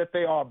fact that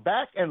they are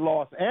back in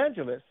Los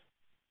Angeles,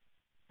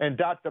 and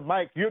Dr.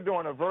 Mike, you're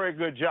doing a very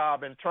good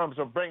job in terms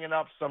of bringing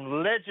up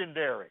some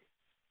legendary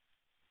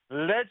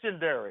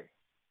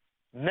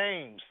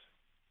names.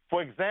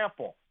 For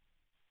example,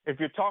 if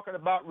you're talking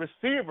about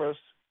receivers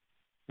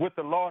with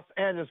the Los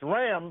Angeles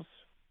Rams,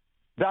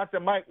 Dr.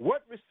 Mike,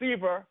 what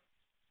receiver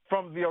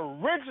from the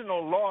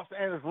original Los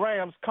Angeles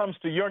Rams comes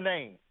to your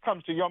mind?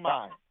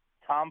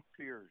 Tom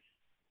Pierce.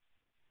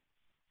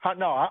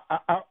 No,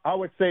 I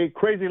would say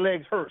Crazy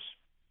Legs Hurst.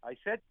 I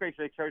said Crazy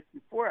Legs Hurst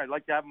before. I'd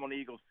like to have him on the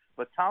Eagles.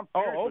 But Tom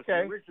Pierce was the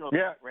original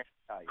Rams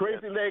guy.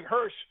 Crazy Leg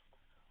Hurst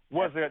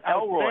was an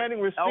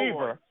outstanding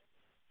receiver.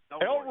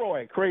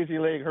 Elroy Crazy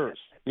Leg Hurst.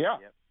 Yeah.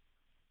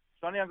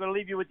 Sonny, I'm going to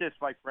leave you with this,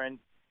 my friend.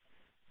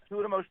 Two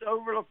of the most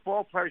overlooked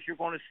ball players you're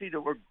going to see that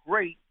were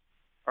great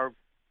are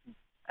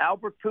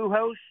Albert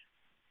Pujols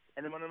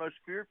and one of the most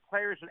feared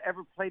players that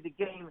ever played the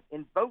game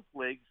in both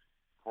leagues,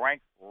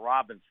 Frank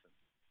Robinson.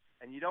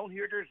 And you don't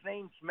hear their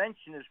names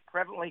mentioned as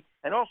prevalently,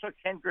 and also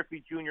Ken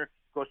Griffey Jr.,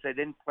 because they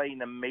didn't play in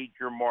the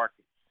major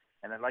markets.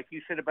 And like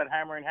you said about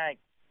Hammer and Hank,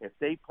 if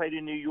they played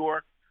in New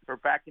York or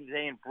back in the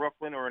day in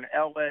Brooklyn or in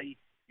L.A.,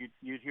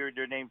 you'd hear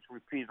their names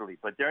repeatedly.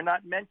 But they're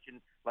not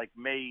mentioned like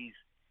Mays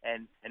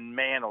and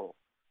Mantle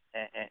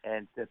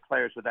and the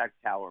players of that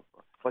caliber.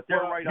 But they're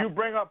right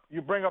up.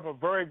 You bring up a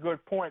very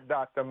good point,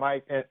 Dr.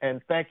 Mike,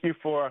 and thank you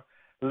for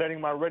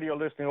letting my radio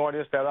listening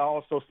audience that I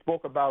also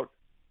spoke about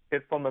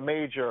it from a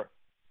major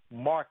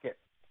market.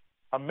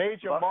 A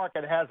major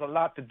market has a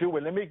lot to do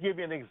with. Let me give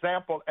you an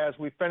example as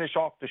we finish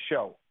off the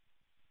show.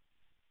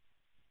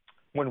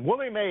 When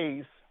Willie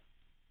Mays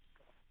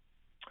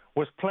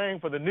was playing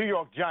for the New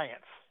York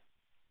Giants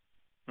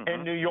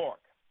in New York,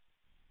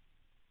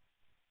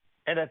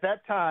 and at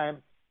that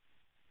time,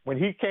 when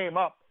he came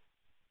up,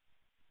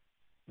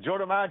 Joe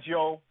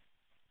DiMaggio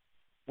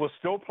was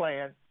still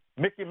playing.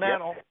 Mickey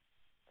Mantle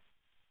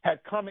had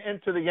come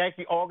into the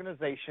Yankee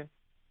organization,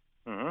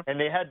 and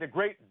they had the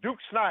great Duke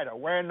Snider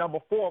wearing number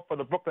 4 for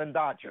the Brooklyn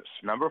Dodgers.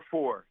 Number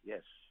 4,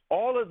 yes.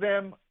 All of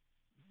them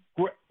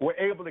were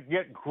able to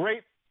get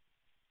great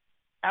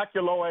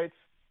accolades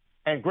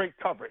and great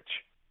coverage.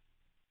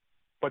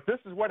 But this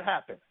is what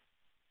happened.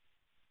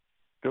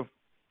 To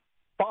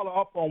follow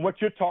up on what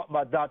you're talking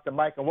about, Dr.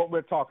 Mike, and what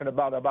we're talking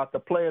about the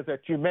players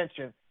that you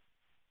mentioned,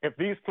 if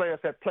these players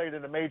had played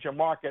in a major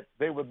market,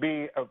 they would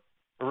be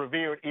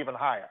revered even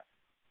higher.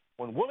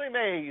 When Willie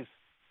Mays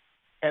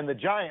and the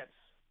Giants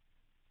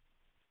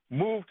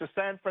moved to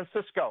San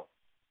Francisco,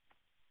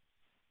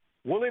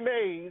 Willie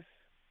Mays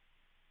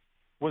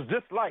was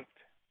disliked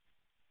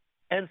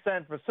in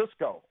San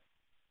Francisco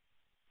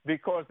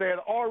because they had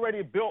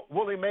already built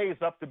Willie Mays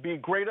up to be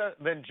greater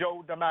than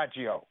Joe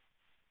DiMaggio.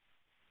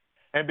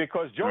 And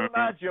because Joe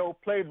DiMaggio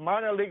played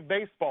minor league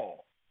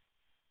baseball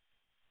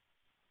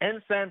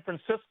in San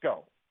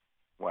Francisco,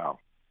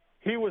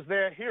 he was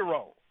their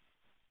hero.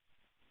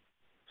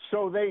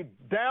 So they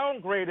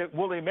downgraded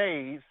Willie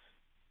Mays,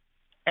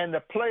 and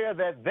the player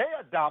that they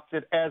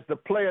adopted as the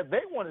player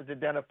they wanted to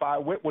identify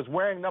with was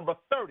wearing number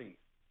 30,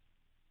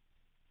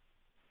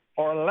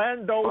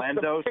 Orlando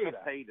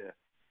Cepeda.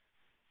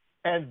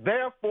 And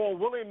therefore,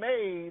 Willie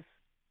Mays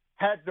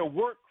had to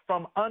work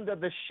from under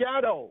the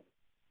shadow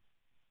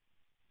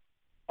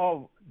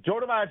of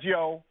Joe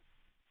DiMaggio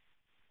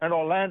and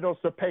Orlando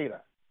Cepeda.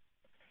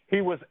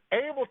 He was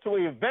able to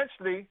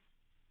eventually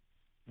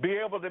be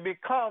able to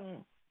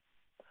become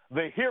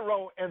the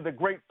hero and the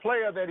great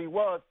player that he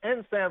was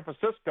in San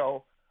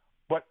Francisco,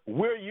 but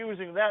we're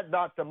using that,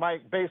 Dr.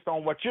 Mike, based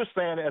on what you're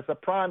saying as a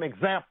prime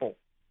example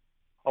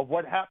of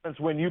what happens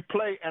when you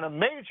play in a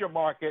major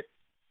market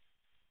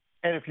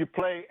and if you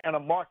play in a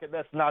market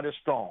that's not as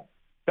strong.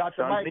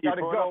 Dr. Mike, got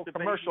to go.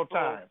 Commercial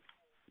time.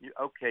 You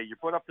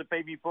brought up the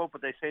baby bull,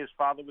 but they say his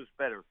father was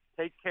better.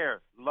 Take care.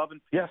 Love and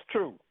peace. Yes,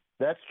 true.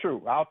 That's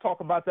true. I'll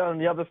talk about that on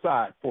the other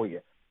side for you.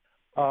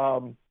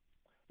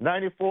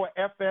 94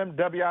 FM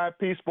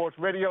WIP Sports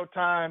Radio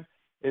time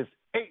is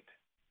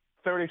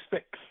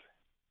 8:36.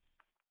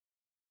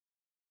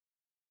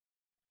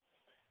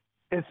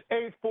 It's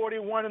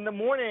 8:41 in the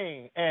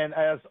morning, and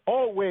as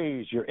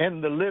always, you're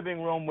in the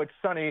living room with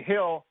Sonny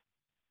Hill.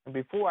 And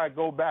before I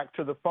go back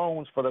to the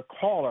phones for the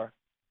caller,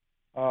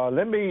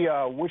 let me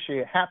wish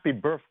a happy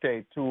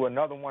birthday to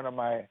another one of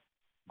my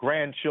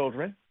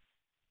grandchildren,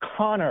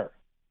 Connor,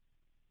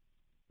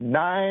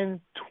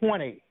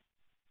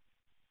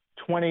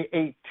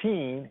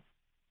 9/20/2018,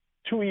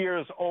 2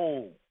 years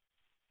old.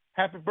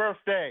 Happy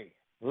birthday.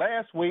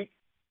 Last week,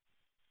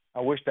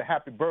 I wished a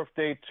happy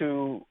birthday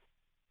to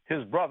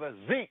his brother,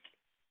 Zeke.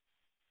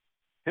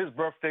 His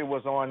birthday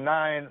was on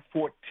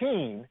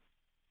 9/14,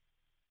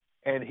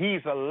 and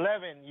he's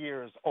 11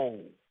 years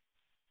old.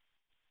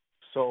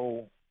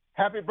 So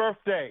happy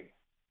birthday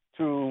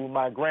to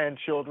my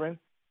grandchildren,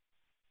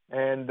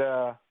 and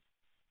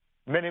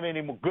many,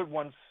 many more good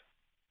ones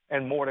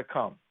and more to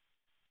come.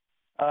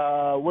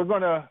 We're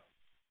going to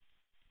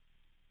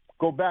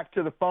go back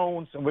to the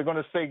phones, and we're going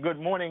to say good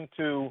morning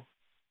to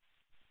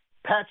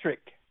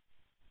Patrick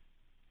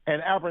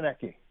and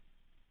Abernathy.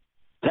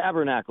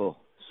 Tabernacle,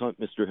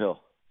 Mr.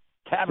 Hill.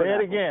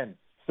 Tabernacle.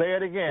 Say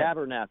it again.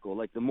 Tabernacle,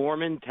 like the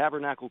Mormon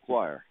Tabernacle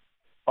Choir.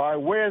 All right,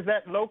 where is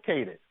that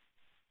located?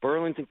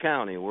 Burlington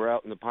County. We're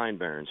out in the Pine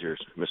Barrens here,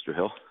 Mr.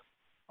 Hill.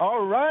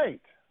 All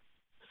right.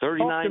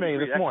 39 Talk to me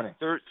degrees, this morning.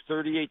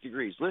 38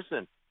 degrees.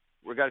 Listen,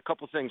 we got a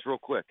couple things real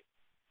quick.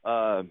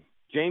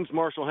 James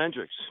Marshall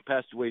Hendricks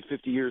passed away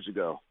 50 years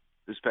ago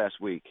this past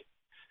week.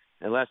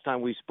 And last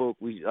time we spoke,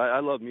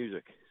 I love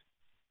music,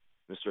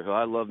 Mr. Hill.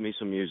 I love me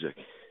some music.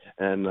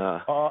 And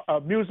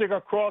music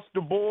across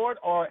the board,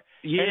 or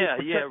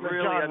really.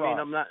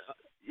 genre?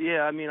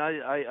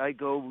 I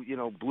go,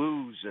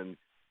 blues and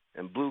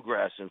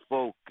bluegrass and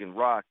folk and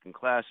rock and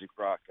classic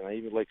rock, and I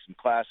even like some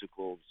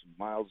classical, some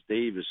Miles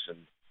Davis,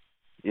 and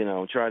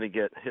trying to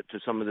get hip to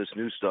some of this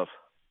new stuff.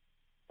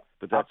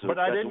 But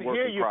I didn't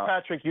hear you,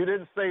 Patrick. You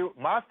didn't say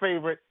my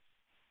favorite.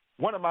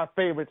 One of my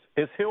favorites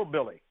is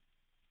Hillbilly.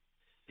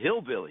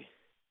 Hillbilly.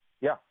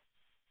 Yeah.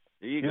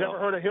 There you go. You never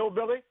heard of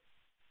Hillbilly?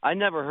 I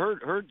never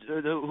heard who was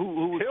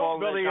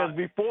calling that guy? Hillbilly is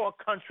before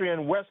country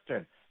and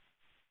western.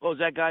 Oh, is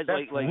that guy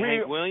like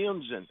Hank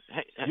Williams and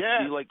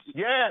Yes.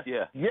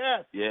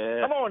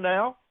 Come on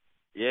now.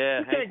 Yeah,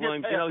 you Hank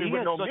Williams.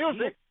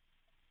 Music.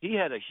 He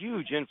had a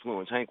huge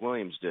influence. Hank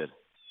Williams did.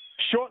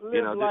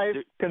 Short-lived life,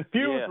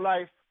 confused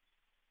life,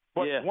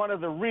 but one of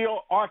the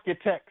real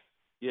architects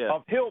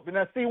of Hillbilly.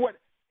 Now, see what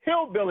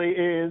Hillbilly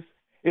is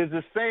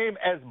the same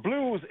as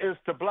blues is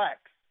to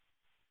blacks.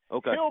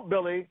 Okay.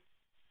 Hillbilly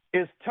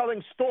is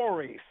telling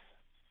stories.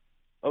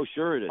 Oh,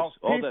 sure it is. Of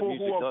All people that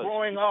music who are does.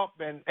 growing up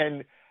and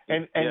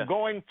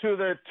going to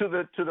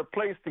the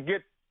place to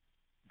get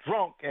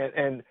drunk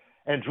and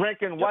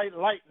drinking White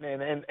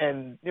Lightning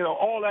and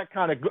all that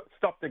kind of good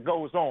stuff that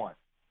goes on.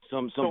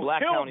 Some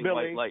Black County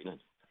White Lightning.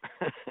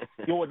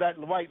 That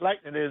white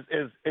lightning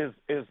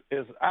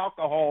is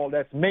alcohol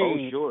that's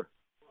made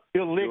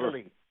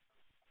illegally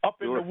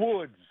up in the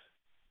woods.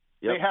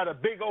 Yep. They had a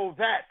big old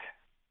vat,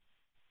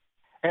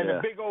 and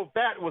the big old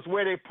vat was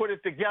where they put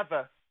it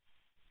together,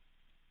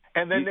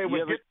 and then they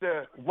would get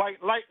the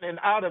white lightning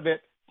out of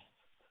it,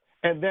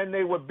 and then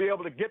they would be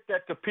able to get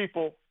that to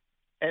people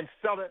and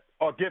sell it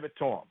or give it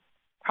to them.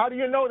 How do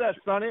you know that,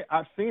 Sonny?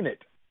 I've seen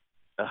it.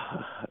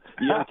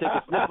 You ever take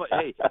a sniff?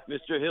 Hey,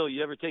 Mr. Hill,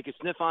 you ever take a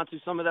sniff onto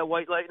some of that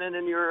white lightning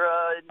in your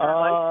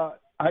life?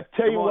 I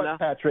tell you what,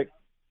 Patrick.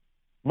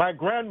 My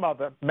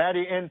grandmother,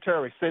 Mattie N.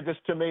 Terry, said this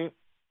to me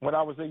when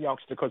I was a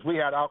youngster because we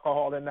had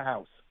alcohol in the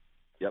house.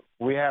 Yep.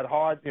 We had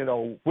hard,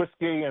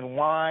 whiskey and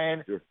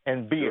wine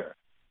and beer.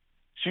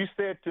 She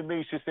said to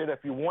me, if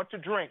you want to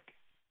drink,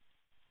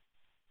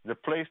 the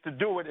place to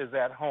do it is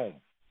at home.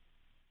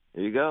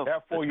 There you go.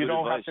 Therefore, you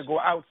don't have to go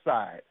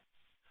outside.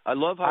 I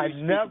love how you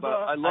speak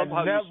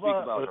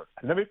about her.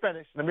 Let me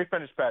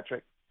finish,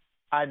 Patrick.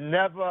 I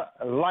never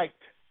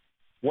liked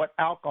what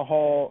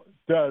alcohol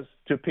does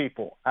to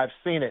people. I've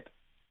seen it.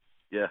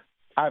 Yeah.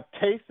 I've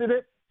tasted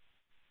it.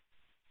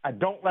 I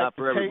don't like Not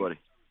for everybody.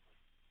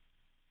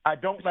 I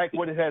don't like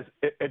what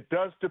it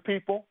does to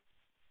people.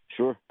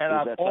 Sure. And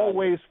I've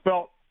always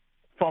felt,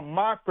 from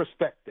my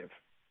perspective,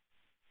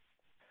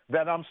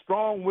 that I'm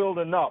strong-willed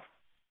enough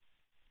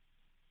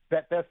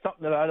that that's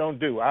something that I don't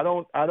do. I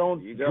don't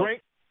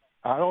drink.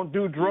 I don't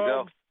do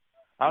drugs.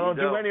 I don't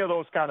do any of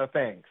those kind of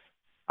things.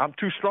 I'm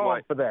too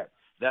strong for that.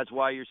 That's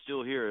why you're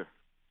still here.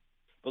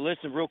 But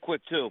listen, real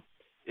quick too,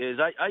 is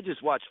I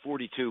just watched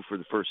 42 for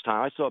the first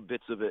time. I saw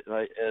bits of it,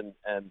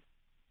 and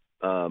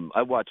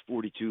I watched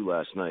 42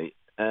 last night,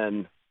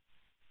 and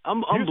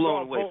I'm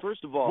blown away.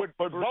 First of all, with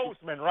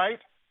Bozeman, right?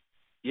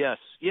 Yes.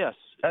 That's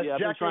I've been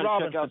Jackie trying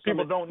Robinson. to check out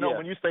People don't know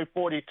when you say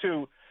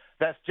 42,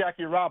 that's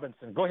Jackie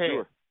Robinson. Go ahead.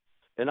 Sure.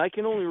 And I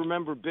can only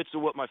remember bits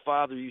of what my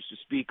father used to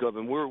speak of,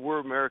 and we're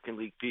American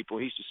League people.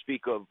 He used to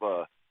speak of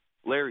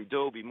Larry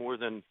Doby more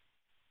than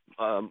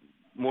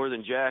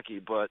Jackie.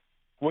 But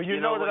you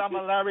know that I'm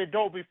a Larry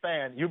Doby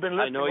fan. You've been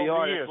listening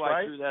over the years, right? I know you are. That's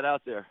why I threw that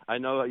out there. I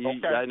know you.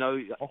 Okay. I know.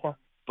 Okay.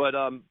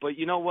 But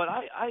you know what?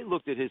 I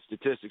looked at his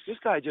statistics. This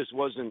guy just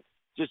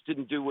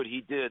didn't do what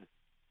he did.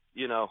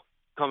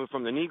 Coming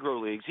from the Negro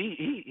Leagues,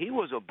 he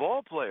was a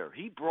ball player.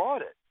 He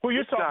brought it. Who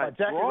you talking about?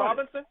 Jackie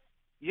Robinson?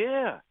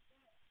 Yeah.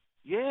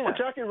 Well,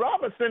 Jackie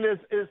Robinson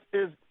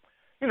is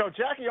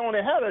Jackie only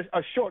had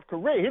a short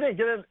career. He didn't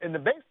get in the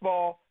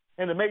baseball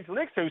in the major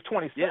leagues till he was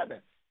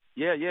 27.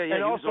 Yeah.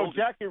 And also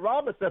Jackie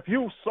Robinson, if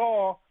you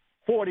saw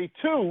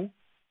 42,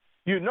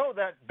 you know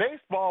that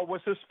baseball was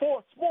his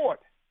fourth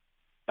sport.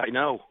 I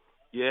know.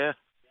 Yeah,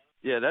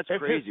 that's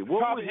crazy.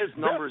 What would his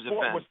numbers have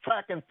been? Was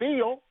track and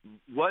field.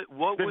 What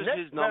was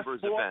his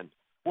numbers have been?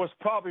 Was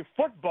probably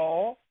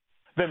football.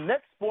 The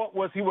next sport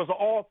was he was an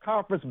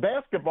all-conference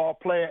basketball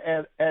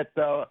player at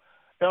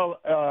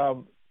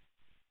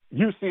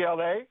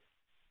UCLA,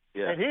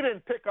 and he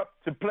didn't pick up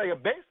to play a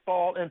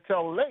baseball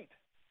until late.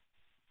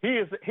 He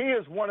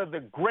is one of the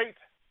great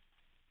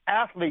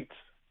athletes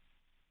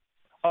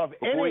of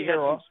any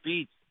era.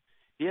 Speed.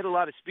 He had a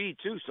lot of speed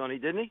too, Sonny,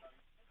 didn't he?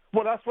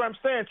 Well, that's what I'm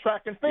saying.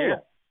 Track and field.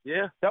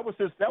 Yeah. That was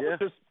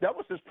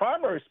his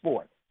primary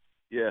sport.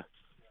 Yeah.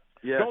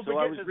 Don't so forget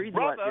I was his reading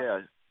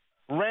brother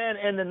ran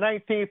in the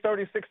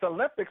 1936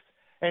 Olympics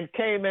and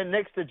came in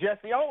next to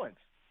Jesse Owens.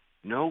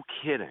 No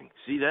kidding.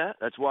 See that?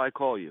 That's why I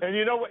call you. And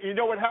you know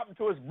what happened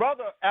to his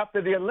brother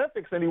after the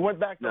Olympics, and he went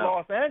back to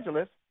Los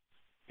Angeles.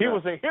 He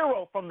was a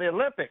hero from the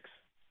Olympics.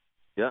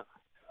 Yeah.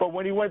 But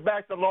when he went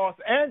back to Los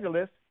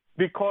Angeles,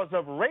 because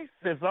of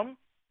racism,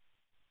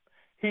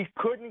 he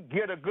couldn't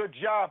get a good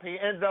job. He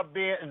ended up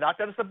being, not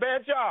that it's a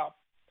bad job,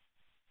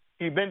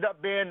 he ended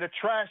up being the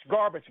trash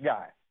garbage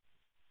guy.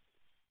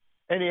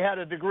 And he had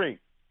a degree.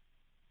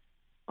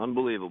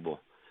 Unbelievable.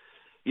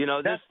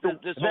 That's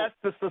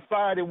the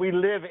society we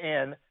live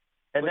in,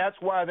 and that's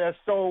why there's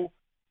so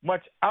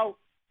much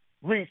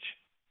outreach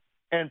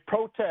and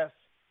protest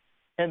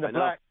in the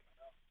black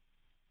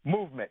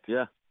movement.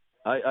 Yeah,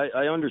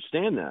 I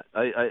understand that.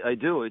 I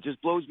do. It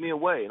just blows me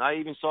away. And I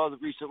even saw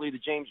recently the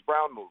James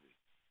Brown movie.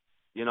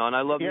 And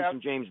I love me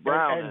some James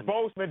Brown. And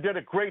Bozeman did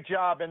a great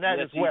job in that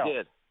as well. He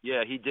did.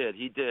 Yeah, he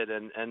did.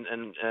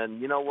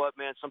 And you know what,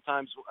 man?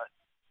 Sometimes,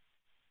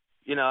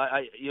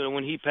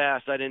 when he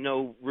passed, I didn't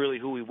know really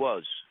who he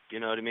was. You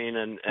know what I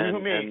mean?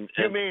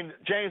 You mean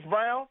James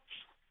Brown?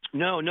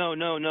 No.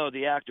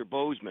 The actor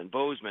Bozeman.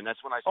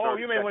 That's when I started. Oh,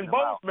 you mean when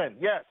Bozeman?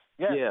 Yes.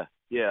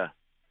 Yeah.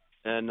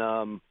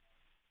 And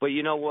but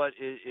you know what?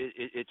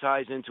 It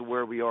ties into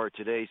where we are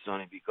today,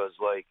 Sonny, because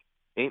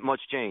ain't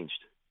much changed.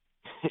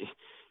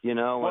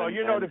 Well,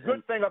 the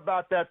good thing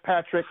about that,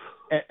 Patrick,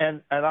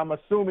 and I'm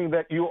assuming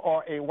that you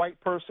are a white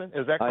person.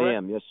 Is that correct? I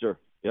am. Yes, sir.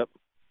 Yep.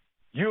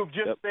 You've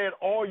just said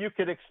all you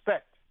could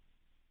expect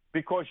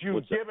because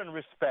you've given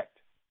respect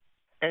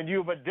and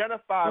you've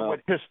identified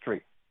with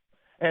history.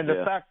 And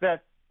the fact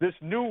that this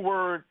new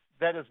word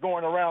that is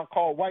going around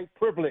called white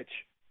privilege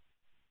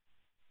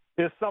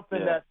is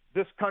something that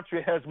this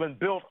country has been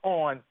built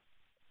on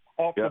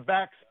off the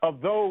backs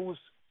of those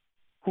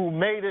who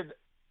made it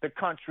the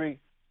country,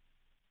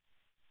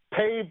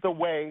 paved the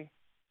way,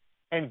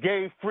 and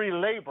gave free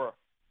labor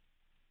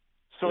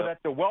so that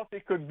the wealthy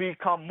could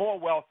become more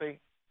wealthy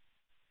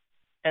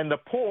and the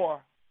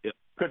poor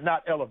could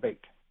not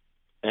elevate.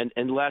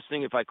 And last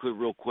thing, if I could,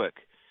 real quick.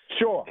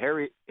 Sure.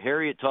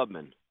 Harriet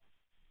Tubman.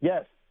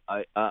 Yes.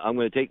 I'm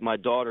going to take my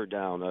daughter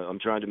down. I'm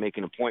trying to make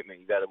an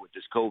appointment. You got to, with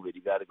this COVID,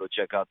 you got to go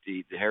check out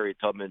the Harriet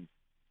Tubman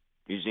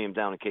Museum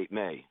down in Cape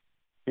May.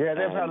 Yeah,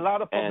 there's a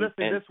lot of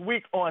publicity this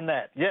week on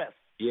that. Yes.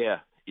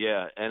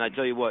 Yeah. And I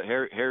tell you what,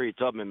 Harriet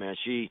Tubman, man,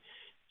 she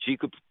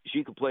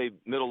could play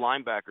middle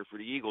linebacker for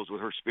the Eagles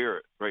with her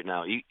spirit right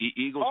now.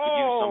 Eagles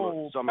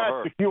could use some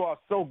Patrick, of her. You are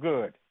so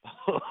good.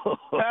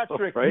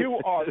 Patrick, right? You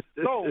are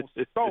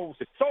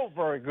so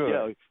very good.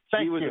 Yeah,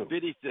 Thank she was you. a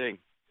bitty thing.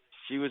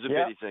 She was a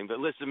bitty thing. But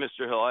listen,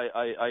 Mr. Hill,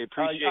 I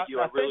appreciate you.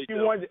 I really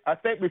do. I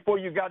think before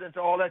you got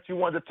into all that, you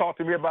wanted to talk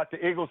to me about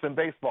the Eagles and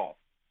baseball.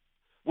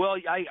 Well,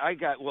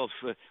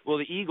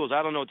 the Eagles.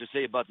 I don't know what to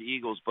say about the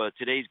Eagles, but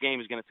today's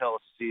game is going to tell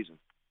us the season.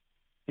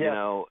 Yeah. You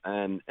know,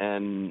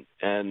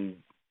 and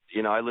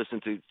you know, I listen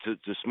to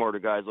smarter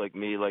guys like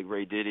me, like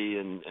Ray Diddy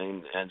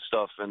and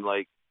stuff, and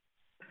like,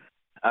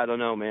 I don't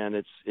know, man.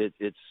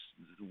 It's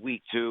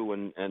week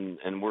 2,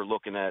 and we're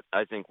looking at.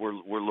 I think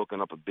we're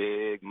looking up a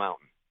big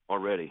mountain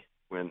already,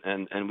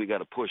 and we got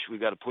to push. We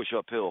got to push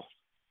uphill.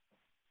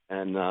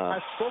 And I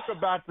spoke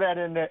about that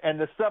in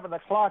the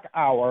 7:00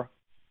 hour.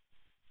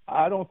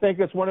 I don't think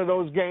it's one of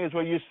those games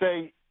where you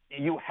say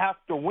you have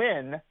to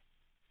win,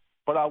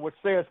 but I would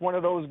say it's one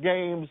of those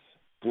games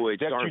that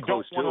you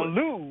don't want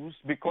to lose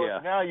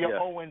because now you're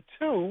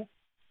 0-2.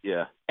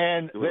 Yeah.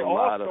 And they're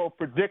also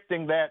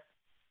predicting that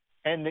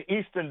in the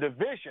Eastern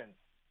Division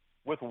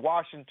with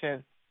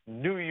Washington,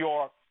 New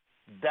York,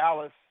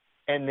 Dallas,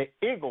 and the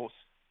Eagles,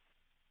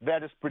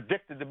 that is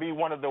predicted to be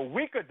one of the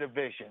weaker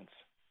divisions.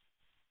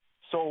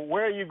 So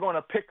where are you going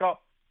to pick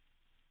up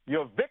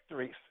your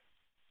victories?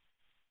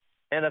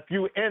 And if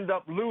you end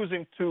up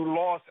losing to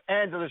Los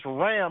Angeles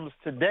Rams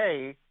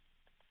today,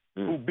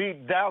 who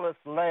beat Dallas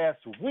last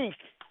week,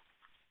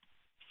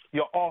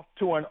 you're off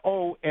to an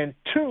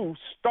 0-2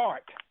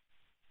 start.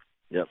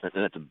 Yep, and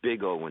that's a big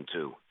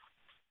 0-2.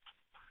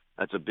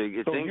 That's a big.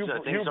 So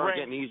things aren't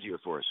getting easier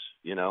for us.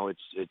 You know,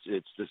 it's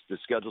the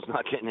schedule's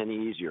not getting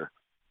any easier.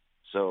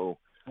 So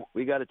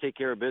we got to take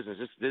care of business.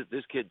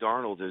 This kid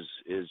Darnold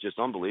is just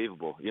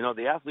unbelievable. You know,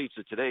 the athletes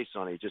of today,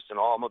 Sonny,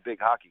 I'm a big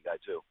hockey guy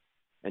too.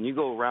 And you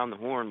go around the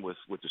horn with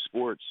the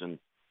sports, and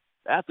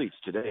athletes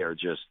today are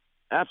just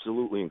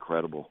absolutely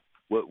incredible.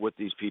 What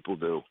these people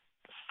do,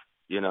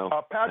 you know.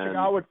 Patrick,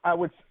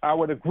 I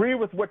would agree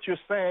with what you're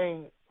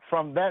saying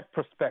from that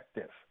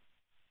perspective.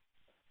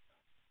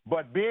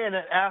 But being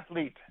an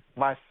athlete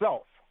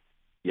myself,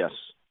 yes,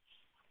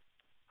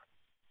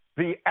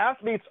 the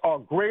athletes are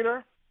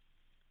greater,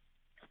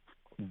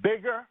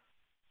 bigger,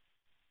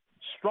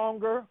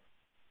 stronger,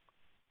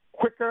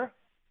 quicker,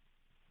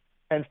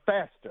 and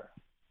faster.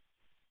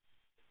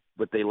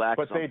 But they lack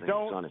but something. But they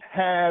don't Sonny.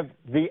 have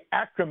the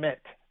acumen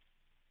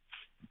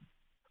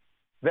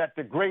that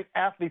the great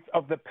athletes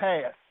of the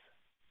past,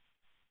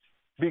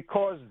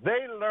 because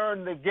they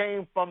learned the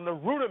game from the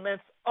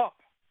rudiments up.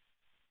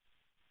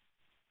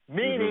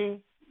 Meaning,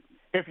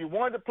 if you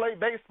wanted to play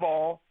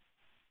baseball,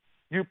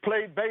 you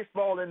played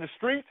baseball in the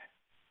street.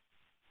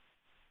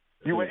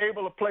 You were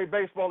able to play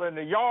baseball in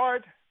the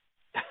yard.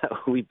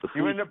 You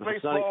ended up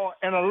baseball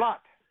in a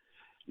lot.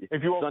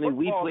 If you were Sonny, a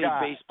football we played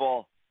guy.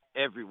 baseball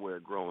everywhere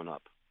growing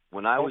up.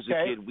 When I was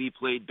a kid, we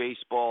played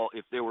baseball.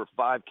 If there were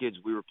 5 kids,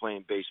 we were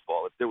playing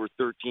baseball. If there were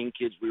 13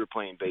 kids, we were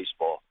playing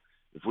baseball.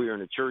 If we were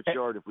in a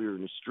churchyard, if we were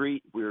in the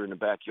street, we were in the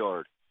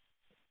backyard.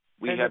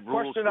 We had the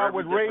rules question for I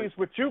every would raise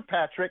with you,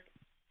 Patrick,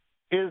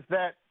 is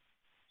that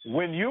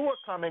when you were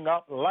coming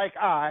up, like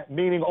I,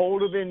 meaning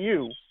older than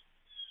you,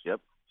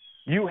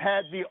 you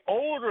had the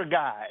older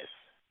guys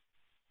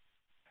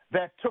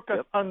that took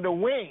us under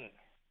wing.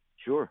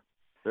 Sure.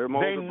 They're my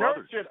They older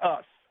brothers. nurtured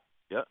us.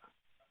 Yep.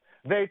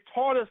 They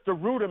taught us the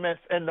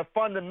rudiments and the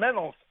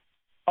fundamentals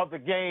of the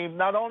game,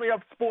 not only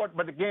of sport,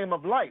 but the game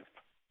of life.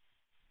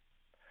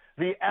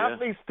 The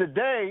athletes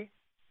today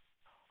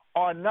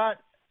are not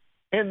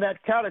in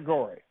that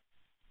category.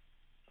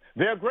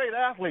 They're great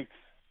athletes.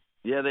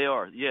 Yeah, they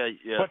are. Yeah.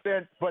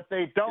 But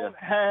they don't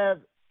have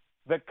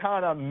the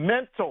kind of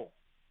mental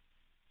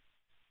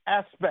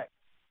aspect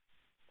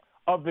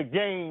of the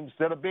games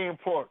that are being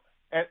put.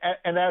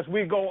 And as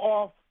we go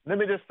off, let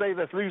me just say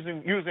this,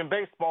 using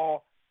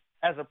baseball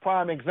as a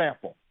prime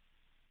example.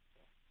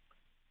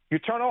 You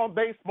turn on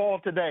baseball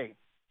today,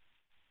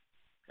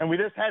 and we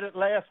just had it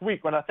last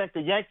week when I think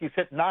the Yankees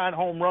hit 9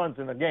 home runs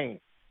in a game.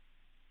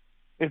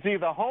 It's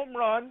either home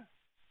run,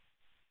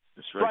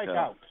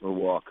 strikeout, or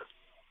walk.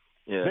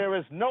 Yeah. There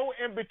is no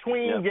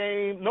in-between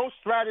game, no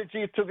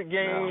strategy to the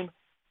game.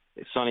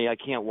 No. Sonny, I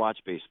can't watch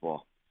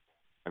baseball.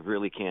 I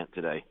really can't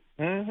today.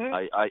 Mm-hmm.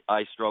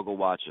 I struggle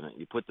watching it.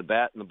 You put the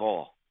bat in the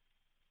ball.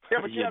 Yeah,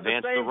 but you have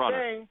the same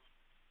thing.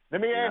 Let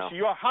me ask you,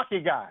 you're a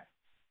hockey guy.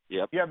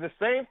 Yep. You have the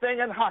same thing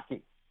in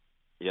hockey.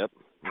 Yep.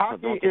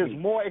 Hockey is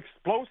more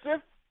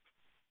explosive.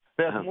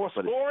 There's more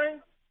scoring.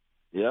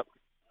 Yep.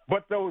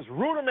 But those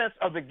rudiments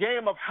of the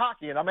game of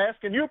hockey, and I'm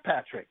asking you,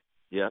 Patrick,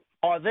 yep.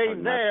 Are they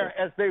there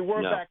as they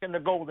were back in the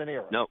golden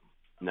era?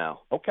 No.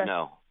 Okay.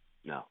 No.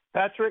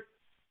 Patrick,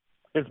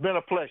 it's been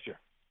a pleasure.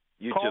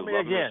 You Call too. me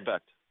Love again. and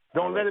respect.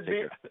 Don't let it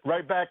be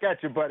right back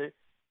at you, buddy.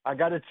 I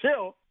got to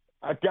chill.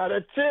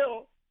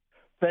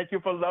 Thank you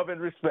for love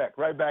and respect.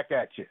 Right back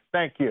at you.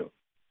 Thank you.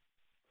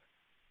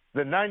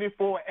 The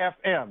 94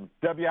 FM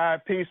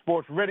WIP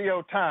Sports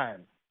Radio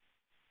time,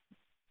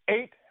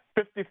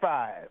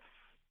 8:55.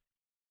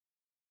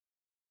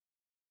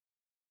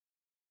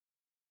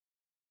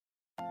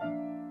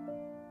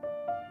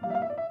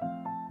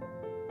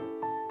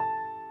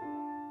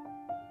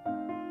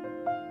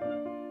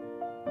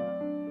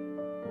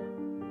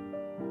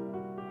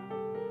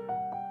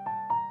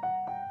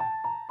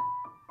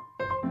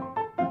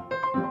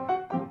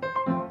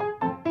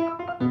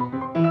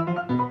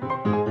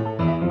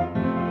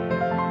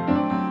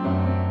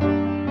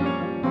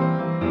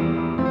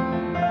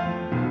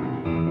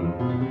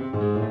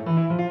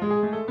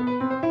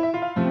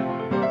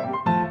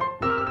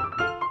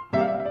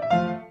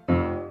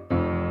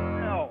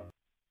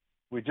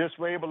 We just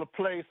were able to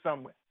play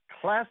some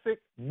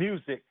classic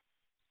music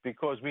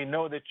because we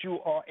know that you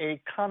are a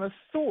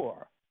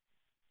connoisseur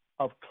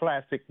of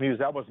classic music.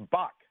 That was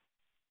Bach,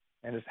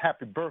 and it's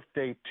happy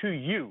birthday to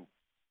you.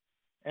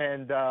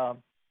 And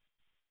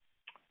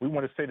we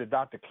want to say to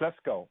Dr.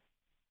 Klesko,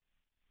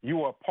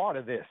 you are part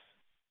of this.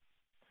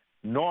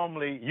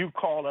 Normally, you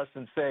call us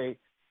and say,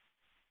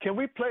 can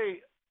we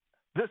play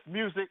this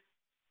music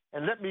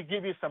and let me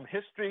give you some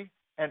history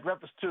and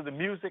reference to the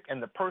music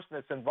and the person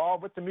that's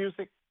involved with the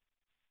music?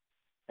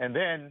 And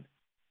then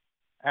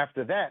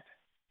after that,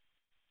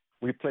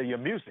 we play your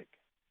music.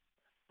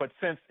 But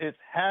since it's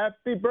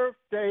happy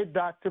birthday,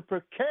 Dr.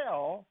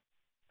 Purcell,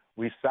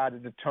 we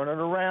decided to turn it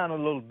around a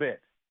little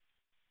bit,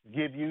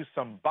 give you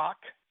some Bach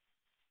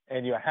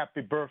and your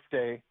happy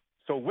birthday.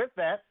 So with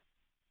that,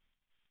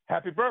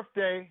 happy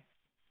birthday,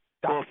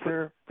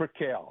 Dr.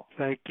 Purcell.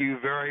 Thank you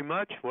very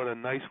much. What a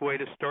nice way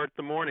to start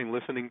the morning,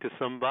 listening to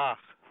some Bach.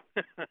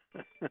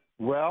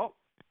 Well,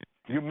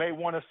 you may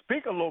want to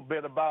speak a little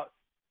bit about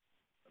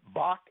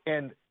Bach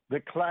and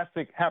the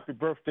classic Happy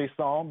Birthday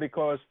song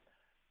because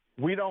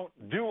we don't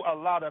do a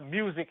lot of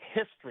music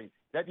history.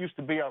 That used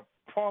to be a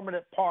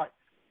prominent part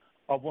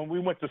of when we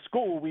went to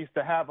school. We used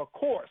to have a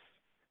course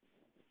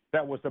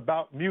that was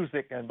about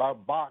music and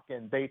about Bach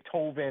and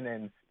Beethoven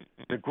and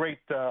the great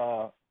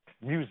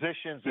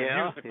musicians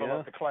and musical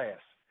of the class.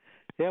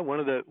 Yeah, one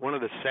of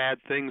the sad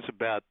things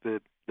about the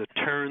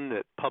turn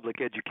that public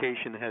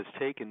education has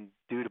taken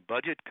due to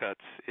budget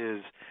cuts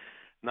is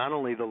not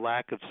only the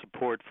lack of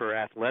support for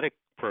athletic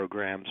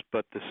programs,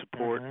 but the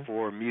support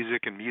for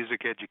music and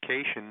music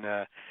education.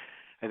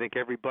 I think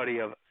everybody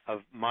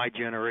of my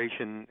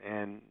generation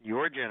and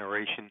your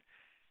generation,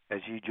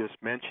 as you just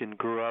mentioned,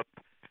 grew up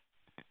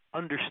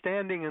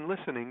understanding and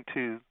listening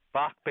to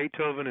Bach,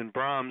 Beethoven, and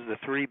Brahms, the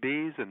three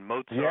Bs, and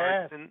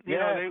Mozart. And you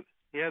know,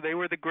 they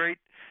were the great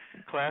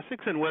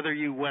classics. And whether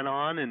you went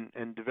on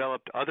and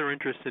developed other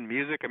interests in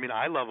music, I mean,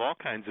 I love all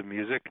kinds of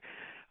music.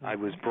 I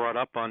was brought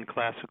up on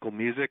classical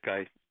music.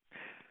 I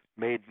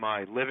made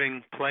my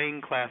living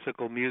playing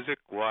classical music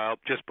while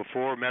just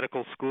before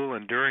medical school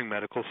and during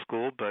medical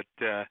school, but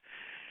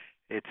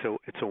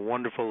it's a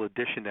wonderful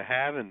addition to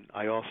have. And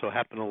I also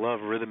happen to love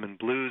rhythm and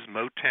blues,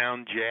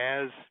 Motown,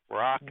 jazz,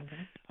 rock,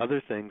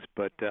 other things.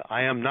 But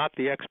I am not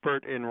the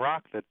expert in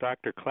rock that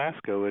Dr.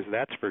 Klesko is.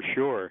 That's for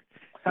sure.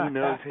 He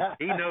knows.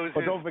 He knows.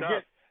 But don't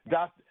forget,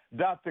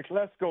 Dr.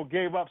 Klesko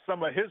gave up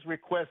some of his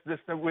requests this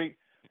week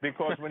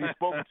because when he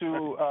spoke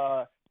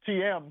to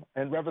TM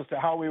in reference to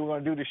how we were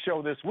going to do the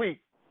show this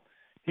week,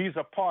 he's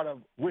a part of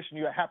wishing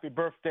you a happy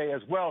birthday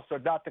as well. So,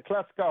 Dr.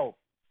 Klesko,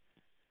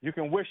 you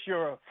can wish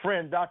your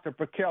friend Dr.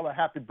 Purcell a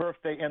happy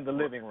birthday in the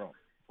living room.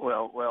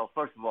 Well,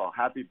 first of all,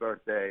 happy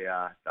birthday,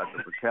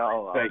 Dr.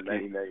 Purcell.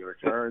 Many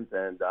returns.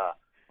 And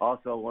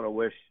also want to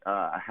wish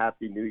a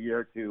happy new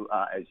year to,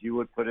 as you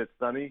would put it,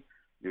 Sonny,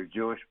 your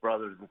Jewish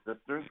brothers and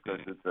sisters, because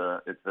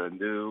it's a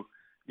new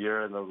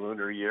year in the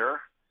lunar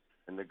year.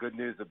 And the good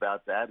news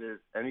about that is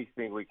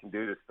anything we can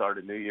do to start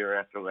a new year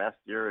after last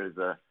year is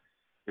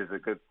a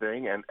good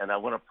thing. And I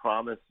want to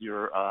promise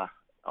your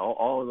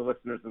all of the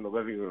listeners in the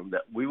living room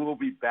that we will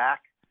be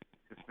back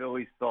to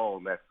Philly Soul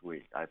next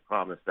week. I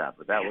promise that.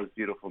 But that was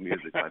beautiful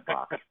music by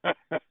Bach.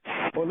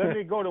 Well, let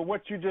me go to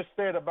what you just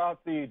said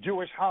about the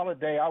Jewish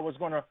holiday. I was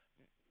going to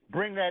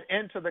bring that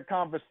into the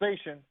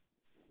conversation,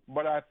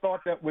 but I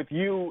thought that with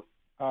you,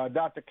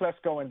 Dr.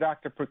 Klesko and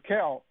Dr.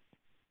 Purcell,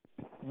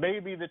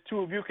 maybe the two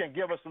of you can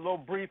give us a little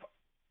brief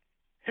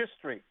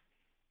history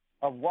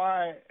of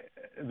why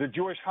the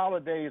Jewish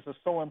holidays are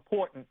so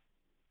important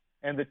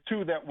and the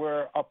two that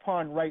we're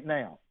upon right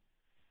now.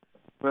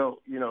 Well,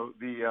 you know,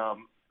 these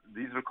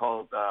are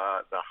called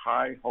the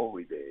High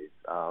Holy Days.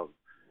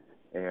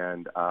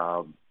 And,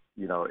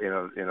 you know,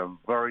 in a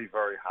very,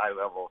 very high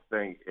level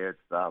thing, it's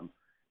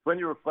when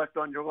you reflect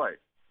on your life.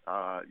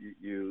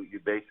 You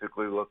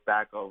basically look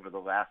back over the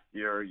last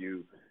year.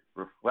 You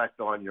reflect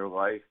on your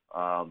life.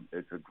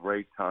 It's a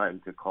great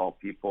time to call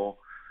people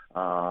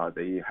that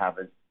you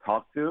haven't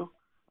talked to.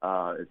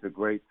 It's a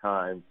great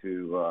time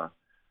to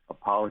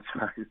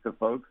apologize to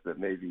folks that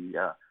maybe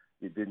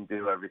you didn't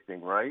do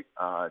everything right.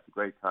 It's a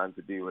great time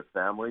to be with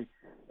family.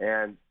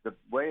 And the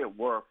way it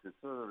works is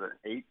sort of an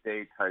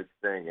 8-day type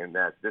thing in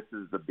that this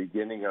is the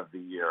beginning of the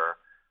year.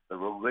 The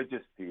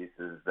religious piece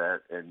is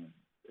that, and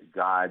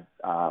God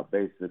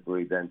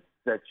basically then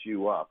sets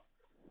you up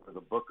for the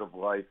book of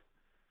life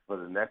for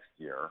the next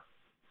year.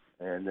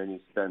 And then you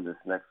spend this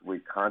next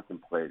week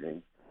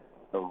contemplating.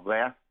 The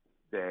last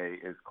day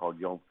is called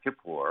Yom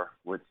Kippur,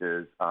 which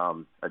is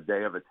a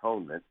day of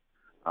atonement,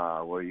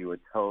 where you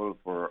atone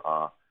for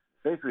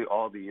basically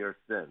all the year's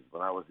sins.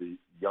 When I was a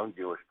young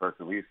Jewish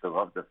person, we used to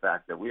love the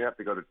fact that we have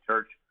to go to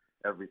church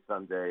every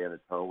Sunday and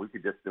atone. We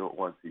could just do it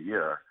once a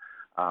year.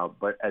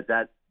 But at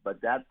that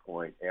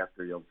point,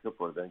 after Yom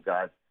Kippur, then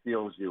God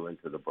seals you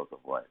into the book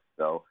of life.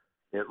 So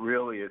it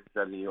really is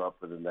setting you up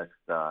for the next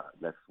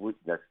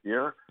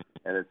year,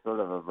 and it's sort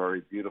of a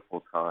very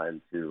beautiful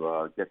time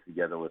to get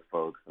together with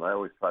folks. And I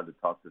always try to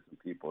talk to some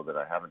people that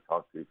I haven't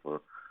talked to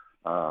for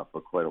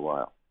quite a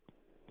while.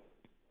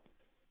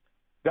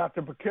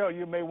 Dr. Burkell,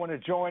 you may want to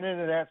join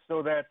into that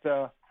so that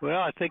I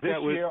think this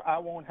year I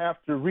won't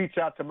have to reach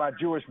out to my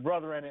Jewish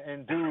brethren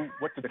and do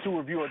what the two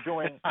of you are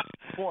doing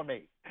for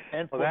me.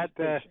 And for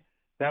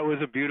that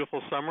was a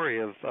beautiful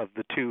summary of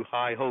the two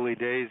high holy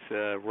days,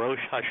 Rosh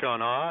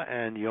Hashanah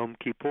and Yom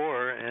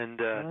Kippur, and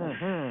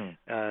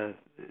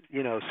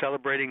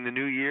celebrating the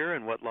new year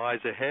and what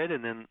lies ahead,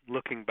 and then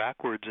looking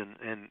backwards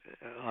and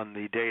on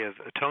the Day of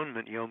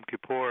Atonement, Yom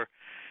Kippur,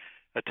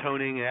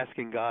 atoning,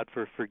 asking God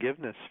for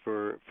forgiveness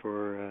for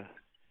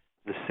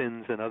the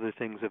sins and other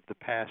things of the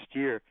past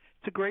year.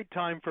 It's a great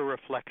time for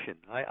reflection.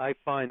 I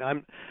find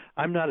I'm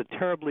not a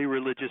terribly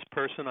religious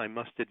person, I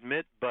must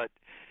admit, but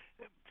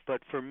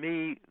for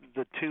me,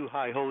 the two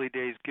high holy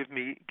days give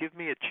me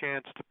a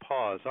chance to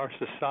pause. Our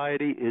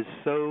society is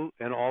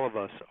and all of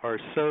us are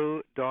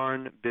so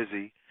darn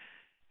busy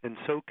and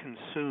so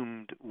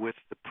consumed with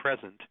the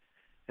present,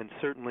 and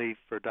certainly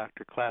for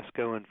Dr.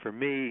 Klasko and for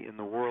me in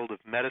the world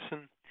of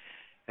medicine,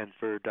 and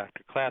for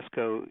Dr.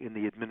 Klasko in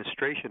the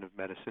administration of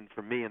medicine,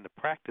 for me in the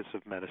practice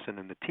of medicine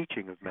and the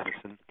teaching of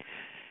medicine,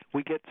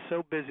 we get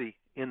so busy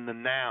in the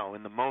now,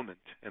 in the moment,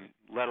 and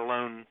let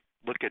alone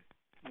look at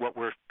what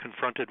we're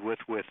confronted with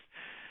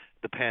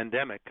the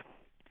pandemic.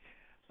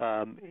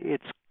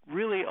 It's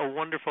really a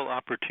wonderful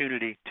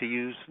opportunity to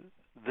use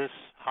this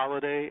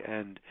holiday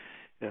and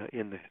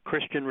in the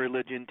Christian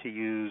religion to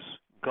use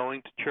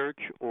going to church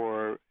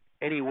or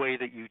any way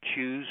that you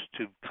choose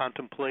to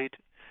contemplate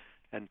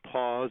and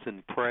pause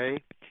and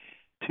pray,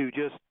 to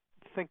just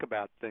think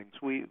about things.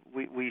 We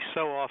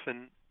so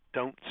often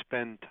don't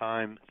spend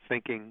time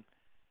thinking,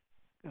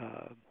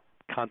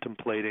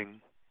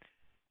 contemplating,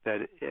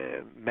 that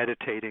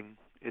meditating.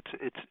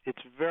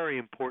 It's very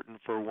important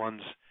for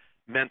one's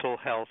mental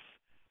health,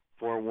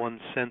 for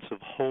one's sense of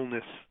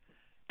wholeness,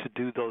 to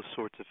do those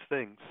sorts of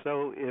things.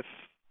 So if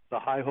the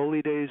high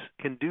holy days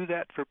can do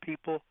that for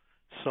people,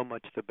 so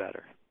much the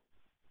better.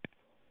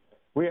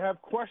 We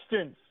have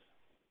questions,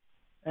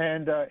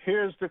 and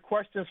here's the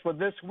questions for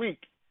this week.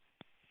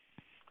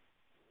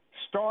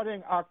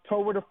 Starting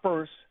October the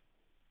 1st,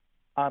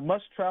 I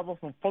must travel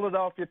from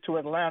Philadelphia to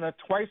Atlanta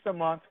twice a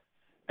month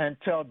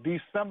until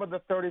December the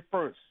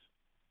 31st.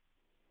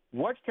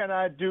 What can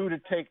I do to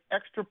take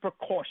extra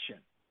precaution?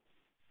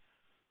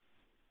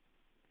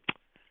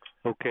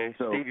 Okay,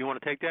 so, Steve, you want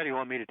to take that, or you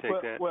want me to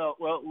take that? Well,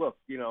 look,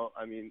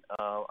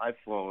 I've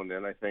flown,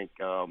 and I think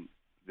I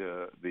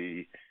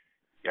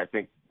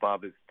think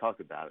Bob has talked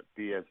about it.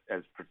 Be as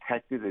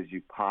protected as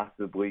you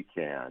possibly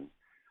can.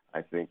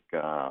 I think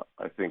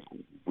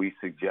we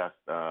suggest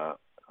not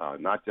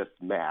just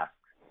masks,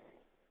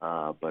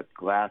 but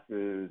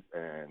glasses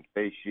and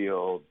face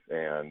shields,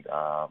 and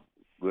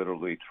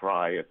literally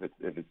try, if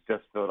it's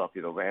just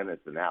Philadelphia to Atlanta,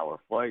 it's an hour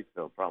flight,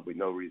 so probably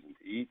no reason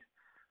to eat.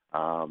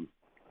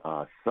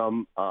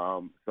 Some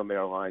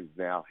airlines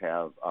now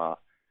have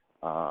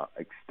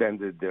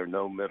extended their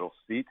no middle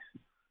seats,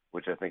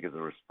 which I think is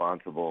a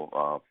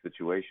responsible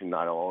situation.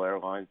 Not all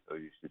airlines, so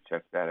you should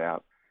check that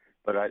out.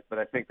 But I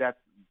think that's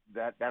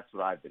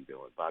what I've been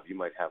doing. Bob, you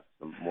might have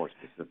some more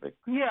specific.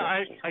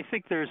 Yeah, I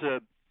think there's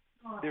a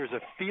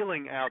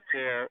feeling out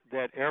there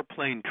that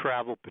airplane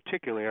travel,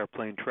 particularly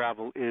airplane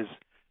travel, is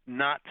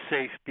not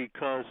safe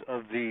because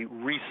of the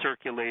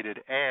recirculated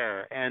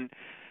air. And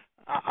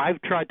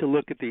I've tried to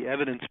look at the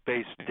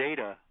evidence-based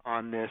data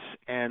on this,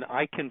 and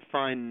I can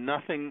find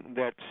nothing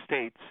that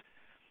states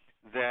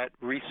that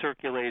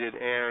recirculated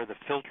air, the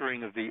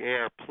filtering of the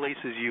air,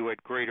 places you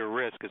at greater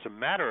risk. As a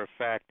matter of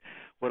fact,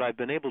 what I've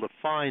been able to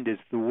find is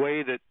the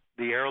way that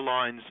the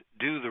airlines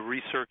do the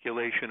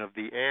recirculation of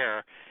the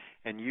air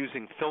and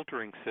using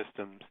filtering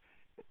systems,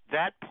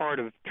 that part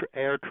of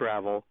air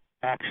travel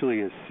actually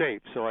is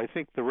safe. So I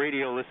think the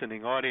radio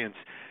listening audience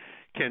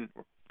can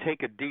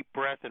take a deep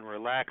breath and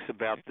relax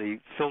about the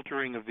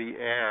filtering of the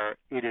air.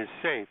 It is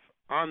safe.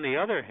 On the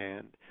other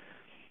hand,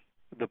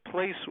 the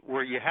place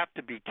where you have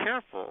to be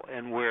careful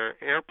and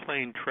where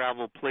airplane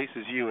travel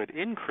places you at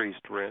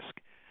increased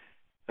risk,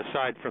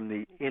 aside from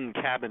the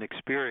in-cabin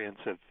experience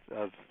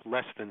of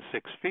less than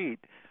 6 feet,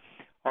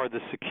 are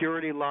the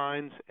security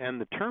lines and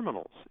the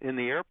terminals in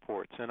the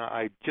airports. And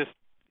I just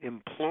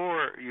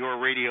implore your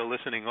radio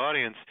listening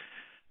audience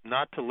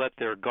not to let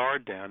their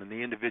guard down. And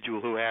the individual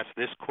who asked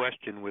this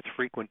question with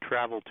frequent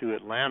travel to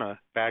Atlanta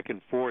back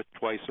and forth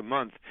twice a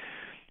month,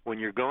 when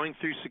you're going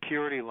through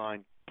security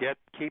line,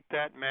 keep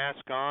that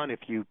mask on. If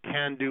you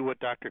can do what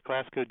Dr.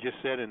 Klasko just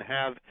said and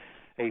have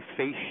a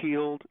face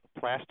shield,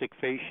 plastic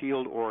face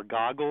shield or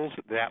goggles,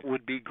 that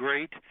would be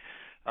great.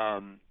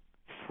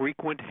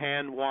 Frequent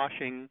hand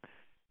washing,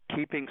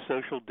 keeping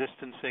social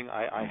distancing.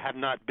 I have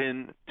not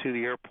been to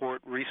the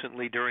airport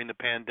recently during the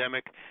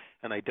pandemic,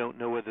 and I don't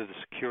know whether the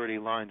security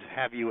lines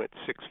have you at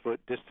 6-foot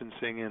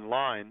distancing in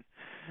line.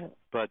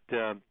 But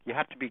you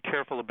have to be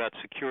careful about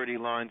security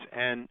lines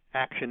and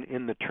action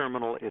in the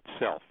terminal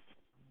itself.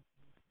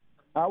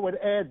 I would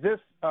add this,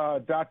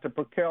 Dr.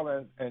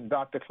 Purkell and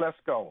Dr.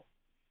 Klesko.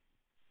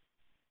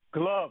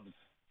 Gloves,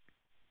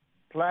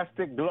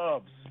 plastic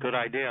gloves. Good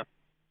idea.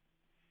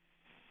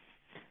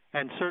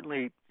 And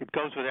certainly it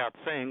goes without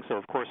saying, so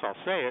of course I'll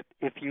say it,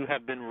 if you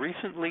have been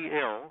recently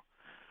ill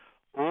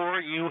or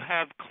you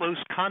have close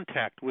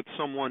contact with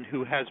someone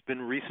who has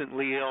been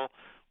recently ill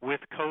with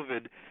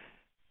COVID,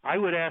 I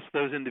would ask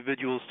those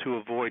individuals to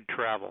avoid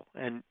travel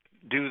and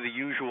do the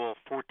usual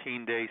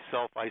 14-day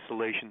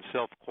self-isolation,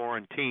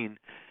 self-quarantine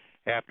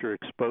after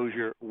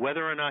exposure,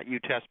 whether or not you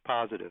test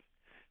positive.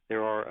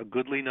 There are a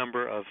goodly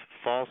number of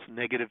false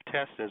negative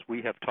tests, as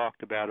we have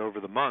talked about over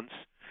the months.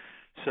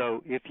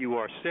 So if you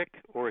are sick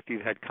or if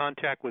you've had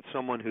contact with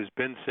someone who's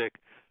been sick,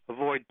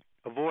 avoid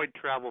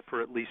travel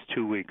for at least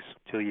 2 weeks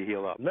till you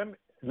heal up.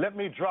 Let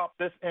me drop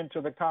this into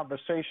the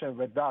conversation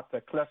with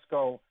Dr.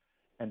 Klesko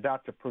and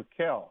Dr.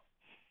 Purkell.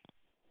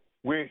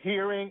 We're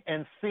hearing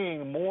and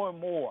seeing more and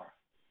more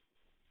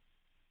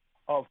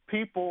of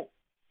people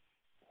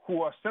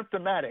who are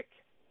symptomatic,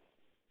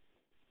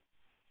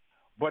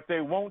 but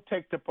they won't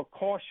take the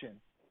precaution.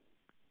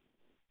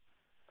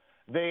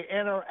 They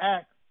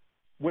interact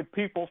with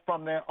people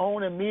from their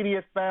own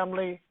immediate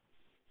family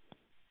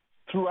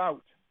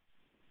throughout,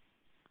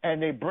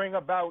 and they bring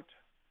about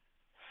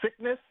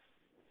sickness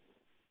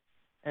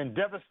and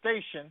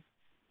devastation,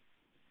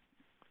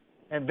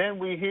 and then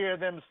we hear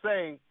them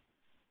say,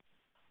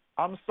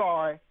 I'm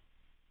sorry,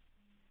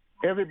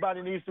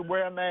 everybody needs to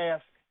wear a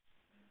mask,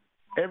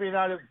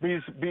 everybody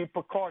be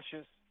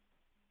precautious.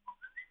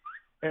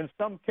 In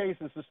some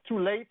cases, it's too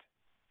late,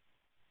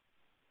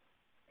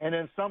 and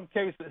in some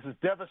cases, it's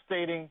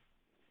devastating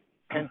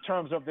in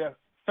terms of their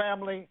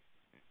family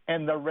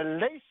and the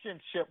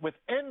relationship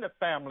within the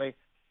family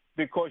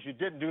because you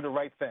didn't do the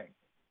right thing.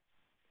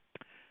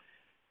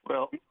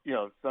 Well,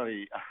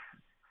 Sonny,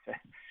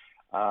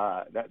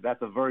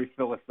 that's a very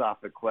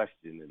philosophic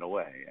question in a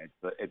way.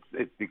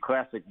 It's the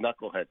classic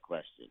knucklehead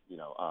question.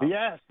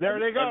 Yes, there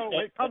they go.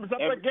 It comes up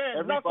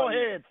again.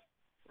 Knuckleheads.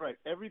 Right.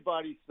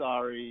 Everybody's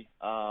sorry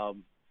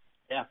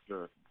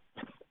after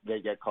they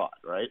get caught.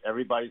 Right.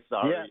 Everybody's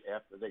sorry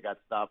after they got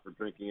stopped for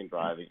drinking and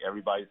driving.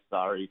 Everybody's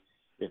sorry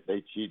if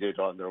they cheated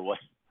on their wife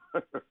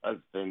or their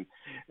husband,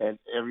 and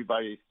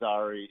everybody's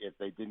sorry if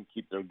they didn't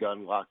keep their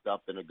gun locked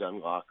up in a gun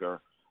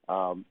locker.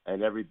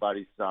 And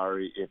everybody's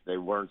sorry if they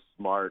weren't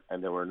smart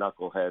and they were a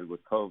knucklehead with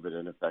COVID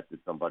and infected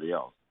somebody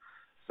else.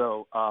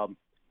 So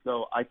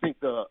I think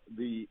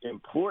the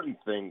important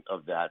thing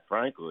of that,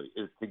 frankly,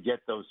 is to get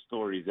those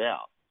stories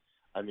out.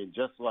 I mean,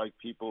 just like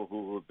people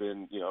who have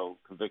been,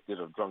 convicted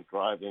of drunk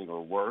driving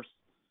or worse,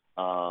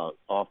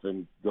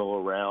 often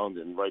go around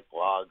and write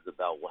blogs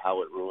about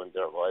how it ruined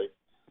their life.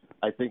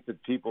 I think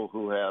that people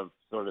who have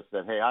sort of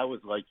said, hey, I was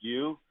like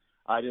you,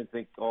 I didn't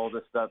think all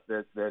the stuff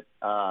that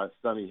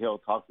Sonny Hill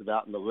talked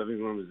about in the living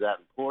room is that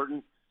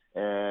important.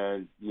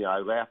 And, I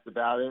laughed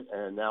about it,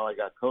 and now I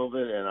got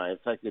COVID, and I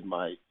affected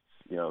my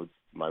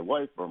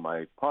wife or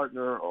my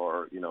partner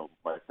or,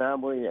 my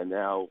family, and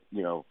now,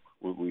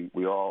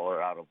 we all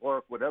are out of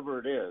work, whatever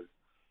it is.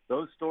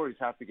 Those stories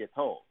have to get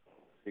told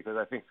because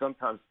I think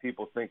sometimes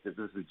people think that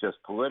this is just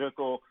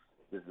political.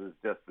 This is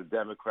just the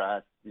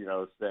Democrats,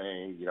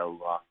 saying,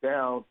 lock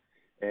down.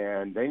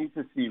 And they need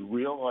to see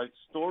real-life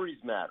stories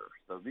matter.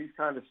 So these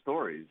kind of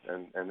stories,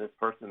 and this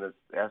person that's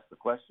asked the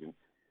question,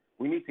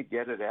 we need to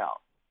get it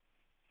out.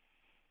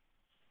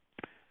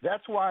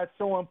 That's why it's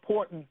so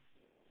important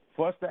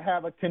for us to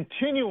have a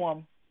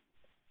continuum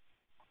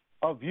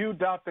of you,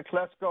 Dr.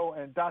 Klesko,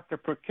 and Dr.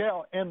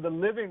 Purkell in the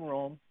living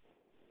room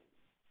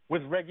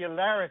with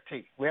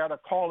regularity. We had a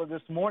caller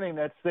this morning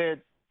that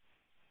said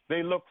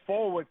they look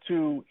forward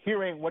to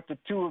hearing what the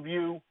two of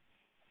you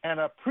and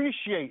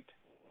appreciate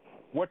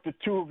what the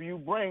two of you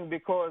bring,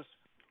 because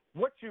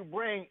what you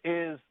bring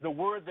is the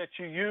word that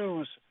you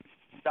use,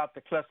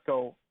 Dr.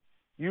 Klesko.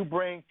 You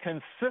bring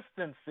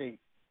consistency.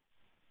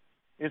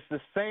 It's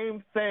the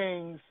same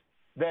things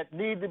that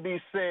need to be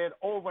said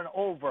over and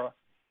over.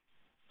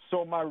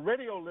 So my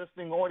radio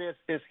listening audience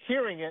is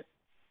hearing it,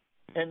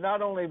 And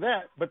not only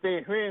that, but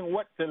they're hearing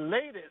what the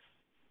latest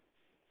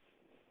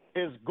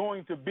is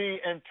going to be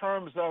in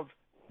terms of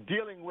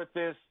dealing with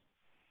this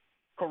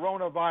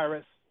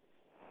coronavirus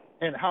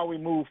and how we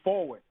move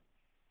forward.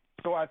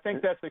 So I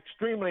think that's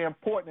extremely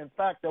important. In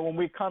fact, that when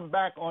we come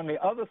back on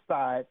the other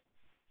side,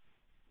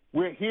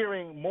 we're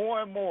hearing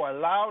more and more,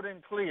 loud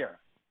and clear,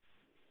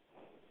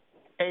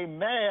 a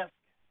mask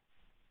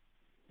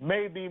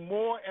may be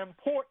more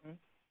important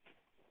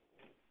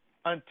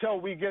until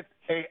we get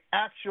an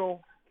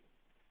actual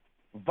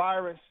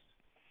virus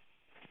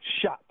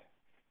shot.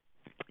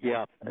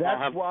 Yeah.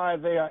 That's why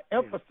they are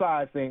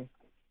emphasizing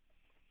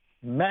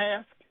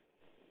mask.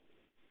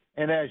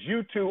 And as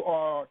you two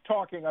are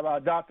talking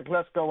about, Dr.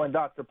 Klesko and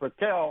Dr.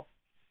 Perkel,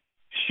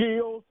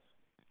 shields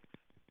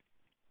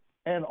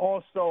and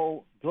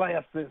also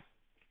glasses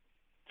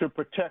to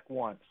protect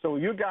one. So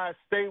you guys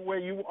stay where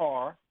you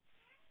are.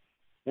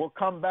 We'll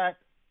come back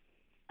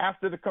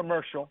after the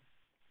commercial,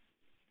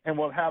 and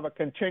we'll have a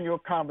continual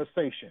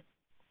conversation.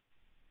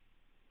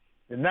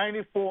 The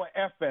 94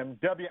 FM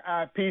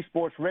WIP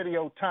Sports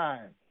Radio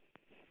time,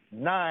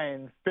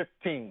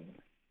 9:15.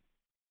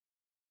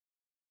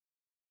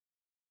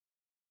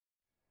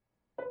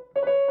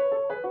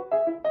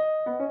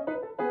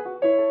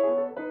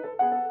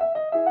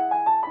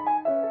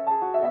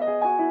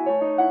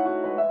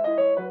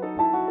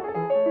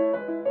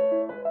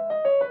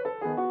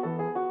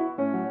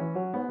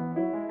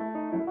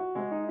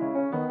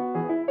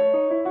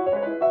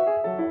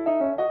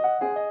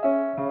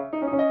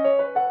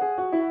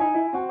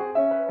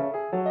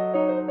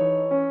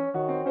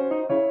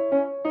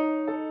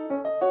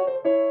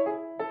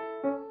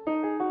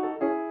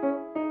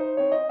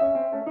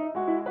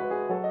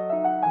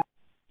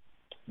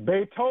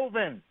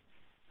 Beethoven,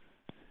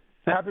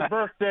 happy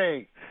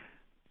birthday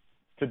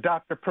to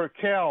Dr.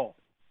 Perkel.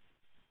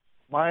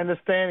 My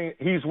understanding,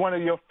 he's one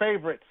of your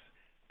favorites.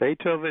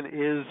 Beethoven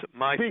is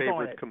my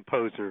favorite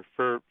composer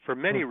for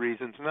many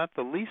reasons, not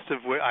the least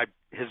of which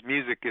his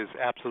music is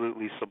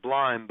absolutely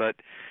sublime. But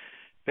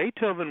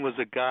Beethoven was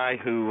a guy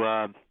who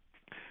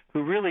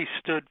really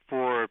stood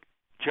for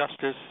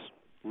justice,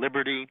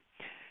 liberty,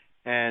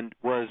 and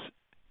was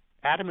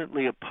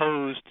adamantly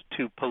opposed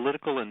to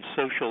political and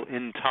social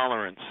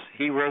intolerance.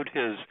 He wrote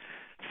his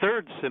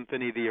third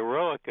symphony, the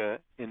Eroica,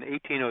 in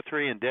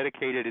 1803 and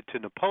dedicated it to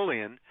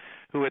Napoleon,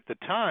 who at the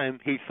time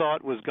he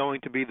thought was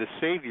going to be the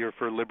savior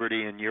for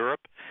liberty in Europe.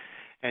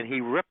 And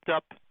he ripped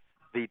up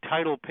the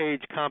title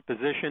page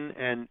composition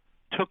and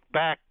took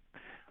back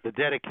the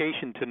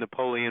dedication to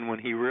Napoleon when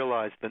he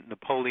realized that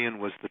Napoleon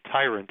was the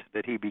tyrant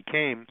that he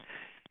became.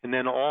 And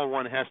then all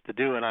one has to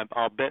do, and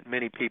I'll bet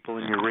many people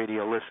in your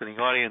radio listening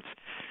audience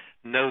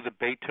know the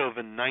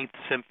Beethoven Ninth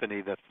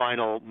Symphony, the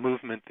final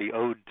movement, the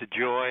Ode to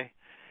Joy,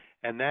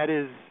 and that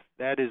is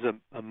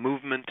a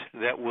movement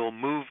that will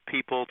move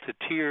people to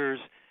tears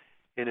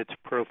in its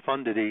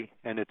profundity,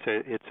 and it's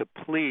a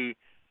plea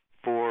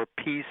for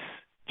peace,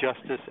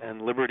 justice,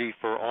 and liberty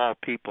for all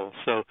people.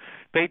 So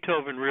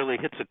Beethoven really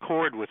hits a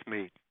chord with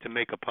me, to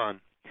make a pun,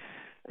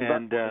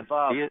 and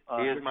Bob, he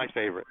is my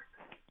favorite.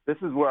 This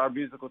is where our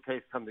musical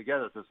tastes come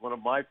together. So one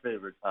of my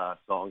favorite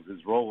songs is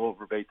 "Roll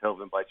Over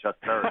Beethoven" by Chuck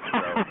Berry.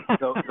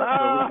 So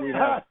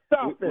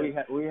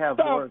we have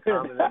more in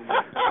common than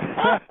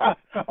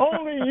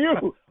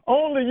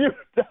Only you,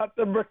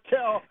 Dr.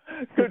 Perkel,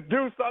 could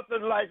do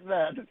something like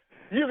that.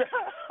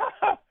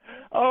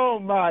 Oh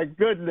my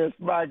goodness.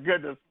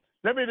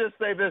 Let me just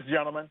say this,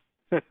 gentlemen.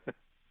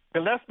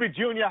 Gillespie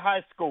Junior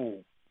High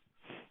School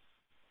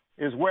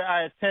is where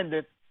I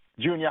attended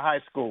junior high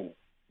school.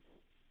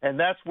 And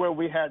that's where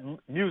we had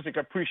music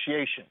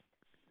appreciation.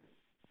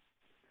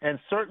 And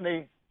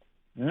certainly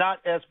not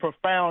as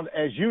profound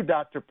as you,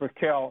 Dr.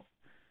 Perkel,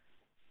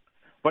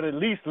 but at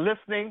least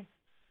listening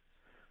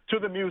to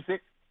the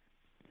music,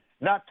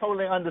 not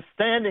totally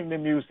understanding the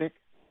music,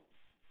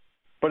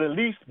 but at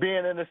least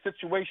being in a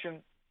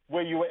situation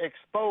where you were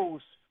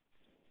exposed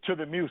to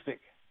the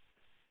music.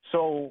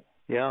 So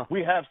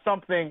we have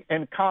something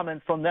in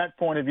common from that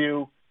point of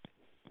view,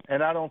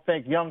 and I don't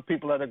think young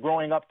people that are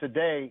growing up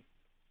today,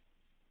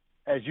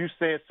 as you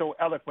said so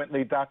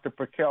eloquently, Dr.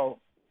 Perkel,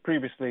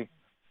 previously,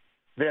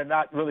 they're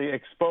not really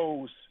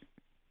exposed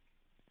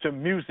to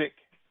music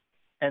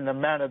in the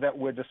manner that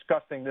we're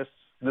discussing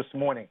this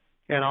morning.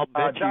 And I'll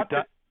bet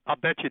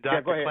you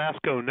Dr.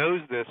 Klesko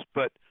knows this,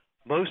 but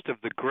most of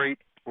the great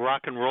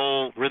rock and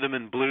roll, rhythm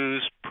and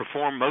blues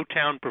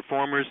Motown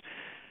performers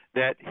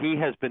that he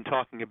has been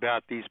talking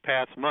about these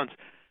past months,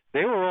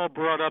 they were all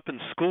brought up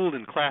and schooled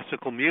in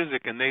classical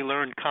music, and they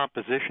learned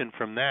composition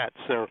from that.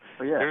 So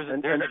there's a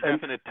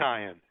definite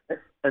tie-in.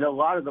 And a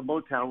lot of the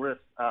Motown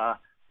riffs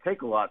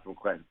take a lot from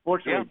Quentin.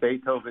 Fortunately,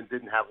 Beethoven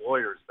didn't have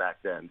lawyers back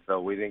then,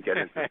 so we didn't get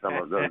into some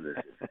of those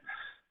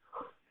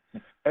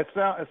issues. It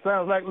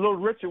sounds like Little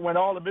Richard when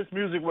all of his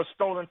music was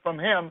stolen from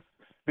him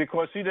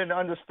because he didn't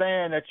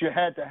understand that you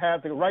had to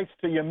have the rights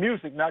to your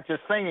music, not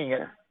just singing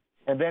it.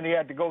 And then he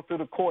had to go through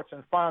the courts,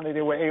 and finally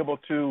they were able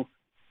to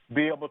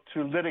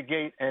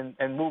litigate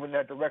and move in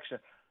that direction.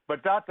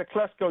 But Dr.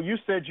 Klesko, you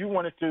said you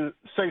wanted to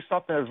say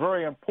something that's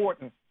very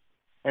important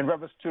in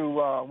reference to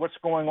what's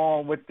going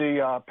on with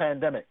the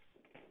pandemic?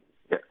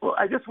 Yeah, well,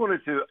 I just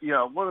wanted to,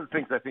 one of the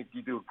things I think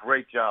you do a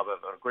great job of,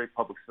 a great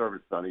public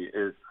service, Sonny,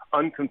 is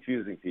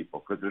unconfusing people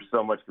because there's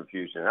so much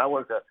confusion. And I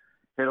wanted to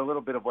hit a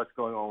little bit of what's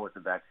going on with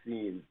the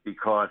vaccines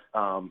because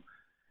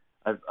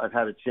I've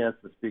had a chance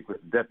to speak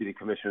with the Deputy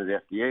Commissioner of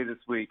the FDA this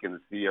week and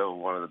the CEO of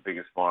one of the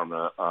biggest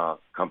pharma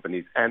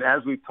companies. And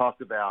as we've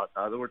talked about,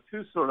 there were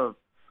two sort of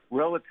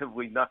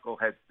relatively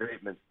knucklehead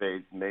statements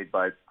made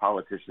by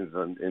politicians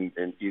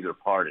in either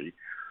party.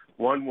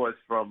 One was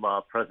from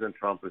President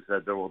Trump, who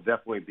said there will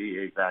definitely be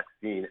a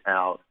vaccine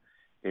out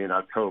in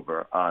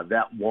October.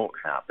 That won't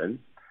happen.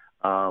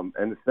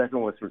 And the second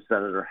was from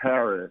Senator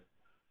Harris,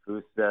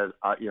 who said,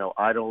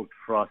 I don't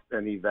trust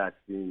any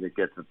vaccine that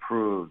gets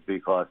approved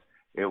because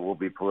it will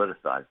be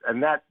politicized.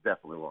 And that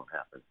definitely won't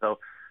happen. So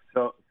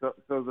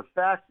the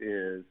fact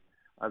is,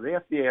 the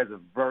FDA has a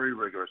very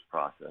rigorous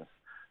process.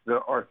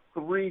 There are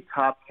three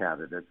top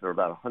candidates, or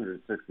about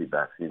 160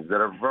 vaccines, that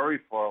are very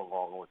far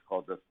along in what's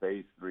called the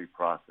phase 3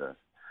 process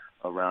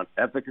around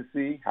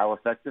efficacy, how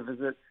effective is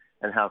it,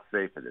 and how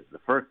safe it is.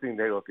 The first thing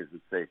they look is at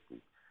safety.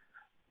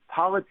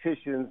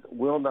 Politicians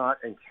will not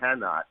and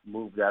cannot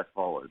move that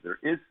forward. There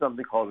is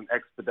something called an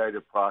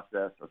expedited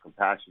process or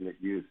compassionate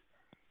use.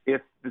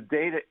 If the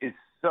data is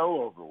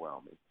so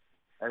overwhelming,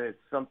 and it's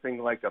something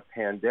like a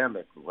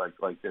pandemic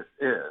like this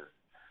is,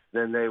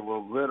 then they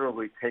will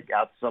literally take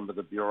out some of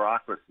the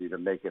bureaucracy to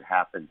make it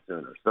happen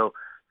sooner. So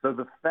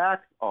the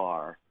facts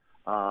are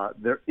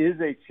there is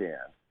a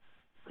chance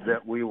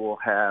that we will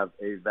have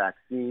a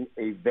vaccine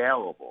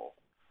available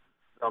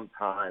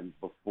sometime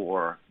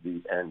before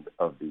the end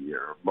of the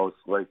year, most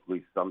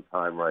likely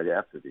sometime right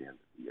after the end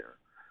of the year.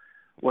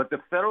 What the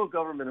federal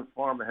government and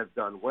pharma have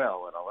done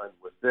well, and I'll end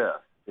with this,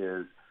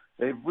 is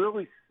they've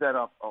really set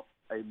up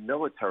a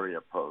military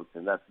approach,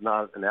 and that's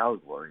not an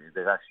allegory.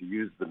 They've actually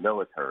used the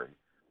military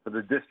for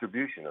the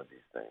distribution of these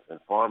things. And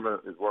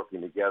pharma is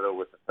working together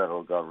with the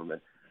federal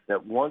government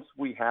that once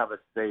we have a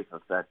safe,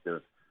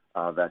 effective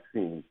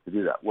vaccine to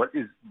do that. What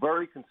is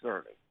very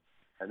concerning,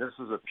 and this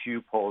was a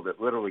Pew poll that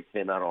literally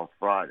came out on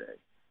Friday,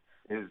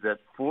 is that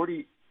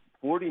 49%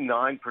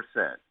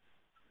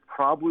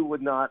 probably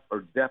would not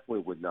or definitely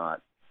would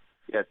not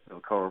get the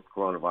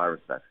coronavirus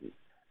vaccine.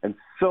 And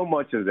so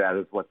much of that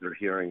is what they're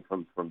hearing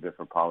from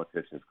different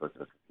politicians because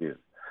they're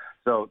confused.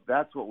 So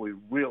that's what we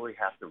really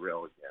have to rail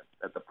against.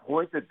 At the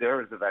point that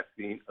there is a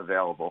vaccine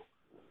available,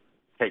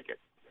 take it.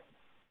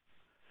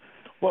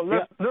 Well,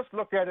 let's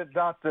look at it,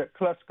 Dr.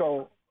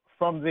 Klesko,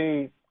 from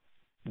the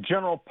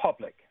general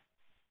public.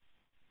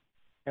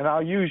 And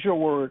I'll use your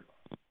word,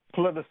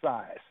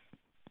 politicized.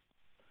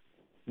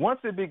 Once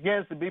it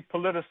begins to be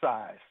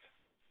politicized,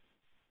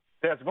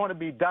 there's going to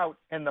be doubt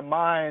in the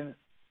mind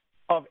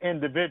of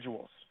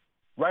individuals,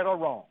 right or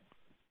wrong.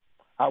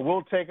 I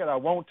will take it, I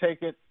won't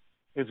take it.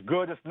 It's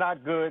good, it's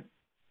not good.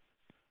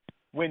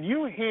 When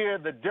you hear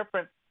the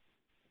different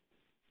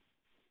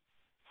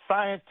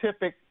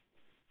scientific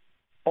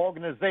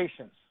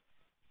organizations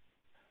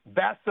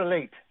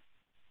vacillate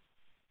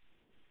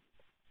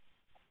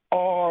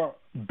or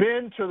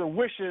bend to the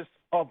wishes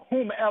of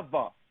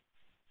whomever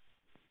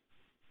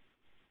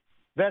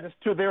that is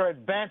to their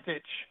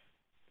advantage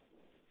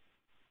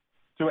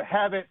to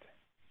have it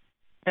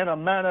in a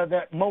manner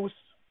that most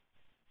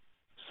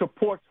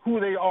supports who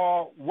they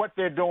are, what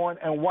they're doing,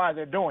 and why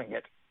they're doing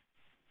it.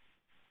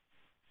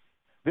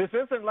 This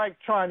isn't like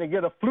trying to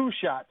get a flu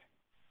shot,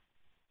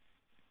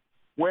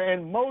 where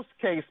in most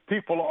cases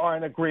people are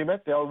in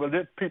agreement. There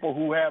are people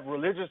who have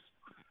religious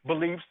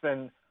beliefs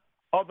and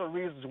other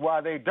reasons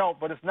why they don't,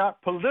 but it's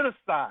not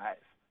politicized.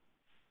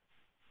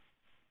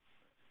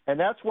 And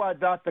that's why,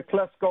 Dr.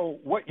 Klesko,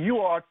 what you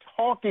are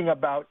talking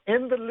about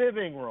in the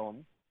living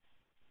room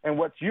and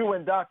what you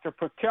and Dr.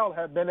 Purkell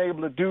have been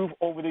able to do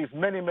over these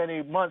many,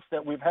 many months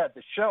that we've had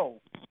the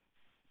show,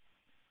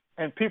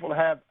 and people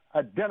have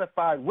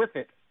identified with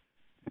it,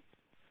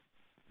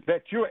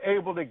 that you're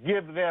able to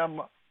give them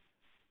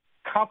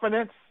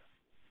confidence,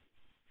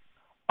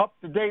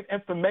 up-to-date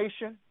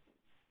information,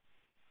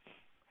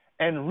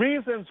 and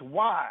reasons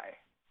why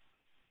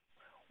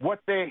what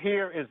they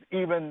hear is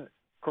even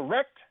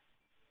correct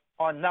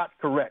or not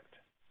correct.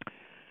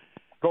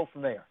 Go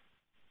from there.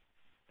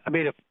 I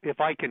mean,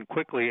 if I can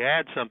quickly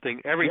add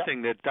something,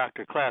 everything that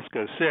Dr.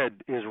 Klesko said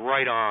is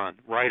right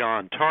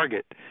on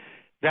target.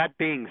 That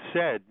being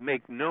said,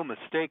 make no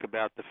mistake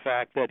about the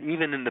fact that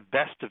even in the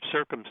best of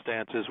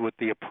circumstances, with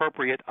the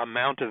appropriate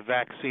amount of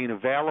vaccine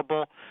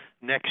available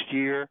next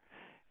year,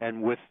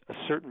 and with a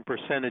certain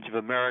percentage of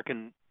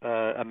Americans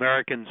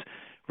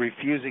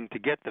refusing to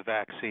get the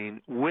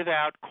vaccine,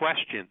 without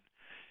question,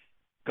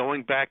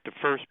 going back to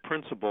first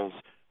principles,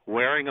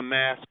 wearing a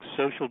mask,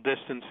 social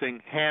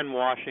distancing, hand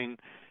washing,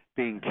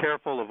 being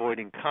careful,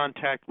 avoiding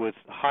contact with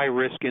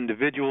high-risk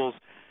individuals,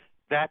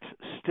 that's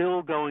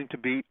still going to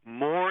be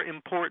more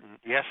important.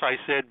 Yes, I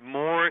said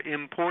more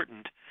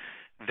important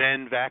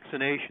than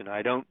vaccination.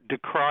 I don't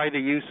decry the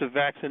use of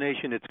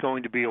vaccination. It's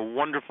going to be a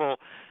wonderful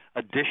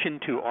addition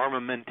to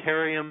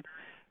armamentarium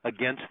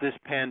against this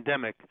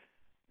pandemic.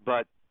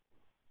 But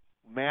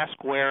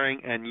mask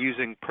wearing and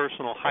using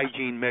personal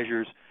hygiene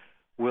measures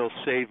will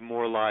save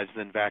more lives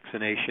than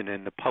vaccination,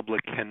 and the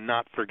public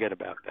cannot forget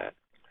about that.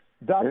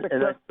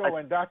 Dr. Klesko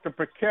and Dr.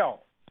 Prekel,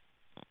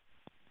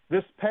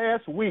 this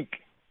past week,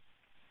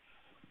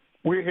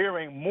 we're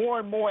hearing more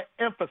and more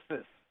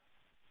emphasis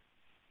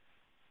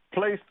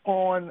placed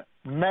on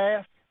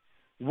mask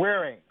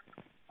wearing,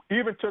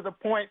 even to the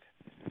point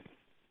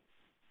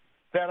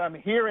that I'm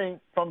hearing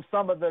from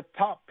some of the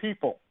top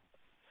people,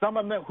 some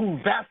of them who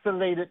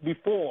vacillated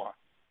before.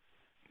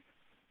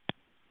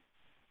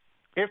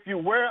 If you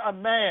wear a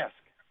mask,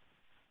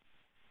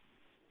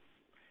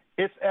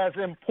 it's as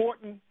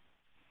important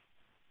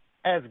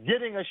as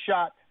getting a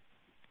shot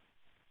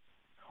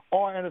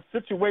or in a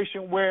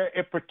situation where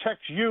it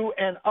protects you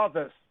and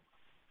others.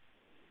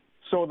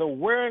 So the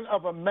wearing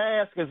of a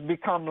mask has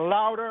become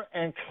louder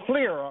and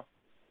clearer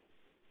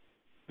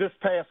this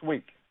past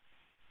week.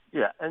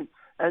 Yeah, and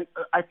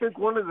I think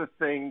one of the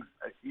things,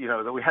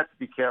 that we have to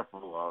be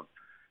careful of,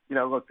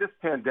 look, this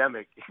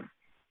pandemic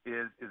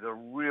is a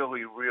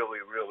really, really,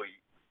 really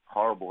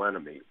horrible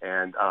enemy.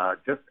 And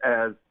just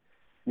as,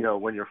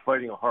 when you're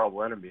fighting a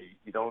horrible enemy,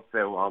 you don't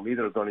say, well, I'm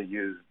either going to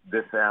use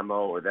this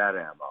ammo or that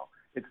ammo.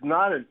 It's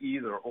not an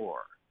either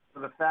or.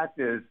 So the fact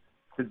is,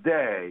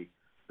 today,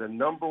 the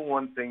number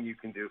one thing you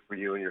can do for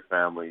you and your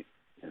family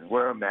is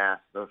wear a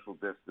mask, social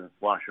distance,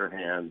 wash your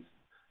hands,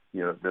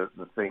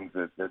 the things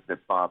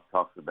that Bob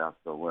talks about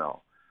so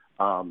well.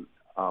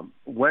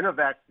 When a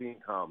vaccine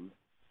comes,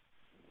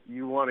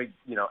 you want to,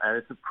 and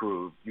it's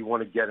approved, you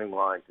want to get in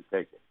line to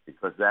take it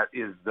because that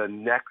is the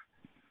next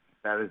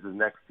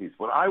piece.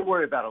 What I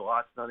worry about a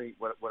lot, Sonny,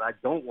 what I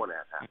don't want to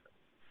have happen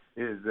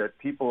is that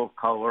people of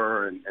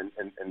color and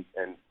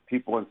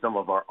people in some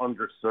of our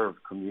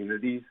underserved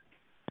communities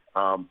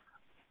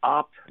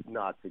opt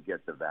not to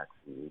get the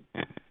vaccine.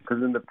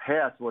 Because in the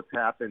past, what's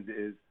happened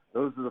is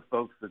those are the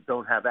folks that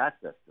don't have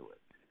access to it.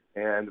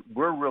 And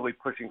we're really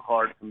pushing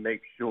hard to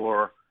make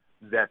sure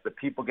that the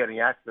people getting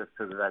access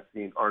to the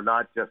vaccine are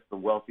not just the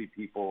wealthy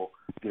people,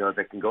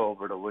 that can go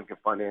over to Lincoln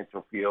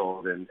Financial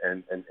Field and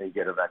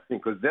get a vaccine,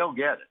 because they'll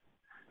get it.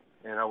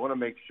 And I want to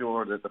make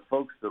sure that the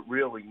folks that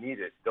really need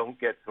it don't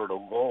get sort of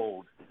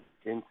lulled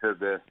into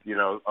this,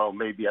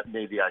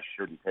 maybe I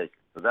shouldn't take it.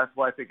 So that's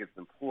why I think it's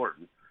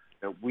important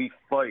that we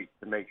fight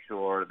to make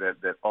sure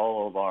that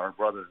all of our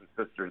brothers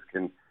and sisters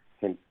can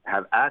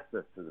have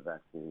access to the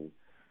vaccine,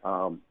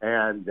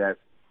 and that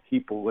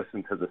people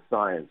listen to the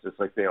science, just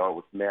like they are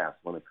with masks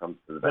when it comes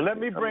to the vaccine. Let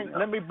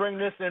me bring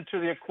this into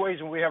the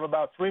equation. We have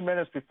about 3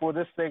 minutes before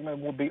this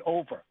segment will be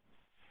over.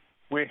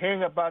 We're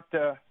hearing about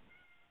the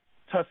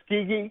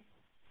Tuskegee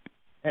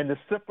and the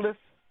syphilis,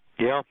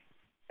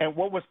 and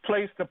what was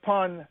placed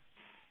upon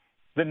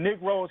the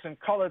Negroes and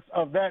colors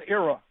of that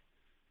era,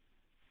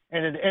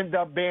 and it ended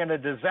up being a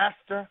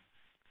disaster,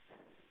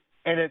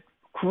 and it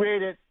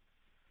created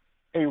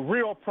a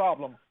real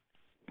problem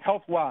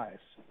health-wise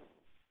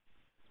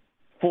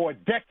for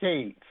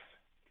decades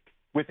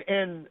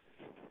within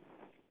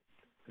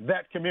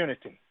that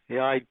community.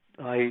 Yeah,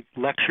 I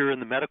lecture in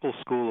the medical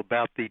school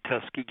about the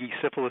Tuskegee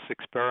syphilis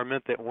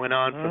experiment that went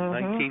on from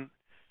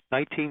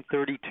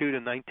 1932 to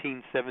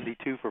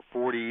 1972 for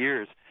 40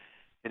 years.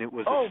 And it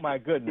was my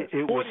goodness.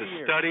 It was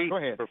a study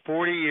for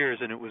 40 years,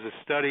 and it was a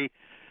study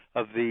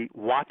of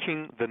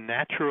watching the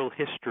natural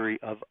history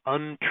of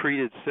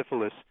untreated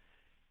syphilis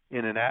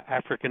in an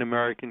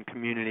African-American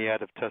community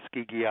out of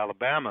Tuskegee,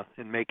 Alabama,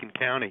 in Macon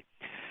County.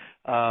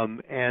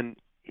 And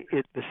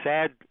the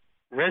sad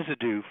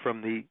residue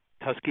from the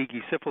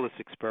Tuskegee syphilis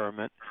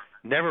experiment,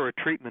 never a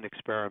treatment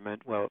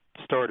experiment, well, it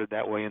started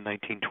that way in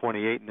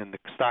 1928, and then the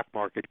stock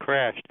market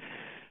crashed.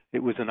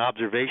 It was an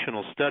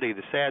observational study.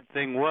 The sad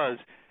thing was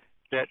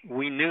that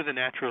we knew the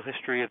natural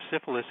history of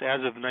syphilis as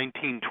of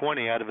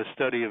 1920 out of a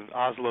study of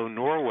Oslo,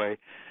 Norway,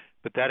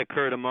 but that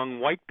occurred among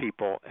white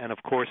people. And,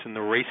 of course, in the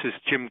racist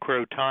Jim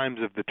Crow times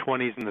of the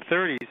 20s and the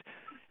 30s,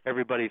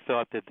 everybody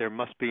thought that there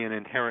must be an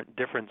inherent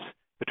difference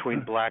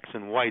between blacks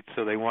and whites,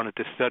 so they wanted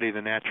to study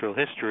the natural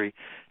history.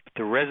 But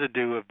the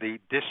residue of the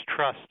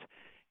distrust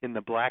in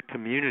the black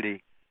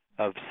community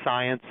of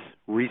science,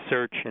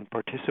 research, and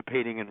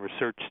participating in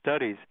research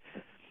studies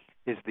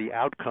is the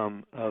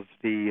outcome of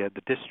the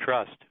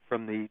distrust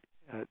from the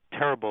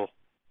terrible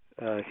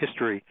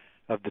history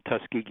of the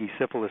Tuskegee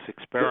syphilis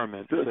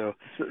experiment.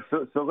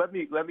 So let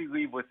me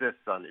leave with this,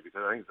 Sonny,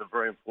 because I think it's a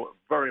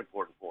very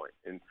important point,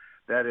 and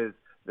that is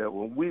that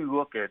when we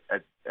look at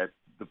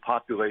the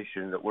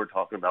population that we're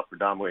talking about,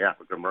 predominantly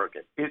African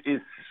American, it is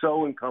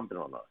so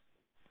incumbent on us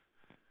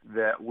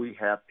that we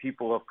have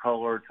people of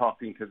color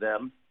talking to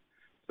them,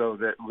 so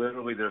that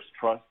literally there's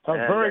trust. A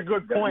very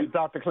good point,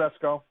 Dr.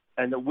 Klesko.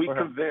 And that we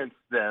convince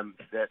them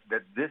that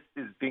this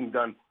is being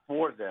done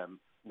for them,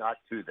 not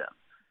to them.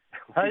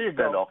 There you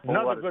go.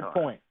 Another good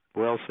point.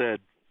 Well said.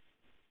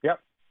 Yep.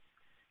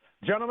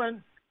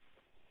 Gentlemen,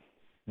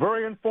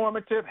 very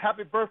informative.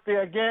 Happy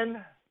birthday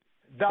again,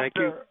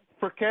 Dr.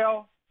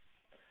 Prekel.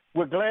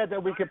 We're glad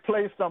that we could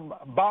play some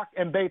Bach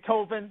and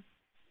Beethoven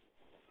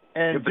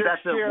And but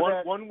that's share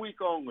that 1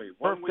 week only.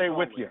 Birthday week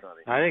with only, you.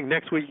 Sonny. I think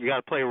next week you got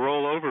to play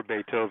Roll Over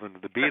Beethoven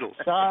with the Beatles.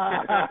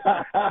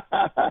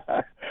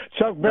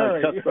 Chuck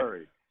Berry. No, Chuck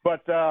Berry.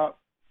 But,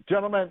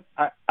 gentlemen,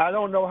 I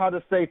don't know how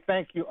to say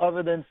thank you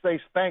other than say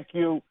thank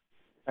you.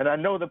 And I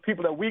know the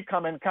people that we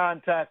come in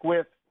contact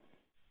with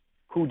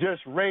who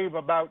just rave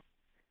about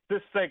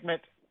this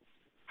segment,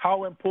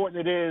 how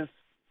important it is,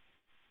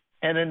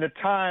 and in the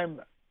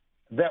time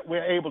that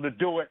we're able to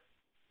do it,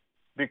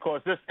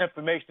 because this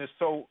information is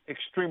so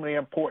extremely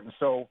important.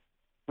 So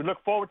we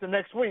look forward to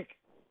next week.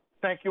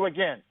 Thank you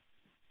again.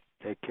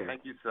 Take care.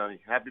 Thank you,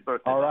 Sonny. Happy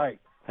birthday. All right.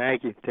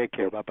 Thank you. Take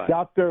care. Bye-bye.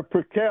 Dr.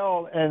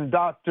 Purcell and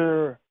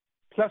Dr.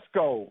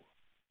 Plesko,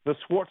 the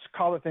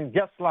Schwartz-Colleton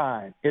guest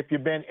line. If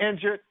you've been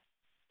injured,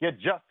 get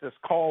justice.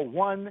 Call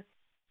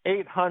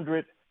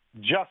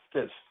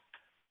 1-800-JUSTICE.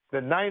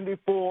 The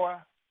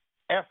 94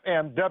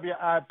 FM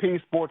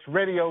WIP Sports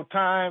Radio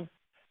time,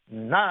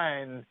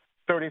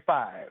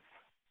 9:35.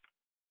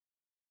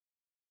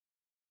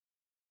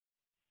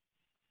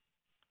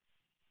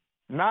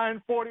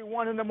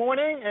 (9:41) in the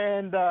morning,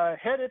 and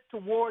headed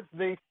towards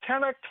the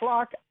 10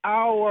 o'clock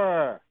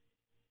hour.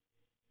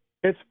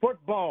 It's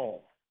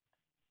football.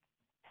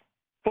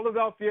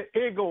 Philadelphia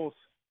Eagles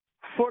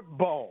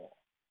football.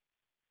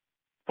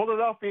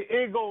 Philadelphia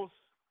Eagles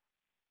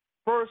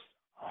first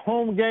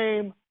home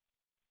game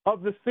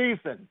of the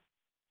season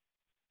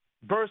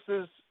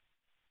versus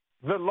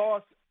the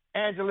Los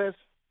Angeles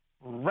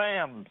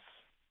Rams.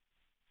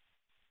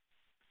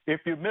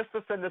 If you missed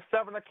us in the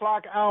 7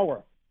 o'clock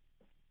hour,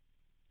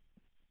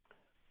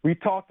 we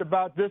talked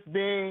about this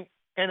being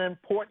an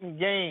important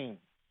game.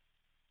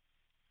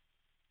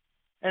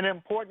 An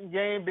important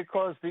game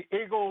because the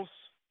Eagles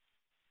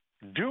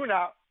do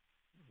not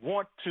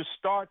want to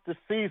start the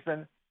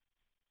season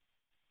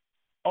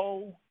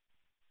 0-2.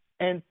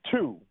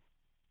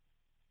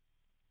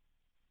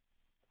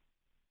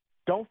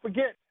 Don't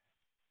forget,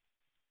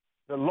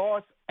 the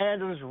Los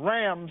Angeles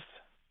Rams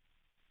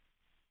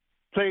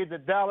played the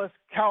Dallas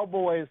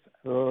Cowboys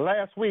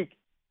last week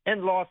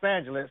in Los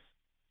Angeles.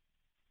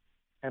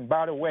 And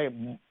by the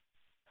way,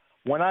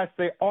 when I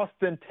say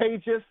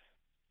ostentatious,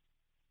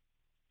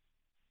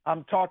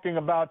 I'm talking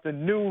about the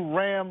new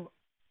Ram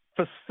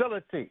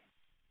facility.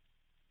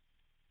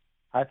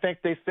 I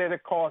think they said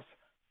it cost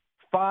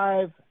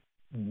 $5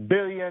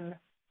 billion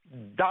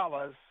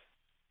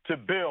to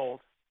build.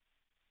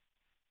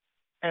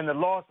 And the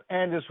Los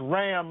Angeles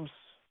Rams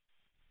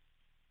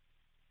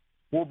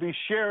will be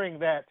sharing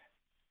that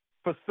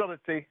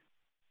facility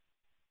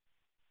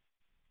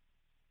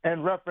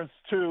in reference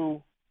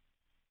to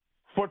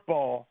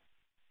football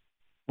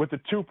with the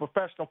two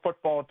professional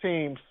football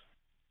teams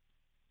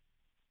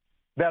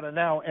that are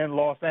now in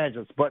Los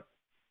Angeles. But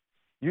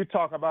you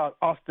talk about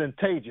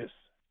ostentatious.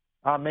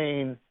 I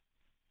mean,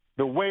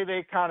 the way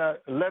they kind of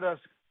let us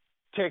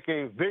take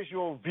a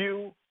visual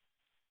view,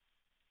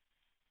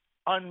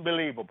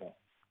 unbelievable,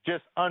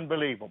 just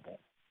unbelievable.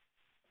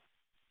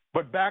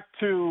 But back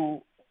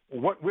to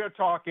what we're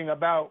talking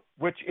about,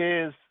 which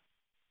is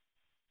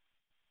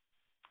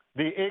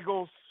the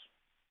Eagles'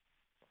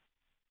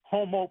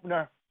 home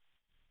opener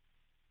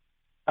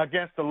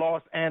against the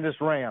Los Angeles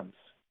Rams.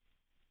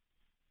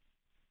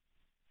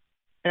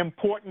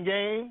 Important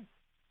game.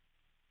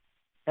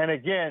 And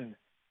again,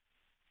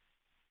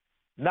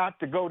 not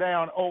to go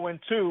down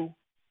 0-2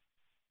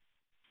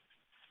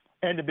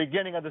 in the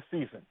beginning of the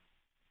season.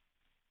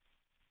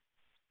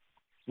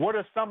 What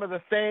are some of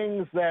the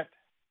things that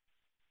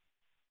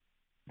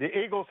the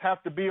Eagles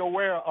have to be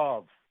aware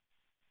of?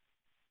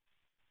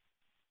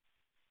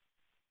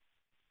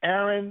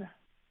 Aaron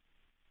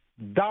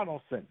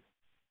Donaldson.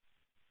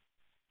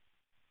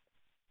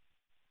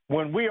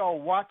 When we are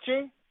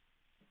watching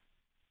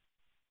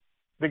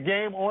the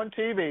game on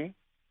TV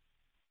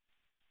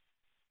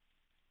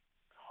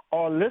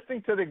or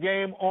listening to the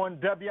game on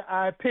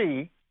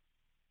WIP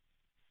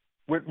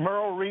with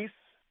Merle Reese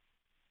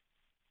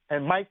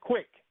and Mike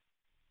Quick,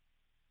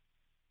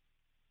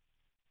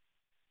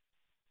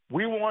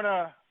 we want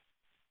to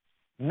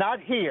not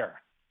hear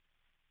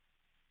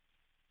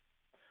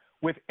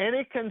with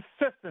any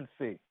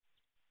consistency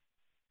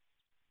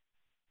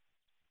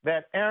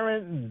that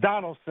Aaron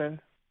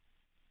Donaldson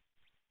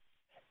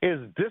is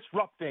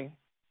disrupting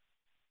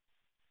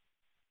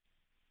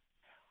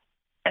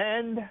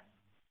and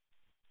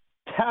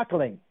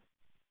tackling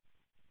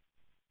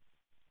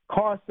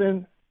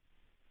Carson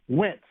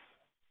Wentz.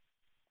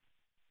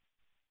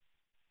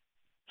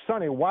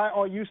 Sonny, why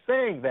are you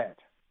saying that?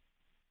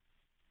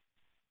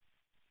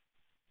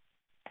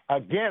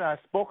 Again, I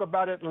spoke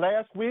about it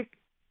last week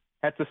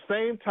at the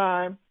same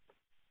time,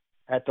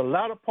 at the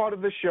latter part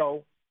of the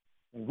show.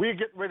 We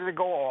get ready to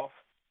go off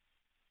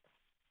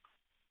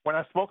when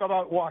I spoke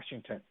about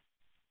Washington.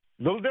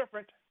 A little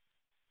different,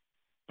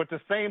 but the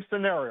same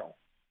scenario.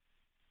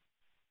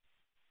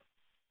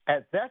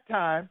 At that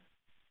time,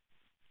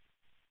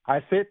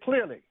 I said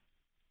clearly,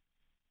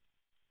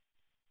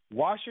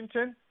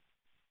 Washington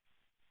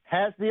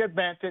has the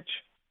advantage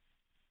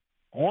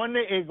on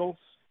the Eagles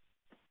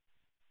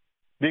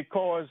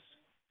because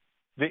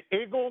The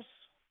Eagles,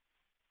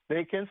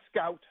 they can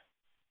scout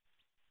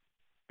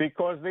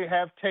because they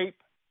have tape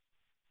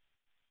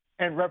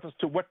in reference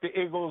to what the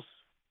Eagles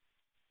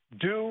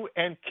do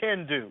and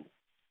can do.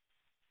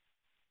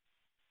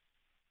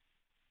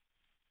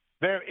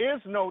 There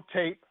is no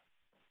tape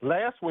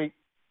last week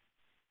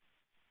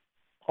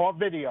or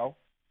video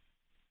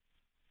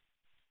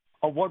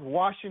of what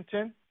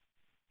Washington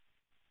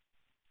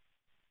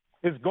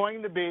is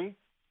going to be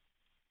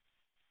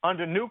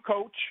under new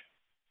coach,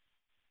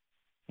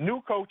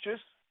 new coaches,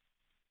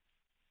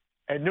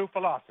 and new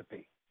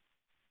philosophy.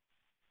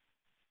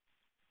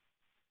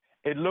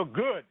 It looked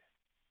good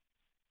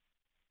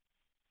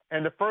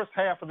in the first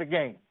half of the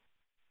game,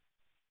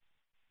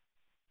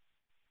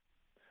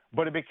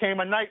 but it became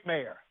a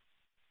nightmare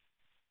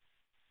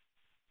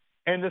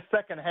in the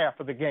second half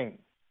of the game.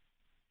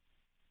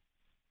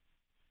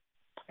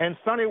 And,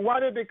 Sonny,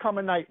 why did it become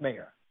a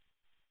nightmare?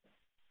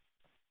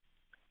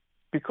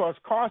 Because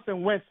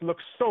Carson Wentz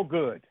looked so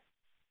good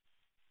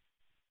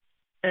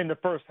in the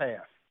first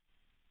half.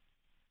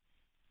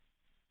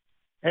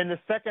 In the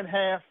second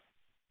half,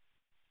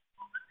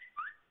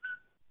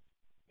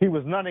 he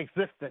was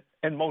non-existent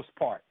in most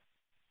part.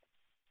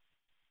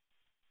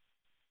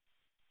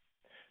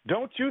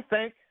 Don't you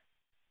think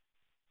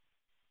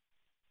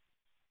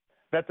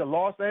that the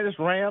Los Angeles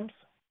Rams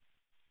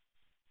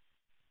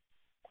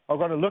are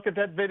going to look at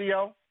that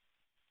video,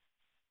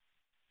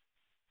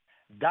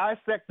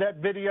 dissect that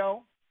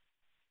video,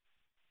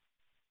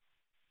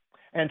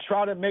 and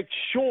try to make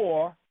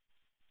sure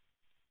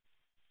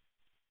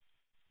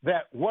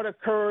that what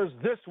occurs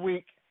this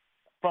week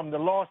from the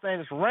Los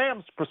Angeles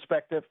Rams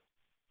perspective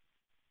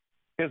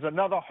is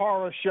another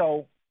horror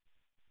show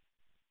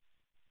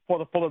for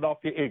the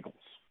Philadelphia Eagles?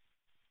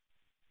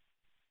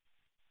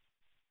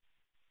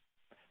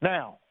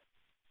 Now,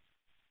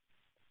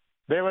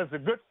 there is a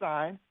good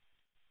sign.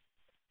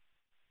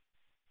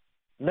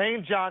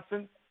 Lane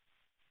Johnson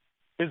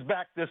is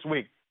back this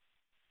week.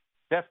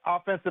 That's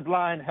offensive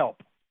line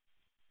help.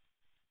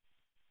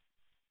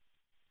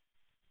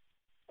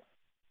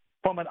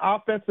 From an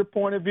offensive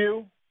point of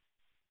view,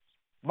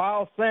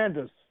 Miles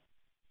Sanders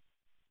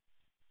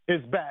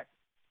is back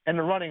in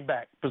the running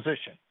back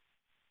position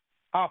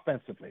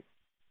offensively.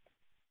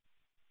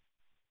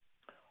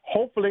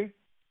 Hopefully,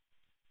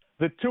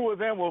 the two of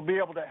them will be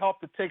able to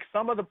help to take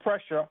some of the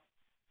pressure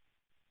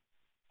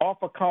off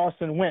of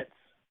Carson Wentz.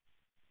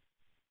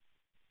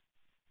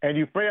 And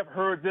you may have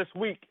heard this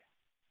week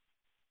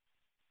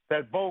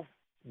that both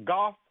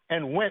Goff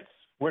and Wentz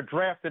were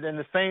drafted in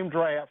the same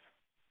draft.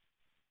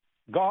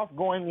 Goff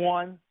going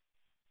 1,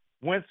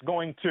 Wentz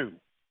going 2.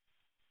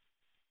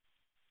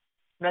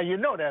 Now, you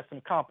know there's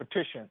some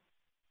competition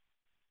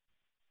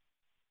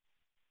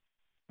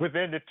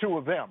within the two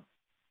of them.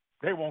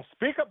 They won't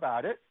speak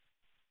about it,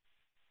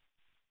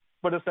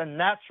 but it's a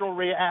natural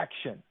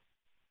reaction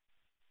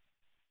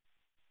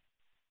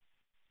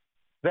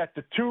that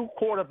the two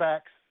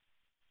quarterbacks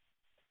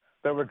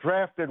that were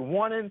drafted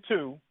 1 and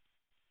 2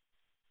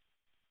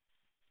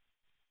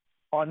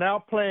 are now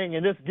playing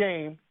in this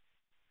game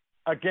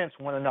against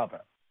one another.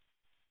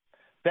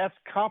 That's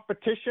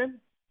competition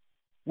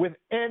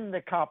within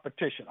the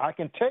competition. I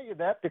can tell you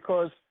that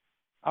because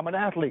I'm an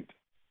athlete.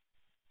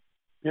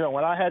 You know,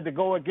 when I had to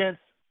go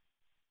against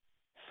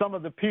some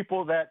of the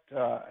people that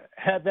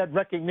had that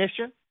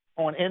recognition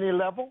on any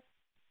level,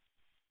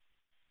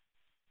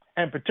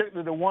 and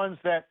particularly the ones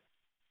that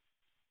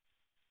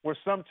were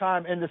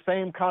sometime in the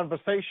same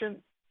conversation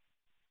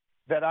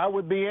that I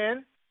would be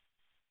in,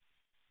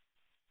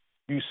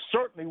 you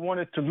certainly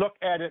wanted to look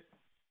at it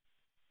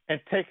and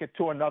take it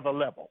to another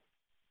level.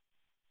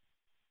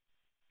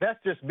 That's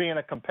just being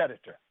a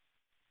competitor.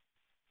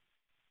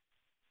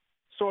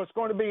 So it's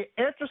going to be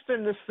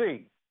interesting to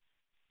see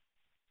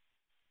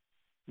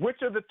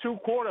which of the two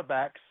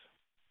quarterbacks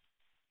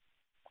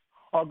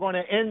are going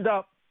to end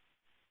up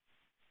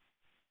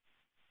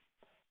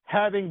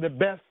having the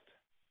best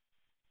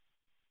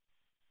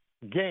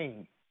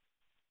game.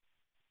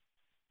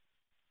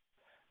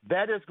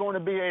 That is going to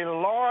be a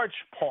large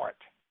part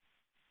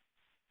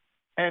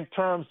in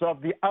terms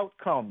of the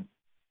outcome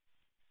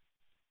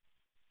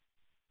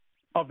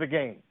of the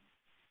game.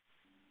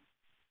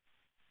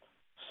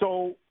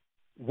 So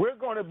we're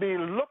going to be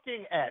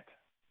looking at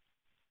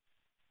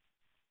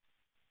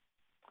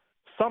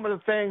some of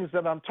the things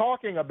that I'm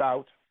talking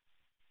about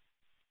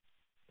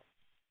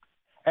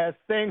as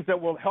things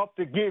that will help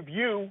to give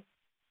you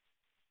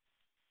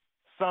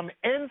some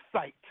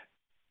insight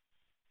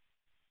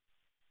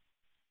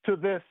to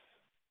this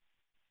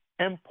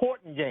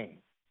important game.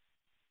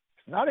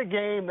 It's not a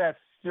game that's,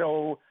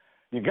 you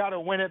got to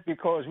win it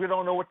because we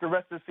don't know what the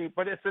rest of the season,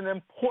 but it's an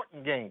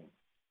important game.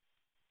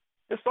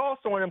 It's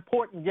also an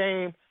important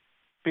game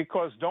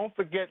because don't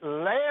forget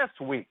last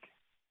week,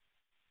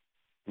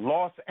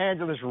 Los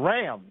Angeles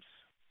Rams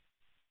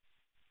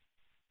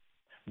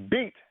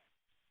beat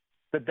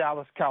the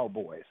Dallas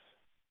Cowboys.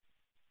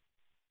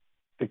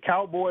 The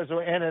Cowboys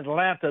are in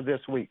Atlanta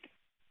this week.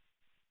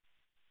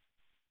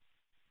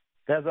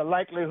 There's a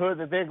likelihood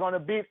that they're going to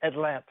beat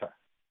Atlanta.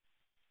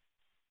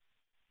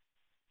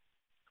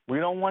 We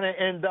don't want to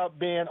end up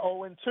being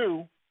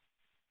 0-2,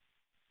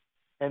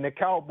 and the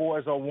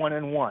Cowboys are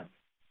 1-1.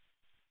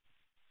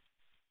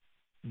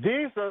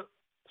 These are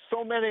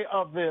so many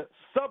of the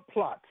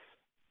subplots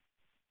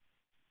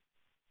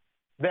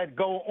that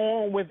go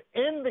on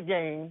within the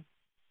game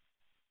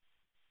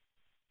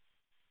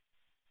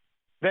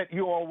that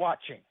you are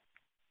watching.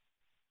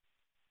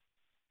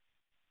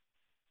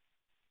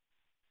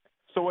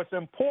 So it's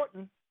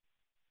important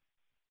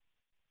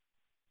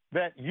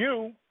that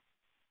you,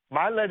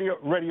 my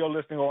radio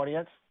listening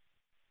audience,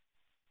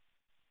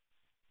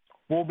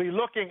 will be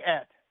looking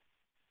at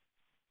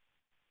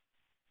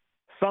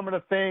some of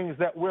the things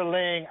that we're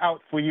laying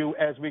out for you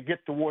as we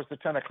get towards the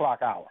 10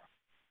 o'clock hour.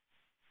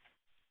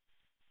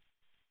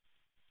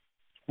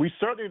 We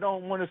certainly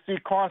don't want to see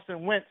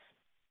Carson Wentz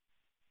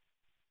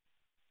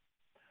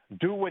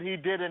do what he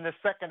did in the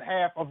second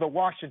half of the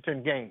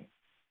Washington game.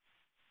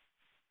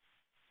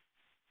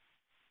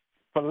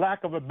 For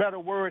lack of a better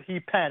word, he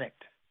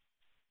panicked.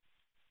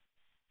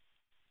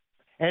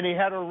 And he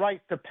had a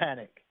right to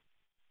panic.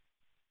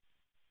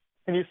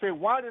 And you say,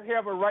 why did he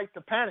have a right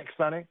to panic,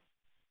 Sonny?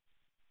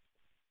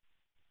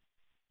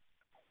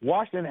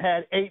 Washington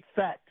had 8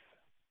 sacks.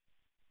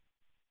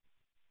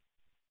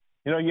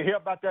 You know, you hear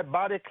about that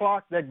body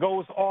clock that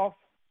goes off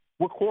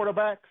with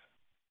quarterbacks?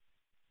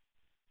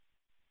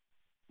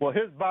 Well,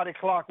 his body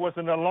clock was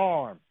an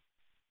alarm,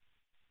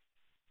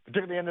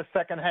 particularly in the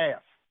second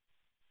half.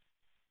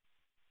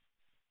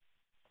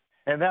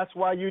 And that's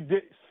why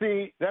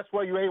that's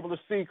why you're able to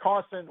see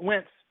Carson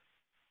Wentz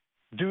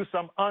do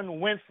some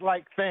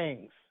un-Wentz-like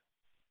things,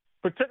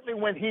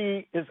 particularly when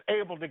he is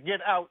able to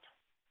get out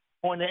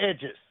on the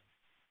edges.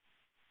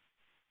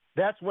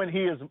 That's when he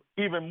is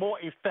even more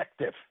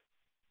effective.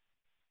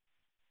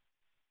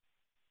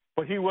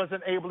 But he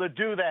wasn't able to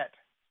do that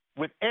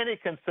with any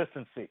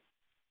consistency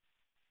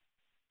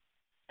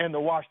in the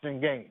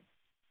Washington game.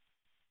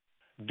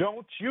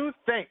 Don't you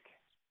think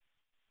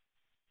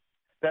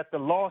that the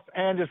Los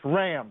Angeles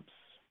Rams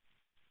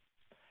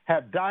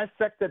have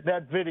dissected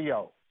that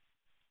video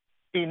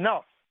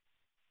enough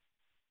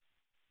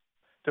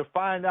to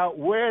find out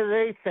where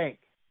they think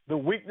the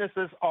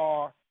weaknesses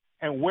are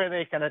and where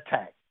they can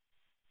attack?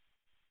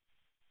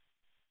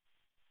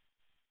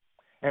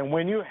 And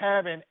when you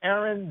have an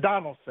Aaron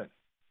Donaldson,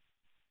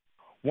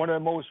 one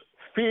of the most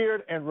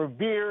feared and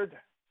revered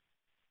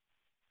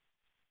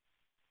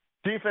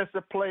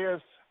defensive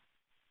players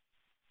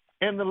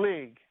in the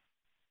league,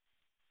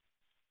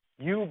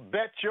 you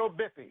bet your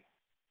bippy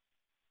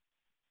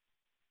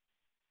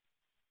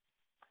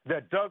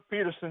that Doug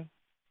Peterson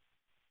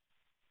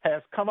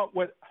has come up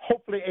with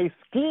hopefully a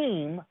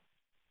scheme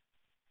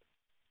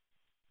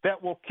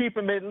that will keep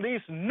him at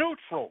least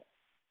neutral.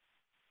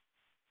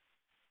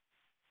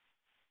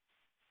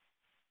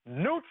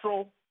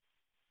 Neutral,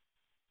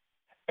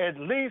 at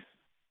least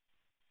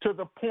to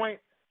the point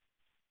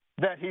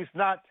that he's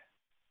not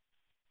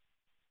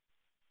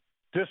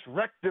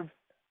disruptive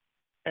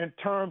in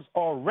terms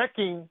of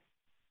wrecking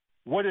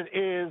what it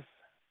is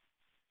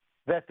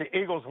that the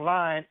Eagles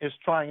line is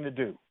trying to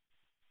do.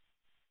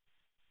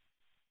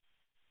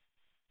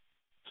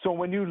 So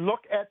when you look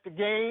at the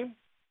game,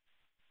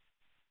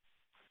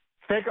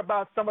 think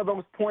about some of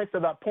those points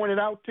that I pointed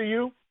out to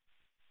you.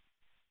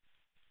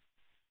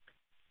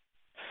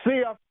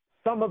 See if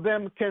some of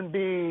them can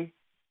be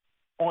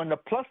on the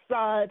plus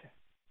side,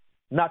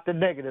 not the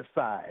negative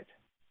side.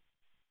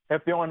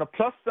 If they're on the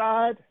plus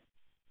side,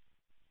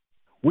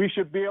 we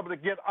should be able to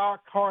get our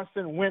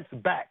Carson Wentz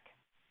back.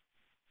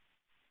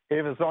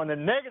 If it's on the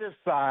negative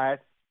side,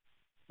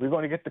 we're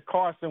going to get the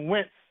Carson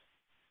Wentz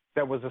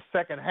that was the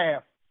second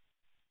half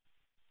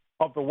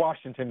of the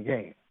Washington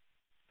game.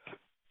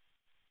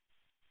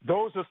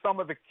 Those are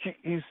some of the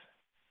keys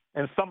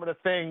and some of the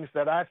things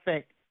that I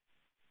think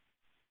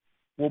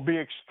will be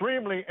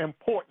extremely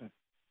important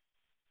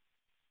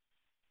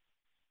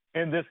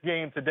in this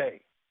game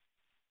today.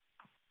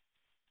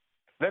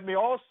 Let me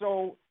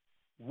also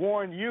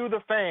warn you,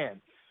 the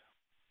fans,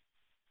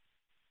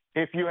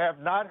 if you have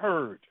not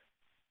heard,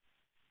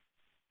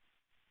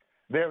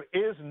 there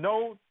is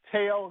no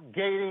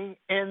tailgating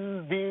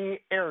in the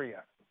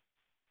area.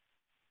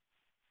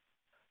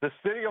 The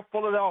city of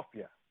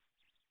Philadelphia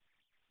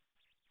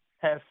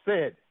has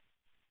said,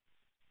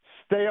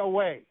 stay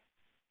away.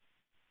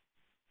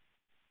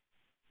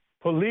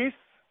 Police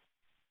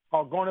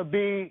are going to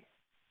be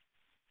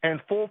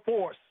in full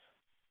force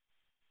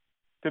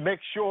to make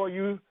sure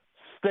you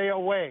stay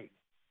away.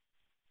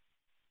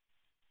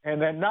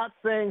 And they're not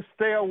saying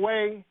stay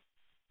away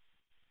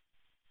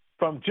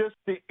from just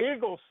the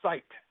Eagles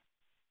site.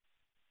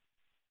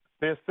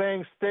 They're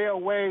saying stay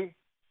away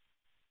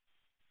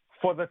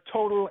for the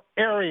total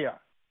area.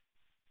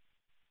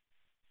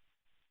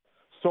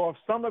 So if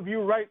some of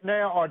you right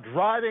now are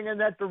driving in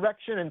that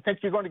direction and think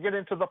you're going to get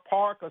into the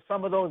park or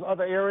some of those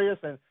other areas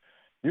and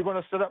you're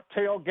going to set up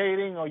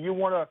tailgating or you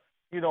want to,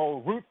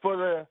 root for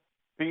the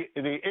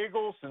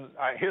Eagles, and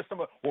I hear some,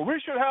 well,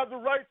 we should have the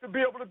right to be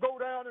able to go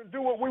down and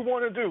do what we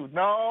want to do.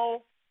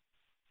 No.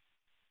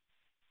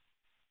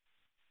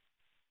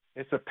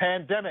 It's a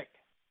pandemic.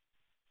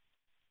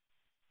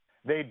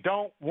 They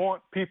don't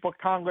want people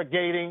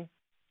congregating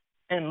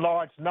in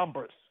large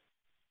numbers.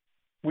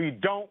 We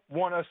don't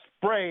want to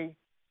spray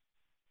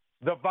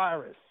the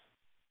virus.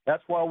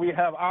 That's why we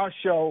have our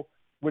show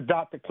with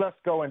Dr.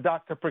 Klesko and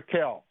Dr.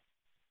 Prekel.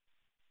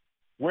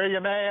 Wear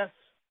your mask,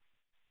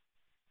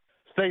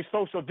 stay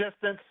social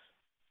distance,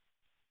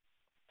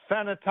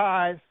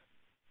 sanitize,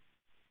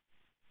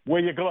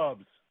 wear your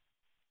gloves.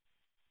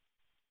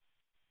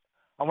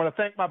 I want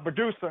to thank my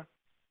producer,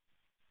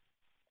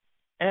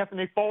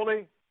 Anthony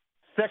Foley.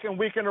 Second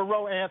week in a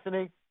row,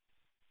 Anthony.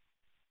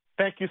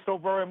 Thank you so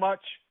very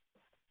much.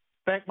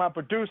 Thank my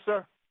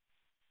producer,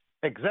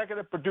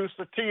 executive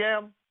producer,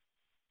 TM.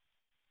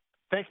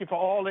 Thank you for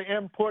all the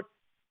input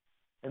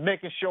and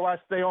making sure I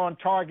stay on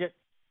target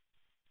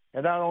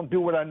and I don't do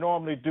what I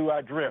normally do,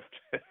 I drift.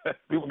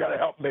 People got to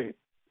help me.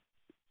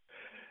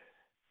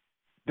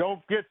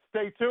 Don't forget,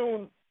 stay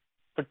tuned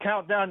for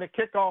Countdown to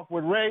Kickoff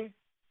with Ray.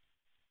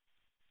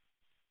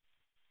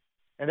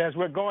 And as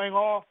we're going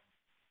off,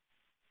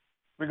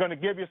 we're going to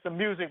give you some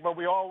music, but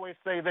we always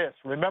say this.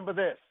 Remember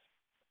this.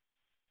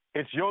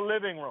 It's your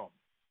living room.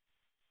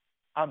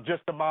 I'm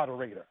just a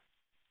moderator.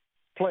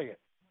 Play it.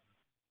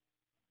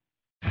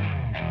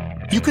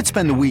 You could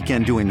spend the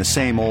weekend doing the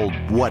same old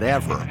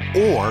whatever,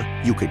 or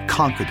you could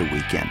conquer the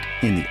weekend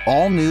in the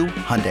all-new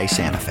Hyundai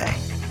Santa Fe.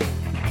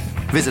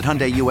 Visit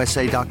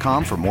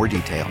HyundaiUSA.com for more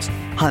details.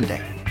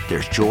 Hyundai,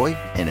 there's joy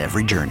in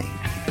every journey.